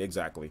 exactly.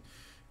 Exactly.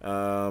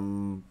 I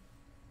hope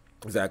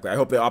they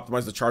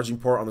optimize the charging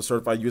port on the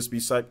certified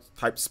USB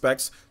type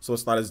specs, so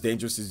it's not as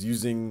dangerous as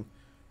using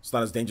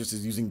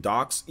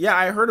docks. Yeah,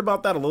 I heard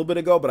about that a little bit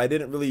ago, but I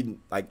didn't really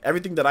like.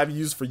 Everything that I've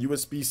used for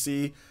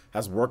USB-C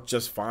has worked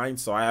just fine,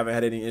 so I haven't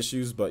had any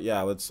issues. But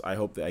yeah,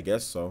 I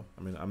guess so.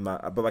 I mean, I'm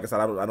not, but like I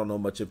said, I don't know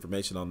much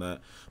information on that.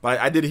 But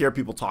I did hear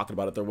people talking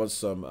about it. There was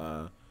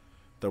some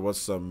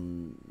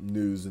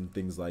news and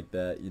things like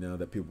that, you know,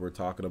 that people were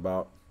talking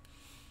about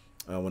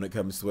when it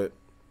comes to it.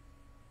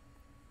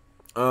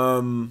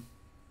 Do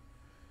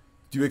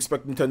you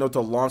expect Nintendo to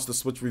launch the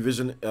Switch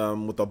revision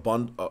with a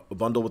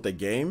bundle with the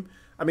game?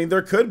 I mean,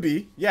 there could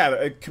be. Yeah,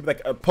 it could be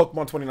like a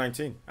Pokemon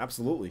 2019.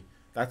 Absolutely.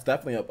 That's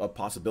definitely a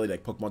possibility.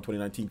 Like Pokemon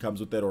 2019 comes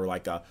with it, or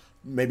like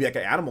maybe like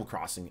an Animal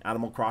Crossing.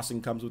 Animal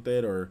Crossing comes with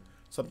it, or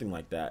something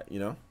like that, you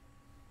know?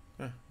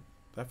 Yeah,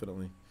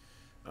 definitely.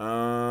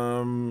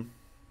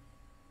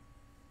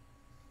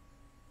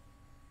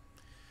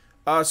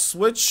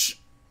 Switch,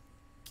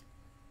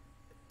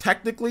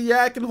 technically,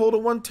 yeah, it can hold a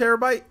 1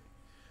 terabyte.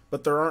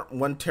 But there aren't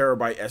 1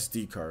 terabyte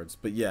SD cards.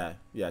 But yeah,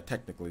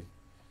 technically.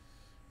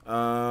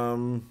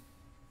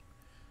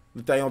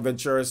 Nathaniel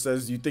Ventura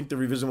says, you think the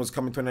revision was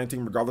coming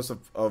 2019 regardless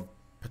or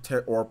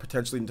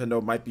potentially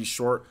Nintendo might be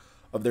short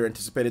of their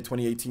anticipated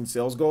 2018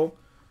 sales goal?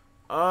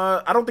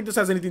 I don't think this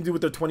has anything to do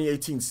with their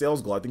 2018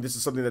 sales goal. I think this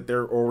is something that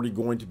they're already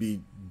going to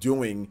be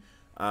doing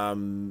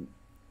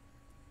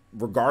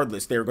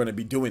regardless, they're going to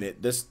be doing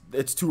it.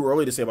 It's too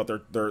early to say about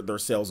their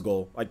sales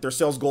goal. Like, their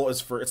sales goal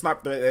is for, it's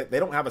not, they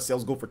don't have a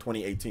sales goal for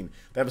 2018.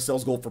 They have a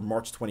sales goal for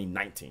March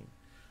 2019.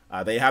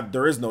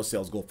 There is no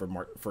sales goal for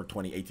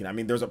 2018. I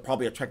mean, there's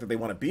probably a track that they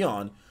want to be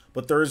on,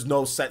 but there is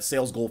no set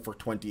sales goal for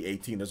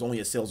 2018. There's only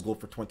a sales goal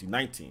for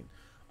 2019.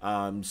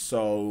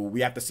 So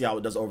we have to see how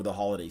it does over the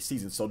holiday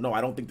season. So no, I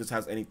don't think this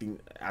has anything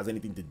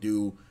to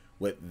do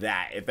with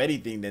that. If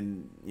anything,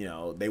 then, you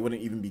know, they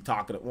wouldn't even be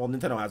talking. Well,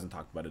 Nintendo hasn't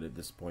talked about it at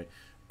this point,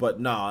 but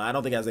no, I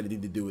don't think it has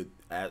anything to do with.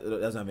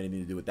 It doesn't have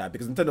anything to do with that,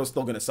 because Nintendo's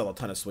still going to sell a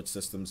ton of Switch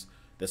systems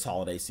this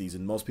holiday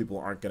season. Most people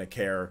aren't going to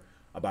care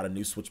about a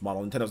new Switch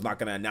model. Nintendo's not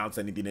going to announce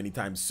anything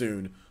anytime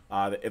soon.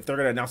 If they're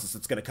going to announce this,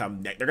 it's going to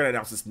come. They're going to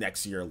announce this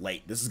next year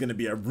late. This is going to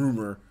be a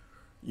rumor,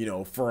 you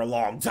know, for a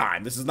long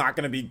time. This is not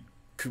going to be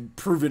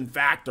proven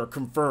fact or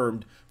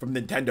confirmed from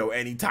Nintendo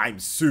anytime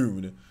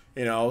soon.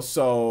 You know,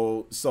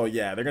 so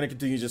yeah, they're going to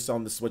continue just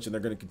selling the Switch, and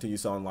they're going to continue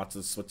selling lots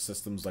of Switch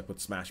systems, like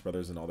with Smash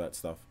Brothers and all that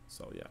stuff.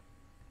 So yeah.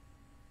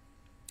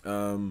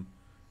 Do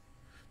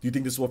you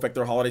think this will affect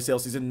their holiday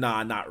sales season?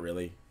 Nah, not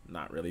really.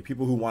 Not really.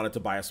 People who wanted to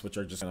buy a Switch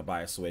are just going to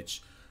buy a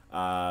Switch.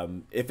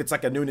 If it's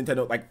like a new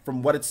Nintendo, like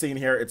from what it's saying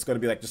here, it's going to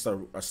be like just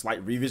a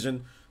slight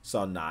revision.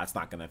 So nah, it's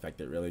not going to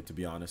affect it really, to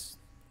be honest.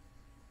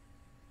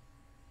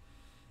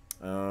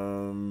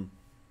 Now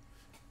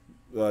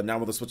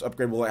with the Switch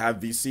upgrade, will it have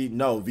VC?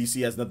 No,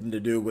 VC has nothing to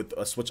do with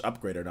a Switch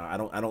upgrade or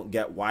not. I don't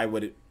get why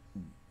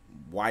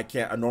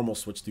can't a normal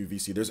Switch do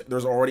VC?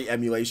 There's already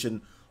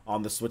emulation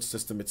on the Switch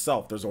system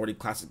itself. There's already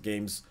classic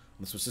games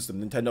on the Switch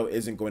system. Nintendo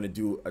isn't going to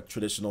do a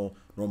traditional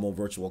normal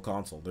virtual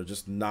console. They're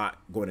just not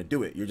going to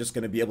do it. You're just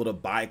going to be able to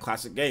buy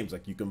classic games.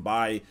 Like, you can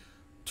buy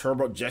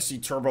Jesse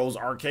Turbo's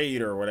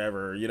Arcade or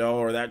whatever, you know,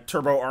 or that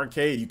Turbo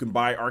Arcade. You can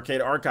buy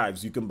Arcade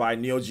Archives. You can buy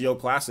Neo Geo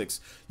Classics.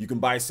 You can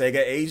buy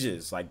Sega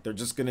Ages. Like, they're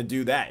just going to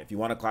do that. If you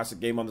want a classic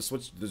game on the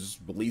Switch, they just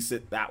release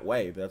it that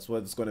way. That's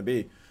what it's going to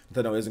be.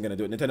 Nintendo isn't going to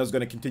do it. Nintendo's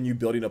going to continue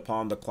building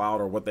upon the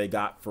cloud, or what they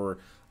got for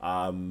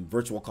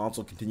Virtual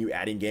Console, continue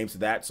adding games to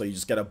that, so you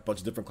just get a bunch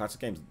of different classic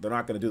games. They're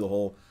not going to do the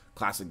whole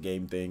classic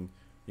game thing.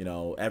 You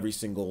know, every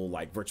single,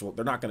 like, virtual,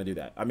 they're not going to do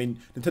that. I mean,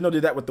 Nintendo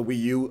did that with the Wii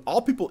U.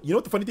 All people, you know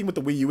what the funny thing with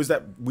the Wii U is,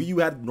 that Wii U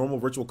had normal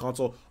virtual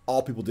console.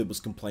 All people did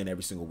was complain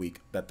every single week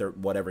that they're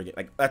whatever,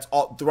 like, that's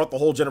all throughout the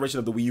whole generation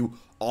of the Wii U.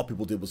 All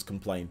people did was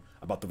complain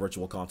about the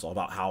virtual console,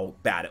 about how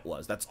bad it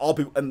was. That's all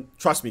people, and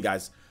trust me,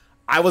 guys,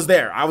 I was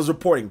there. I was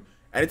reporting.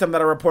 Anytime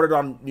that I reported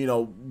on, you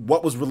know,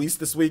 what was released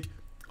this week,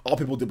 all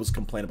people did was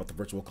complain about the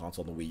virtual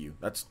console on the Wii U.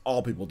 That's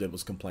all people did,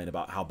 was complain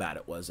about how bad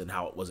it was and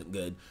how it wasn't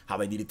good, how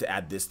they needed to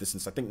add this,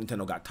 and I think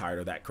Nintendo got tired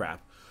of that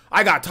crap.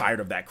 I got tired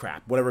of that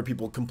crap. Whenever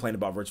people complain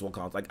about virtual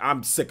console, like,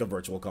 I'm sick of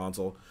virtual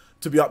console,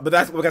 to be honest. But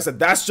that's, like I said,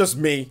 that's just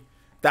me.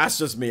 That's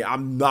just me.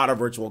 I'm not a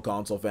virtual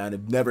console fan.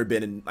 I've never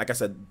been. And like I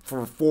said,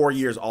 for 4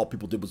 years, all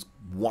people did was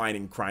whine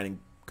and cry and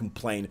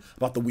complain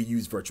about the Wii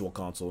U's virtual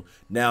console.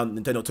 Now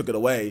Nintendo took it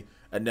away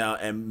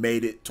and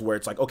made it to where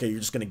it's like, okay, you're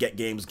just gonna get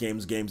games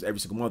every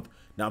single month.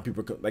 Now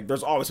people are, like,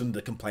 there's always something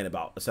to complain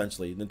about.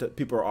 Essentially,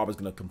 people are always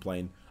gonna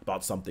complain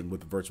about something with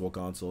the virtual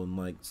console, and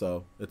like,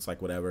 so it's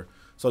like whatever.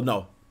 So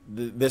no,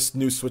 this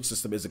new Switch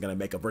system isn't gonna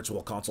make a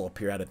virtual console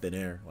appear out of thin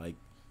air. Like,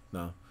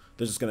 no,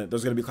 there's gonna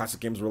be classic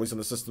games released on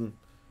the system.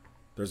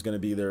 There's gonna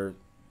be their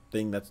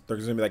thing. There's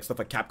gonna be like stuff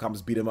like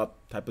Capcom's beat 'em up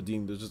type of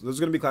thing. There's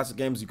gonna be classic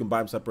games. You can buy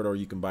them separate, or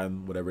you can buy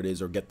them whatever it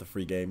is, or get the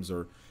free games,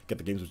 or get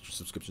the games with your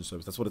subscription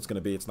service. That's what it's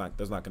gonna be. There's not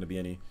gonna be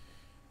any.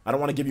 I don't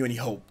want to give you any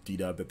hope,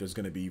 D-Dub, that there's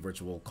gonna be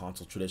virtual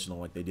console traditional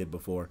like they did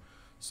before.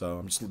 So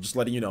I'm just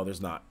letting you know there's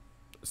not.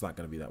 It's not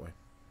gonna be that way.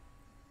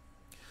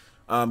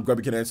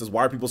 Grubby Canan says,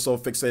 why are people so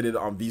fixated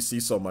on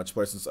VC so much?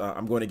 For instance,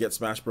 I'm going to get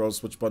Smash Bros.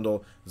 Switch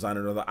Bundle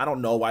Designer. I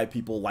don't know why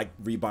people like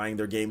rebuying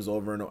their games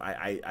over and over.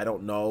 I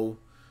don't know.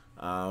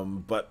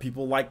 But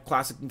people like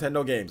classic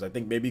Nintendo games. I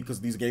think maybe because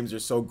these games are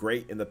so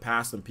great in the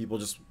past and people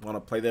just want to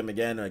play them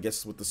again. And I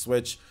guess with the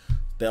Switch,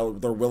 they're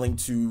willing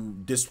to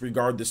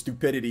disregard the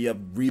stupidity of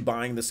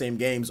rebuying the same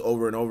games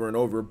over and over and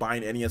over,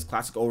 buying NES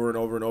Classic over and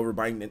over and over,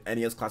 buying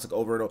NES Classic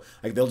over and over.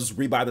 Like, they'll just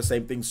rebuy the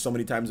same things so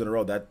many times in a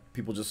row that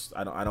people just,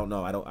 I don't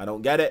know. I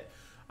don't get it.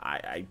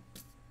 I'm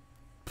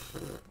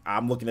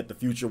looking at the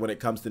future when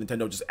it comes to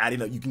Nintendo just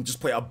adding you can just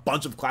play a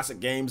bunch of classic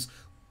games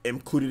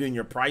included in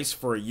your price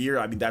for a year.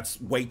 I mean, that's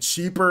way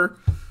cheaper,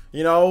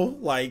 you know,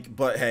 like,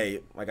 but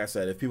hey, like I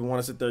said, if people want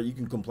to sit there, you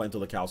can complain till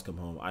the cows come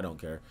home. I don't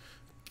care.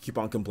 Keep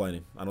on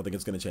complaining. I don't think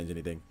it's going to change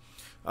anything.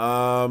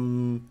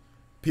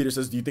 Peter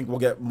says, do you think we'll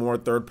get more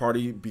third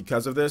party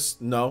because of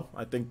this? No,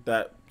 I think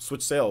that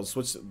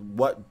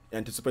what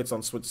anticipates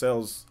on Switch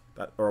sales,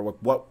 or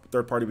what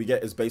third party we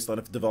get, is based on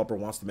if the developer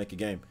wants to make a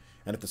game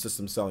and if the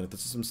system's selling. If the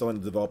system's selling,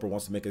 the developer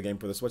wants to make a game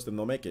for the Switch, then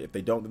they'll make it. If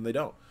they don't, then they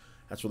don't.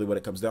 That's really what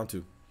it comes down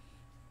to.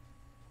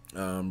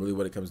 Really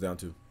what it comes down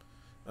to.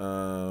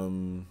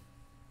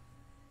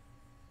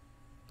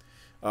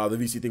 The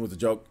VC thing was a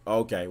joke.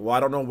 Okay, well, I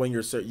don't know when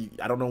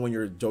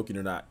you're joking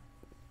or not.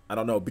 I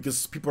don't know,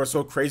 because people are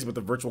so crazy with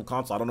the virtual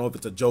console. I don't know if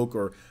it's a joke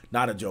or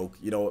not a joke,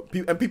 you know.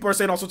 And people are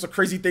saying all sorts of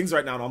crazy things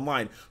right now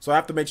online. So I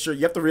have to make sure,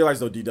 you have to realize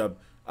though, D-Dub,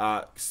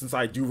 since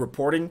I do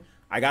reporting,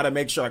 I gotta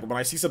make sure, like, when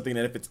I see something,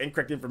 and if it's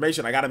incorrect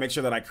information, I gotta make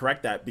sure that I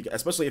correct that, because,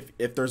 especially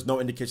if there's no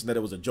indication that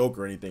it was a joke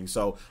or anything.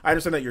 So I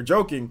understand that you're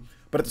joking,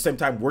 but at the same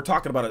time, we're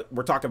talking about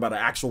an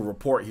actual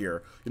report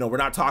here. You know, we're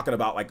not talking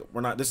about, like,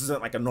 this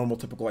isn't like a normal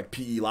typical like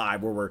PE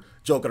live where we're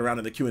joking around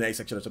in the Q&A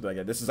section or something like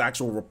that. This is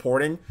actual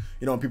reporting.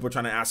 You know, and people are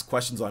trying to ask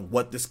questions on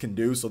what this can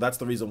do. So that's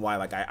the reason why,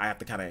 like, I have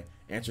to kind of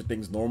answer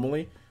things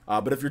normally.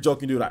 But if you're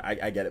joking, dude,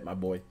 I get it, my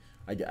boy.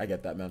 I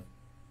get that, man.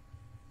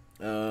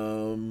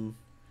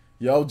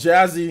 Yo,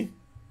 Jazzy.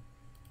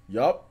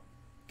 Yup.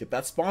 Get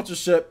that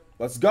sponsorship.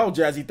 Let's go,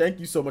 Jazzy.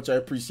 Thank you so much. I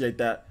appreciate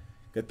that.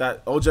 Get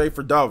that. OJ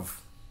for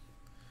Dove.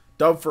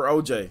 Dove for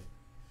OJ.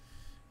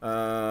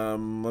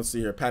 Let's see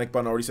here. Panic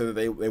Button already said that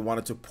they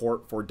wanted to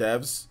port for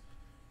devs.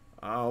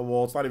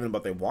 Well, it's not even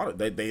about they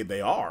want it.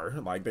 They are.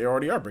 Like, they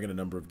already are bringing a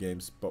number of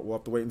games. But we'll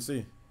have to wait and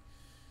see.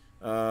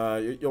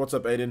 Yo, what's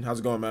up, Aiden? How's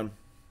it going, man?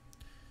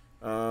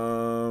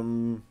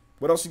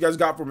 What else you guys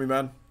got for me,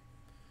 man?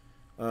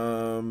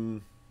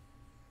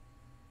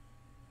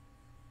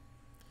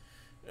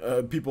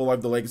 People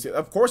like the legacy.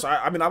 Of course,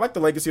 I mean, I like the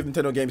legacy of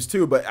Nintendo games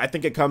too, but I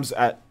think it comes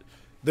at,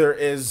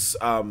 there's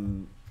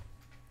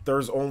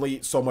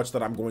only so much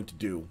that I'm going to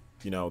do.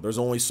 You know, there's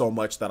only so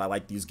much that I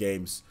like these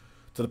games,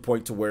 to the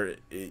point to where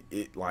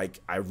it like,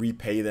 I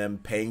repay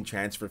them, paying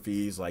transfer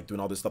fees, like doing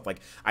all this stuff.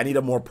 Like, I need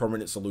a more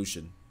permanent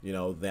solution, you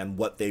know, than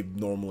what they've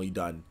normally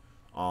done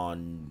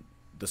on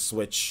the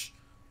Switch,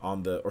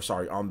 on the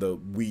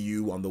Wii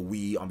U, on the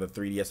Wii, on the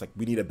 3DS. Like,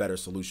 we need a better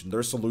solution.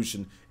 Their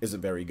solution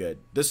isn't very good.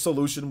 This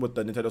solution with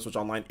the Nintendo Switch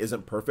Online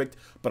isn't perfect,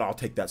 but I'll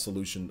take that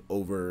solution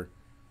over,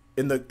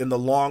 in the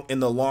long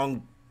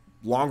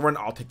run,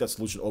 I'll take that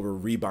solution over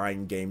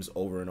rebuying games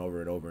over and over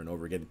and over and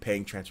over again,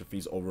 paying transfer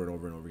fees over and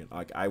over and over again.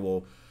 Like, I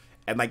will,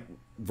 and like,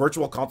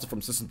 virtual console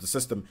from system to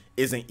system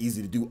isn't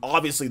easy to do.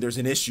 Obviously, there's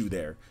an issue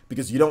there,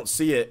 because you don't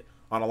see it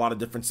on a lot of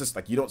different systems.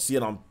 Like, you don't see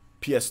it on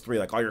PS3,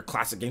 like all your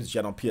classic games that you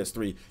had on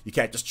PS3, you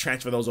can't just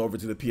transfer those over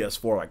to the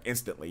PS4 like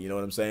instantly. You know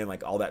what I'm saying?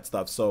 Like, all that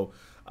stuff. So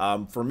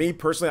for me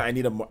personally, I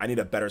need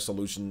a better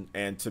solution.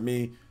 And to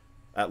me,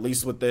 at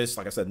least with this,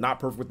 like I said, not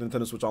perfect with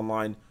Nintendo Switch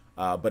Online,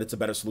 but it's a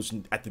better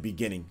solution at the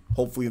beginning.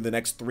 Hopefully in the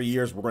next 3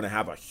 years, we're going to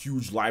have a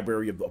huge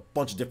library of a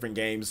bunch of different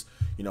games,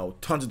 you know,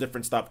 tons of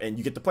different stuff, and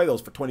you get to play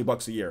those for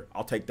 $20 a year.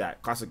 I'll take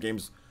that. Classic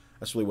games,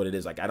 that's really what it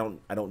is. Like, I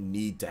don't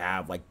need to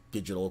have like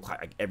digital,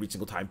 like every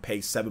single time pay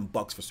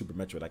 $7 for Super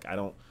Metroid. Like, I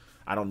don't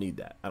need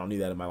that. I don't need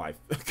that in my life.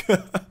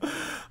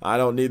 I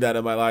don't need that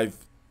in my life.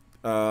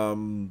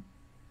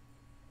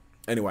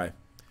 Anyway,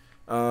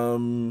 if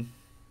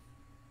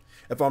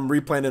I'm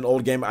replaying an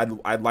old game,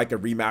 I'd like a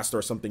remaster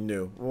or something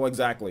new. Well,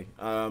 exactly.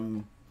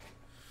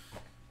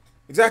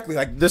 Exactly.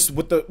 Like this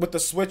with the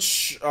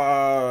Switch.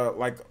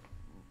 Like,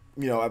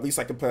 you know, at least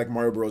I can play like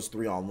Mario Bros.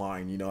 3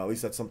 online. You know, at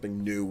least that's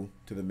something new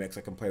to the mix.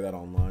 I can play that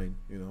online.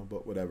 You know,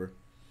 but whatever.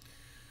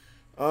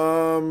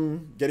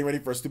 Getting ready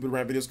for stupid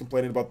rant videos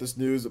complaining about this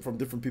news from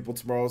different people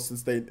tomorrow,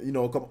 since they, you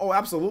know, come. Oh,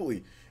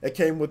 absolutely. It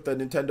came with the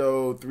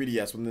Nintendo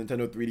 3DS, when the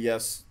Nintendo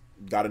 3DS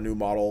got a new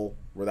model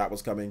where that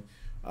was coming.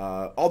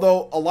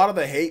 Although a lot of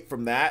the hate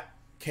from that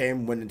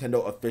came when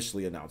Nintendo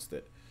officially announced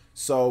it.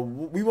 So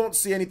we won't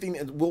see anything,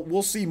 and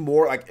we'll see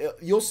more. Like,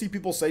 you'll see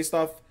people say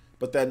stuff,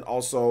 but then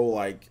also,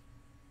 like,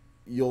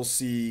 you'll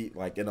see,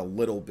 like, in a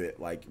little bit,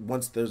 like,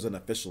 once there's an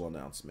official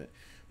announcement.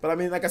 But I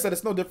mean, like I said,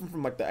 it's no different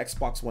from like the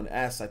Xbox One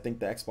S. I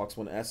think the Xbox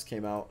One S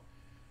came out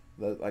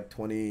like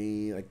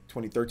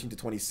 2013 to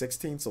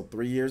 2016, so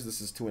 3 years. This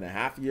is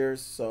 2.5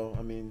 years. So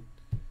I mean,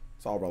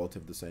 it's all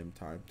relative to the same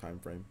time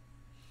frame.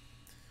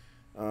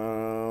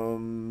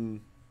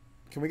 Can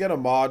we get a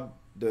mod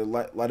to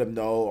let him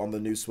know on the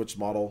new Switch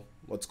model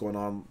what's going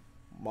on?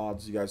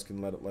 Mods, you guys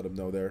can let him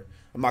know there.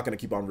 I'm not gonna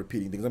keep on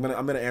repeating things. I'm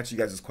gonna answer you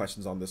guys'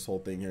 questions on this whole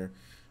thing here.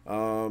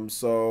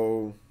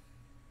 So.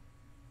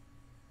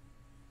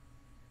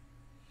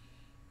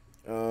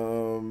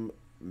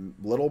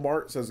 Little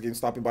Mart says, again,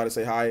 stopping by to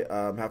say hi.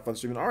 Have fun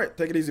streaming. All right,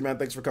 take it easy, man.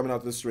 Thanks for coming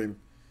out to this stream.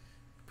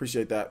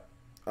 Appreciate that.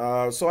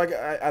 So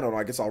I don't know.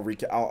 I guess I'll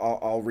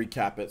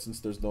recap it since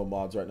there's no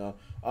mods right now.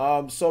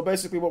 So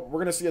basically, what we're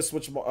gonna see a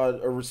Switch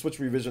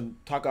revision.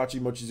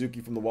 Takashi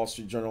Mochizuki from the Wall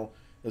Street Journal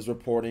is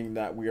reporting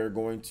that we are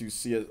going to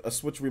see a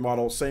Switch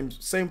remodel,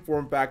 same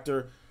form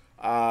factor.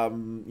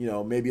 You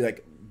know, maybe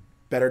like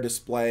better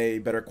display,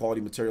 better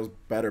quality materials,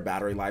 better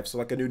battery life. So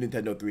like a new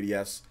Nintendo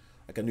 3DS.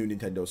 Like a new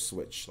Nintendo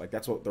Switch. Like,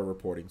 that's what they're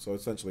reporting. So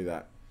essentially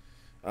that.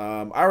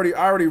 I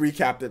already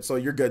recapped it, so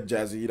you're good,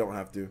 Jazzy. You don't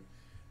have to.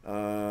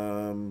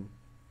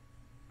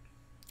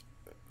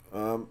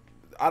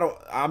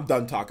 I'm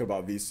done talking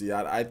about VC.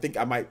 I think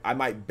I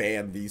might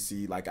ban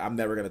VC. Like, I'm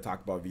never gonna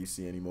talk about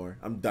VC anymore.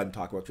 I'm done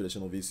talking about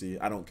traditional VC.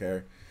 I don't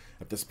care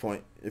at this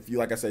point. If you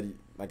like I said,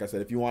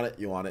 if you want it,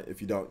 you want it.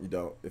 If you don't, you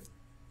don't. If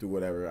do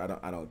whatever.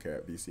 I don't care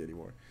at VC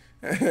anymore.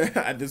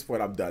 At this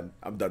point, I'm done.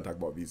 I'm done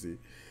talking about VC.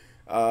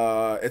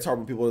 It's hard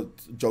when people are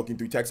joking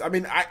through text. I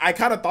mean, I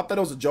kind of thought that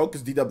it was a joke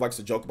because D-Dub likes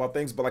to joke about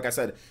things, but like I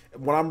said,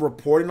 when I'm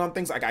reporting on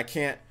things, like, I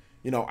can't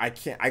you know,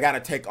 I gotta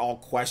take all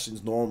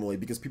questions normally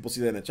because people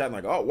see that in the chat and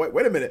like, oh,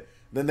 wait a minute.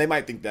 Then they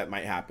might think that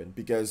might happen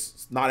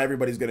because not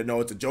everybody's gonna know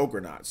it's a joke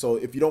or not. So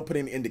if you don't put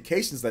any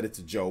indications that it's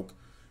a joke,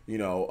 you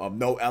know,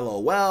 no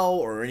LOL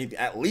or anything,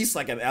 at least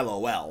like an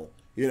LOL,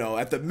 you know,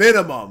 at the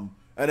minimum,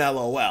 an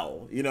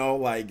LOL, you know,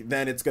 like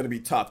then it's gonna be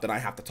tough. Then I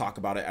have to talk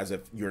about it as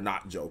if you're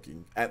not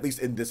joking, at least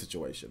in this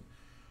situation.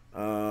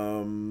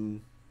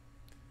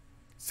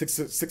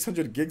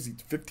 600 gigs,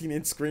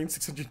 15-inch screen,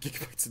 600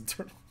 gigabytes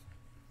internal.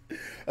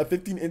 A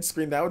 15-inch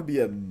screen, that would be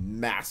a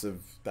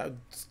massive, that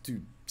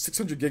dude,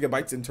 600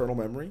 gigabytes internal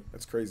memory.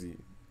 That's crazy.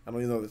 I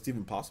don't even know if that's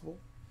even possible.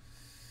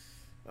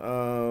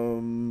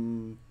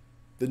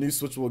 The new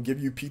Switch will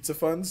give you pizza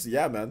funds.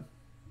 Yeah, man.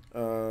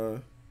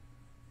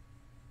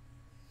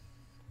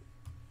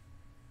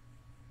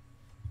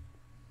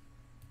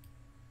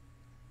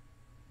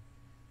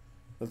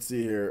 Let's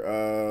see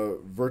here.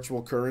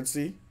 Virtual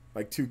currency,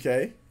 like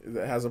 2K,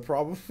 that has a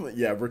problem.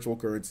 Yeah, virtual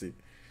currency.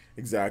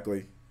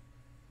 Exactly.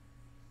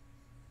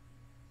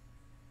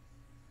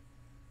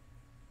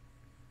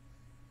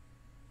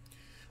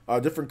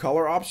 Different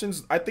color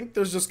options. I think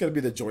there's just going to be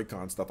the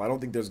Joy-Con stuff. I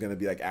don't think there's going to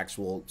be like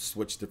actual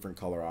Switch different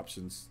color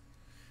options.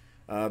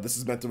 This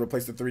is meant to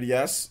replace the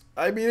 3DS.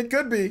 I mean, it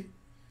could be.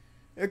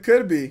 It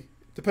could be.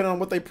 Depending on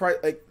what they price.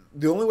 Like,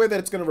 the only way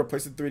that it's going to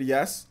replace the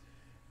 3DS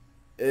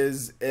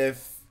is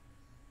if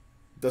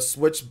the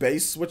Switch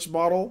base Switch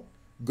model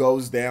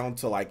goes down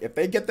to like, if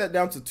they get that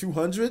down to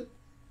 200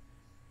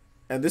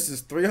 and this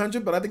is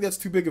 300, but I think that's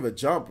too big of a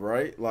jump,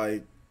 right?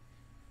 Like,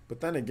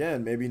 but then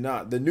again, maybe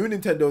not. The new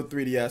Nintendo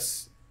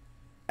 3DS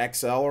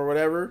XL or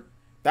whatever,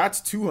 that's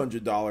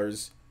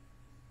 $200.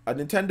 A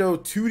Nintendo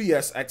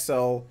 2DS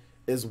XL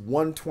is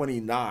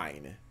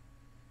 $129.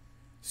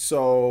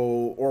 So,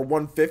 or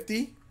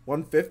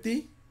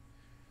 150.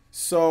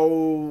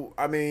 So,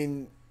 I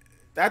mean,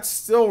 that's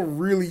still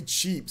really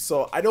cheap.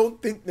 So, I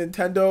don't think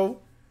Nintendo,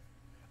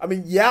 I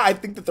mean, yeah, I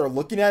think that they're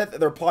looking at it,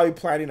 they're probably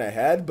planning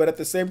ahead, but at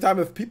the same time,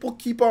 if people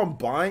keep on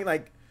buying,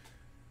 like,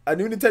 a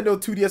new Nintendo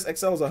 2DS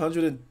XL is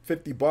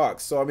 $150.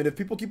 So, I mean, if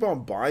people keep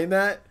on buying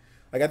that,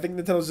 like, I think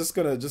Nintendo's just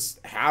gonna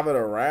just have it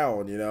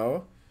around, you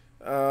know?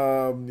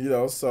 You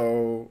know,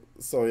 so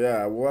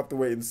yeah, we'll have to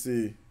wait and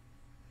see.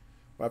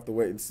 We'll have to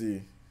wait and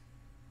see.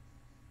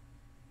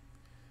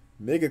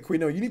 Mega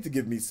Quino, you need to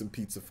give me some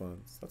pizza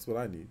funds. That's what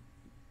I need.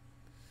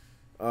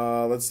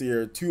 Let's see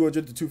here.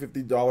 $200 to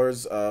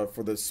 $250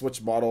 for the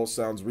Switch model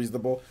sounds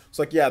reasonable. It's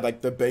like, yeah,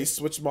 like the base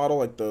Switch model,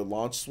 like the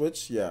launch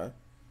Switch, yeah.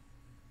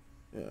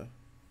 Yeah.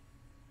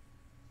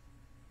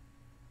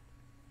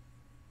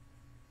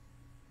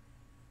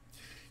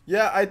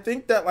 Yeah, I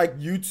think that like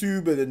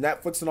YouTube and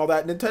Netflix and all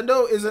that,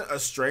 Nintendo isn't a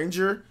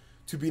stranger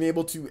to being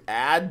able to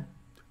add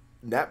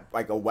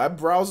like a web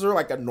browser,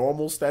 like a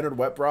normal standard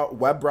web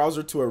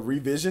browser to a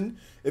revision.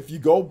 If you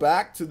go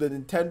back to the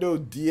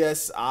Nintendo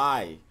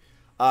DSi,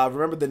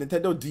 remember the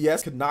Nintendo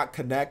DS could not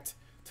connect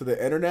to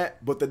the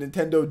internet, but the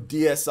Nintendo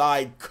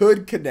DSi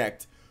could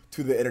connect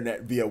to the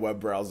internet via web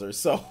browser.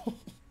 So,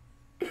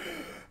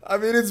 I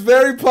mean, it's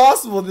very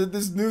possible that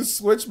this new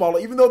Switch model,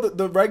 even though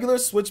the regular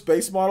Switch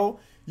base model,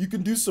 you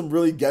can do some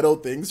really ghetto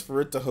things for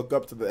it to hook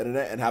up to the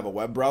internet and have a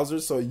web browser.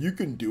 So you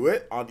can do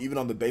it even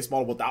on the base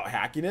model without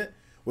hacking it,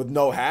 with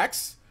no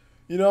hacks,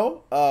 you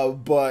know?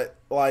 But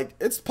like,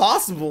 it's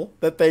possible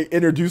that they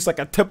introduce like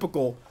a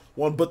typical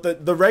one,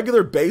 but the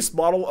regular base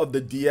model of the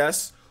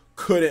DS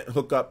couldn't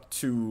hook up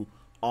to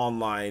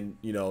online,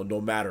 you know, no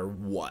matter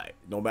what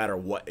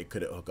it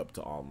couldn't hook up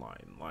to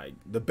online. Like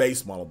the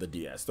base model of the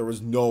DS, there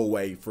was no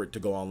way for it to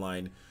go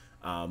online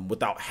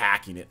without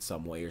hacking it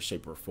some way or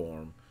shape or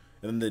form.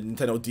 And then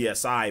the Nintendo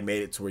DSi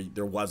made it to where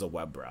there was a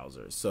web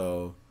browser.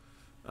 So,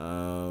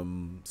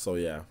 so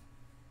yeah.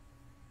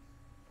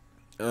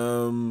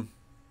 So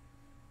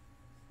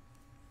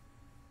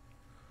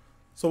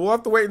we'll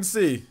have to wait and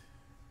see.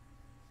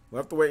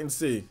 We'll have to wait and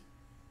see.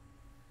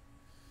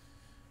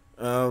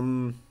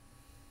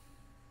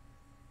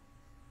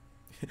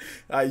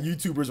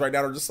 YouTubers right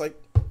now are just like,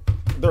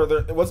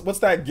 what's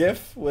that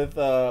GIF with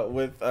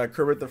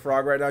Kermit the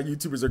Frog right now?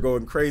 YouTubers are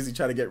going crazy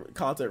trying to get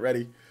content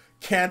ready,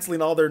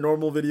 canceling all their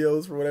normal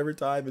videos for whatever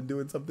time and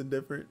doing something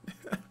different.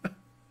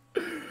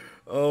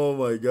 Oh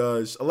my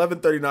gosh.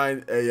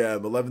 11:39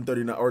 a.m.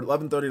 11:39 or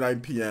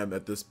 11:39 p.m.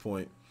 at this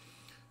point.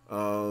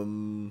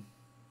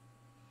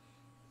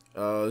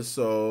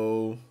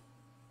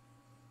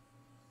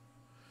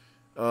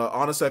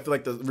 Honestly, I feel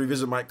like the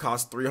revision might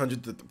cost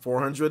 $300 to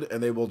 $400,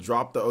 and they will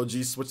drop the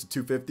OG Switch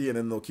to $250, and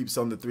then they'll keep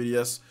selling the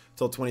 3DS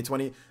till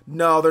 2020.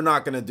 No, they're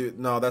not gonna do.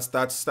 No, that's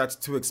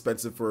too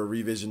expensive for a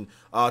revision.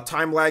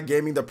 Time lag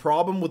gaming. The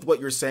problem with what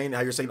you're saying,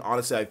 how you're saying,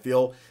 honestly, I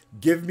feel,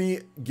 give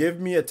me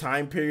a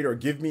time period or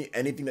give me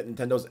anything that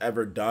Nintendo's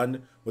ever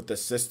done with the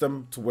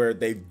system to where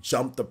they've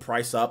jumped the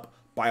price up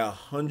by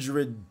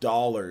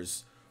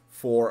 $100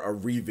 for a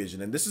revision,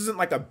 and this isn't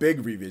like a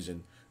big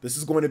revision. This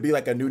is going to be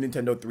like a new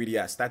Nintendo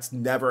 3DS. That's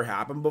never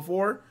happened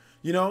before,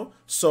 you know?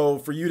 So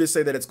for you to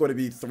say that it's going to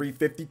be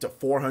 $350 to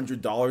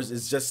 $400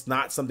 is just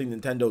not something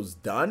Nintendo's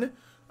done.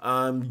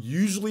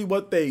 Usually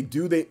what they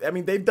do,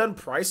 they've done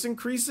price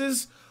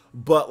increases,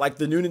 but like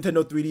the new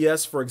Nintendo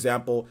 3DS, for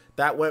example,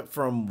 that went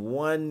from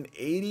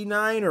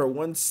 189 or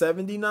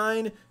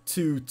 179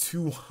 to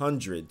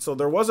 200. So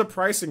there was a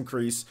price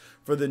increase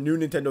for the new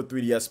Nintendo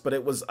 3DS, but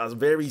it was a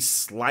very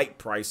slight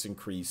price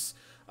increase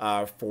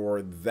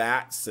for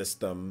that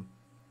system.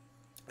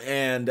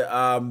 And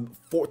to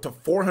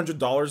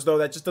 $400 though,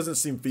 that just doesn't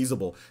seem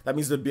feasible. That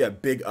means there'd be a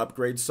big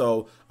upgrade.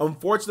 So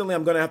unfortunately,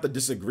 I'm gonna have to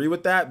disagree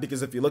with that,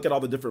 because if you look at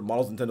all the different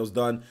models Nintendo's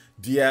done,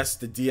 DS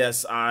to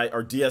DSi,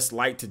 or DS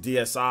Lite to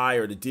DSi,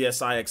 or the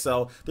DSi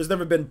XL, there's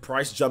never been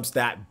price jumps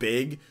that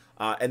big.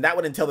 And that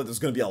would entail that there's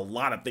going to be a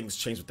lot of things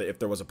changed with it if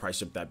there was a price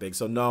jump that big.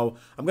 So no,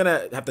 I'm going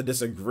to have to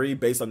disagree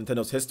based on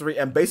Nintendo's history.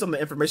 And based on the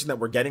information that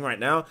we're getting right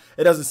now,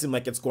 it doesn't seem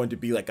like it's going to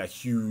be like a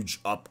huge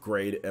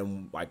upgrade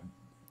and like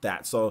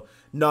that. So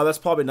no, that's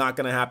probably not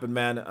going to happen,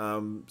 man.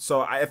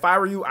 If I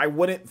were you, I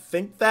wouldn't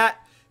think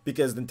that,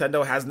 because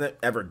Nintendo hasn't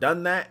ever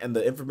done that, and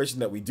the information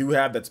that we do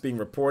have that's being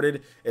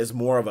reported is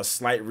more of a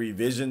slight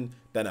revision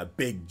than a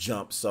big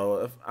jump.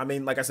 So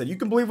like I said, you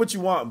can believe what you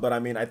want, but I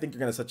think you're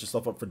going to set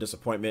yourself up for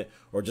disappointment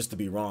or just to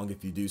be wrong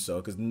if you do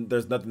so, because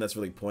there's nothing that's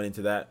really pointing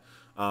to that.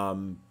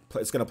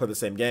 It's going to play the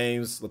same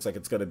games. Looks like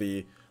it's going to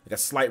be like a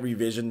slight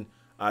revision.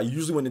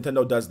 Usually when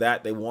Nintendo does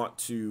that, they want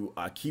to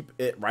keep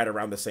it right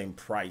around the same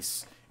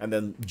price and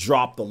then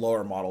drop the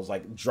lower models,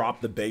 like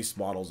drop the base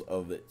models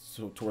of it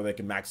to where they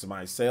can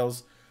maximize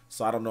sales.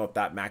 So I don't know if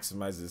that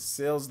maximizes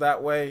sales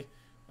that way.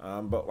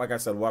 But like I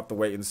said, we'll have to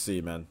wait and see,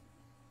 man.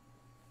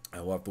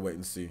 And we'll have to wait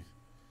and see.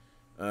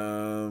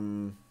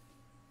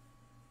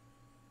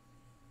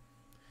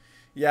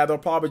 Yeah, they'll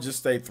probably just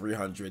stay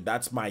 300.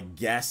 That's my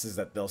guess, is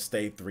that they'll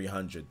stay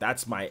 300.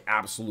 That's my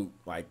absolute,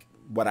 like,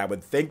 what I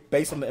would think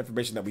based on the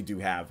information that we do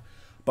have.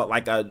 But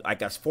like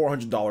guess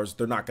 $400,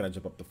 they're not going to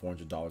jump up to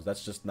 $400.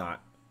 That's just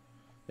not.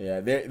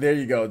 Yeah, there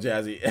you go,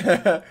 Jazzy.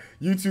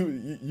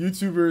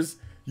 YouTubers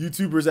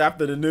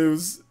after the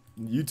news.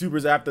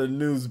 YouTubers after the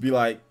news be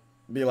like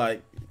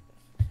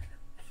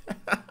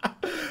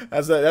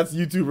that's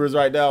YouTubers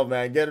right now,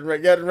 man. Getting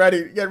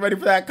ready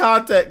for that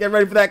content. Getting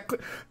ready for that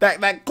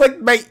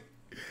clickbait.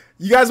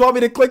 You guys want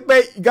me to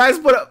clickbait? You guys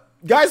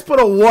put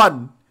a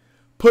 1.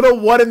 Put a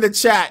 1 in the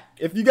chat.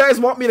 If you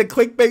guys want me to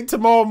clickbait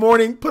tomorrow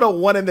morning, put a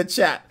 1 in the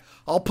chat.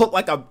 I'll put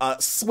like a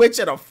Switch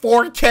at a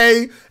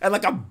 4K and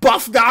like a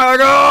buff guy like,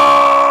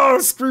 oh,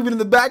 screaming in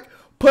the back.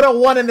 Put a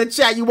 1 in the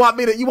chat. You want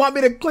me to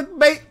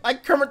clickbait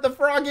like Kermit the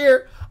Frog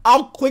here?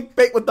 I'll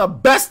clickbait with the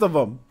best of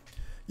them.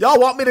 Y'all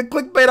want me to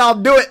clickbait? I'll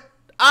do it.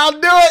 I'll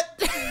do it.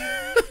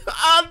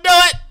 I'll do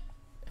it.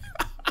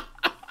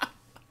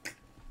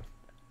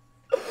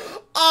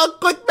 I'll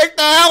clickbait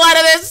the hell out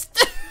of this.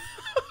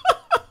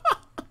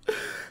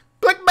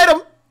 Clickbait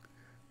him.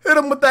 Hit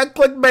him with that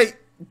clickbait.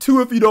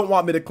 2 if you don't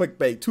want me to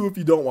clickbait. 2 if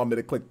you don't want me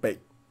to clickbait.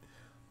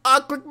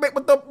 I'll clickbait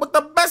with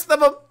the best of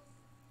them.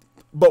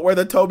 But wear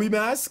the Toby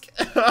mask.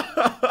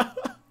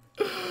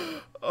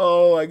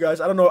 Oh my gosh,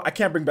 I don't know. I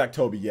can't bring back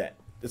Toby yet.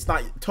 It's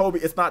not Toby.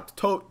 It's not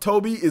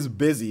Toby is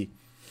busy.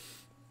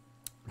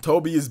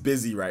 Toby is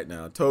busy right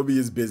now. Toby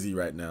is busy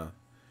right now.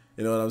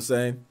 You know what I'm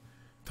saying?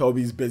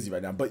 Toby's busy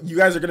right now. But you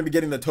guys are gonna be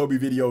getting the Toby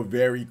video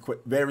very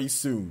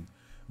soon.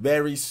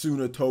 Very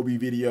soon, a Toby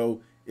video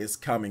is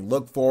coming.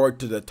 Look forward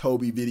to the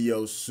Toby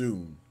video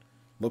soon.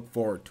 Look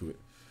forward to it.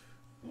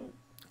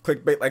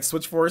 Clickbait like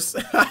Switch Force.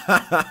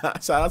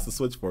 Shout out to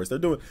Switch Force.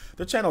 Their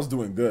channel's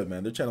doing good,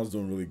 man. Their channel's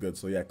doing really good.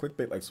 So yeah,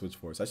 clickbait like Switch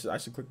Force. I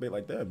should clickbait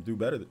like them. Do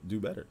better. You know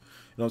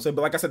what I'm saying?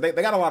 But like I said, they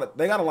got a lot of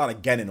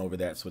Genin over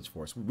there at Switch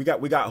Force. We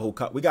got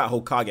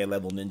Hokage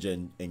level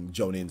ninja and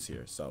Jonins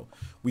here, so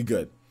we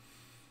good.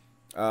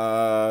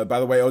 By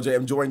the way, OJ,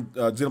 I'm enjoying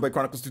Xenoblade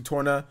Chronicles 2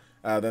 Torna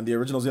than the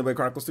original Xenoblade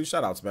Chronicles 2.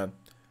 Shoutouts, man.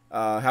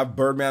 Have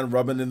Birdman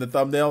rubbing in the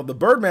thumbnail. The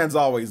Birdman's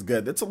always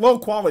good. It's a low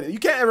quality. You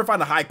can't ever find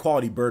a high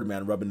quality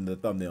Birdman rubbing in the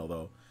thumbnail,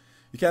 though.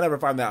 You can't ever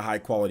find that high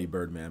quality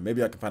Birdman.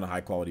 Maybe I can find a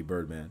high quality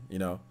Birdman, you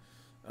know.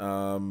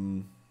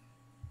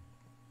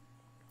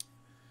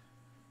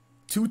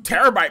 2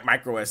 terabyte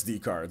micro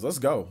SD cards. Let's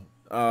go.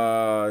 2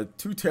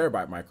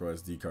 terabyte micro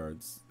SD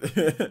cards.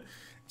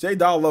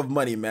 J-Doll love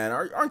money, man.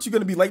 Aren't you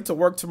going to be late to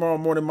work tomorrow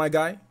morning, my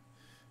guy?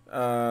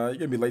 You're going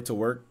to be late to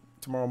work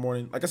tomorrow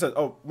morning. Like I said,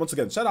 once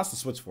again, shout outs to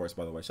Switch Force,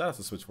 by the way. Shout outs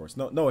to Switch Force.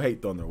 No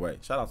hate thrown their way.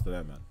 Shout outs to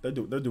them, man. They're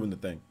doing the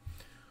thing.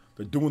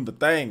 They're doing the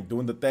thing.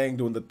 Doing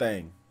the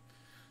thing.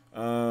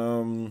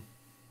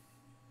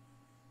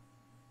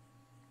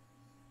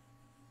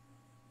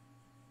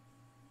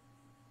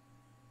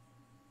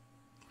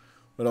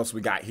 What else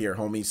we got here,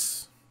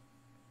 homies?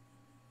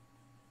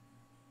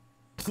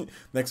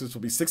 Next Switch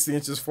will be 60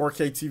 inches,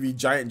 4K TV,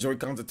 giant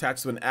Joy-Cons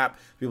attached to an app.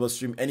 Be able to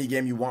stream any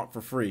game you want for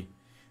free.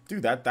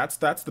 Dude, that's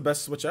the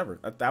best Switch ever.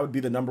 That would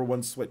be the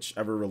 #1 Switch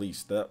ever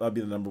released. That would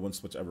be the #1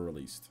 Switch ever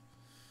released.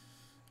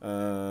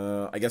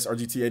 I guess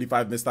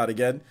RGT85 missed out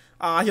again.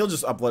 He'll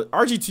just upload.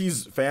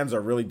 RGT's fans are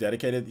really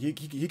dedicated. He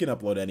can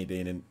upload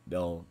anything and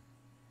they'll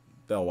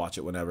watch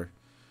it whenever.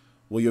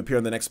 Will you appear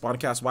in the next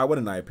Spawncast? Why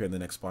wouldn't I appear in the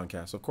next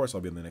Spawncast? Of course I'll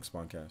be in the next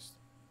Spawncast.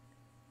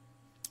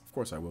 Of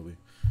course I will be.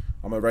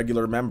 I'm a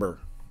regular member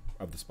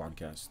of the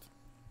Spawncast.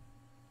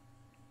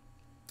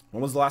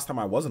 When was the last time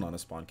I wasn't on a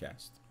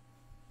Spawncast?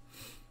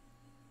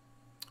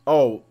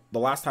 Oh, the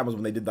last time was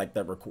when they did like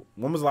that record.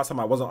 When was the last time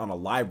I wasn't on a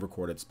live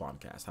recorded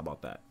Spawncast? How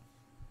about that?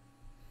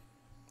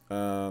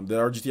 Did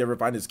RGT ever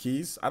find his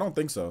keys? I don't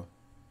think so.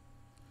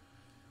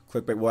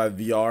 Clickbait will have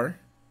VR.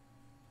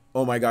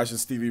 Oh my gosh,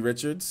 it's Stevie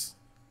Richards.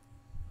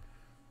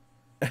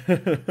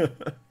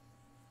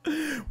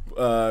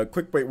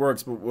 Clickbait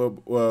works,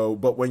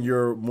 but when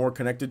you're more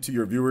connected to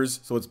your viewers,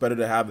 so it's better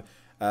to have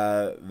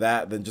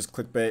that than just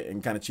clickbait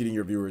and kind of cheating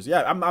your viewers.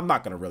 Yeah, I'm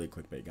not gonna really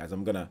clickbait, guys.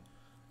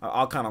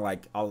 I'll kind of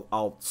like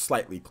I'll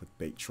slightly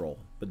clickbait troll,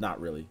 but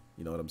not really.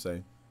 You know what I'm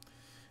saying?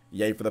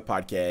 Yay for the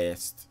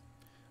podcast.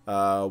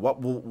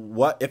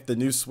 What if the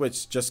new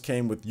Switch just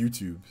came with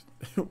YouTube?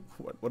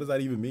 what does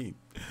that even mean?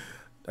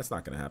 That's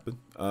not gonna happen.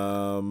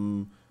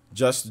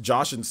 Just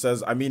Joshin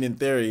says, I mean, in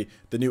theory,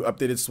 the new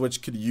updated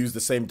Switch could use the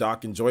same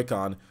dock and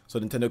Joy-Con, so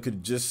Nintendo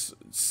could just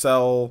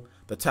sell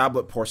the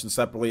tablet portion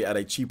separately at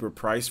a cheaper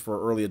price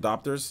for early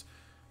adopters.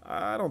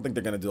 I don't think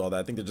they're gonna do all that.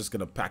 I think they're just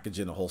gonna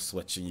package in a whole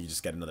Switch and you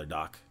just get another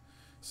dock.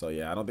 So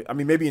yeah, I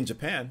mean, maybe in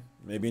Japan,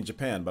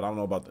 but I don't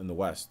know about in the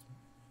West.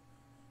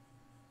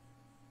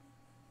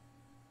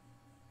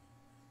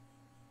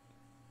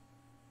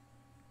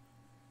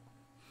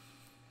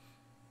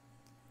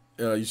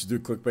 You should do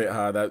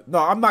clickbait. No,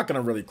 I'm not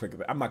gonna really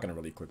clickbait. I'm not gonna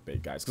really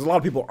clickbait, guys, because a lot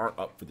of people aren't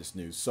up for this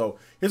news. So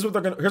here's what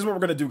we're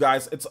gonna do,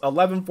 guys. It's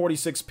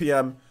 11:46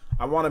 p.m.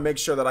 I want to make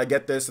sure that I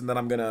get this, and then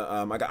I'm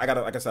gonna like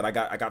I said, I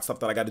got stuff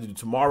that I got to do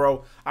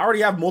tomorrow. I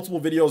already have multiple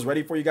videos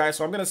ready for you guys,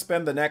 so I'm gonna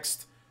spend the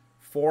next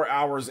 4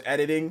 hours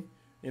editing,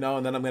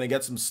 and then I'm gonna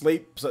get some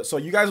sleep. So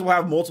you guys will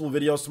have multiple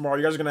videos tomorrow.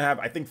 You guys are gonna have,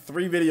 I think,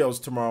 3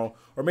 videos tomorrow,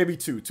 or maybe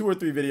 2 or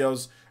 3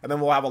 videos, and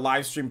then we'll have a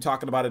live stream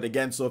talking about it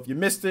again. So if you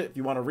missed it, if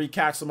you want to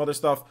recatch some other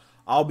stuff,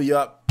 I'll be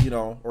up,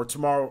 or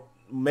tomorrow,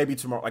 maybe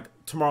tomorrow, like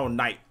tomorrow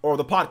night, or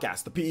the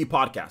podcast, the PE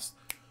podcast.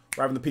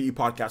 We're having the PE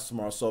podcast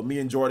tomorrow. So me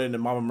and Jordan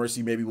and Mama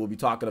Mercy maybe will be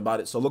talking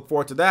about it. So look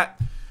forward to that.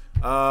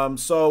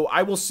 So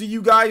I will see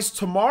you guys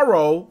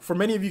tomorrow. For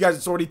many of you guys,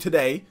 it's already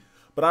today,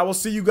 but I will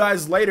see you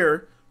guys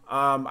later.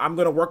 I'm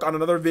going to work on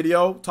another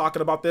video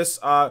talking about this.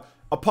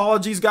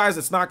 Apologies, guys.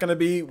 It's not going to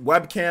be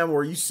webcam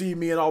where you see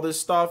me and all this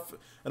stuff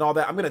and all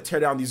that. I'm going to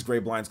tear down these gray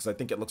blinds because I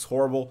think it looks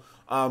horrible.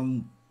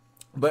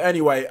 But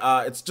anyway,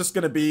 it's just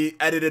going to be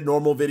edited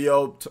normal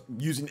video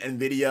using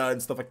NVIDIA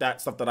and stuff like that,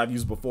 stuff that I've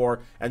used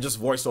before, and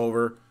just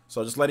voiceover.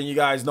 So just letting you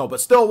guys know,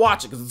 but still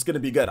watch it because it's going to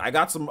be good. I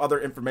got some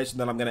other information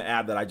that I'm going to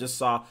add that I just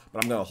saw,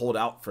 but I'm going to hold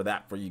out for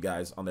that for you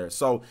guys on there.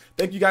 So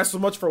thank you guys so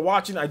much for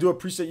watching. I do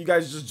appreciate you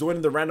guys just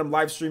joining the random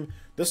live stream.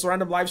 This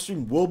random live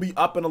stream will be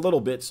up in a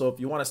little bit. So if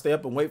you want to stay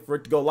up and wait for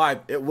it to go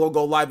live, it will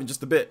go live in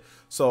just a bit.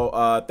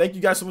 So thank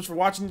you guys so much for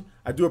watching.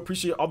 I do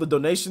appreciate all the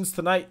donations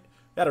tonight.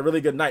 We had a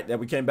really good night that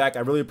we came back. I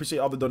really appreciate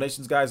all the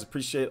donations, guys.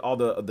 Appreciate all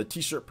the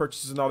t-shirt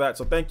purchases and all that.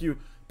 So thank you.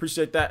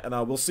 Appreciate that. And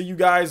we'll see you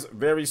guys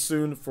very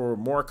soon for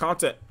more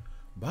content.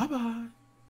 Bye-bye.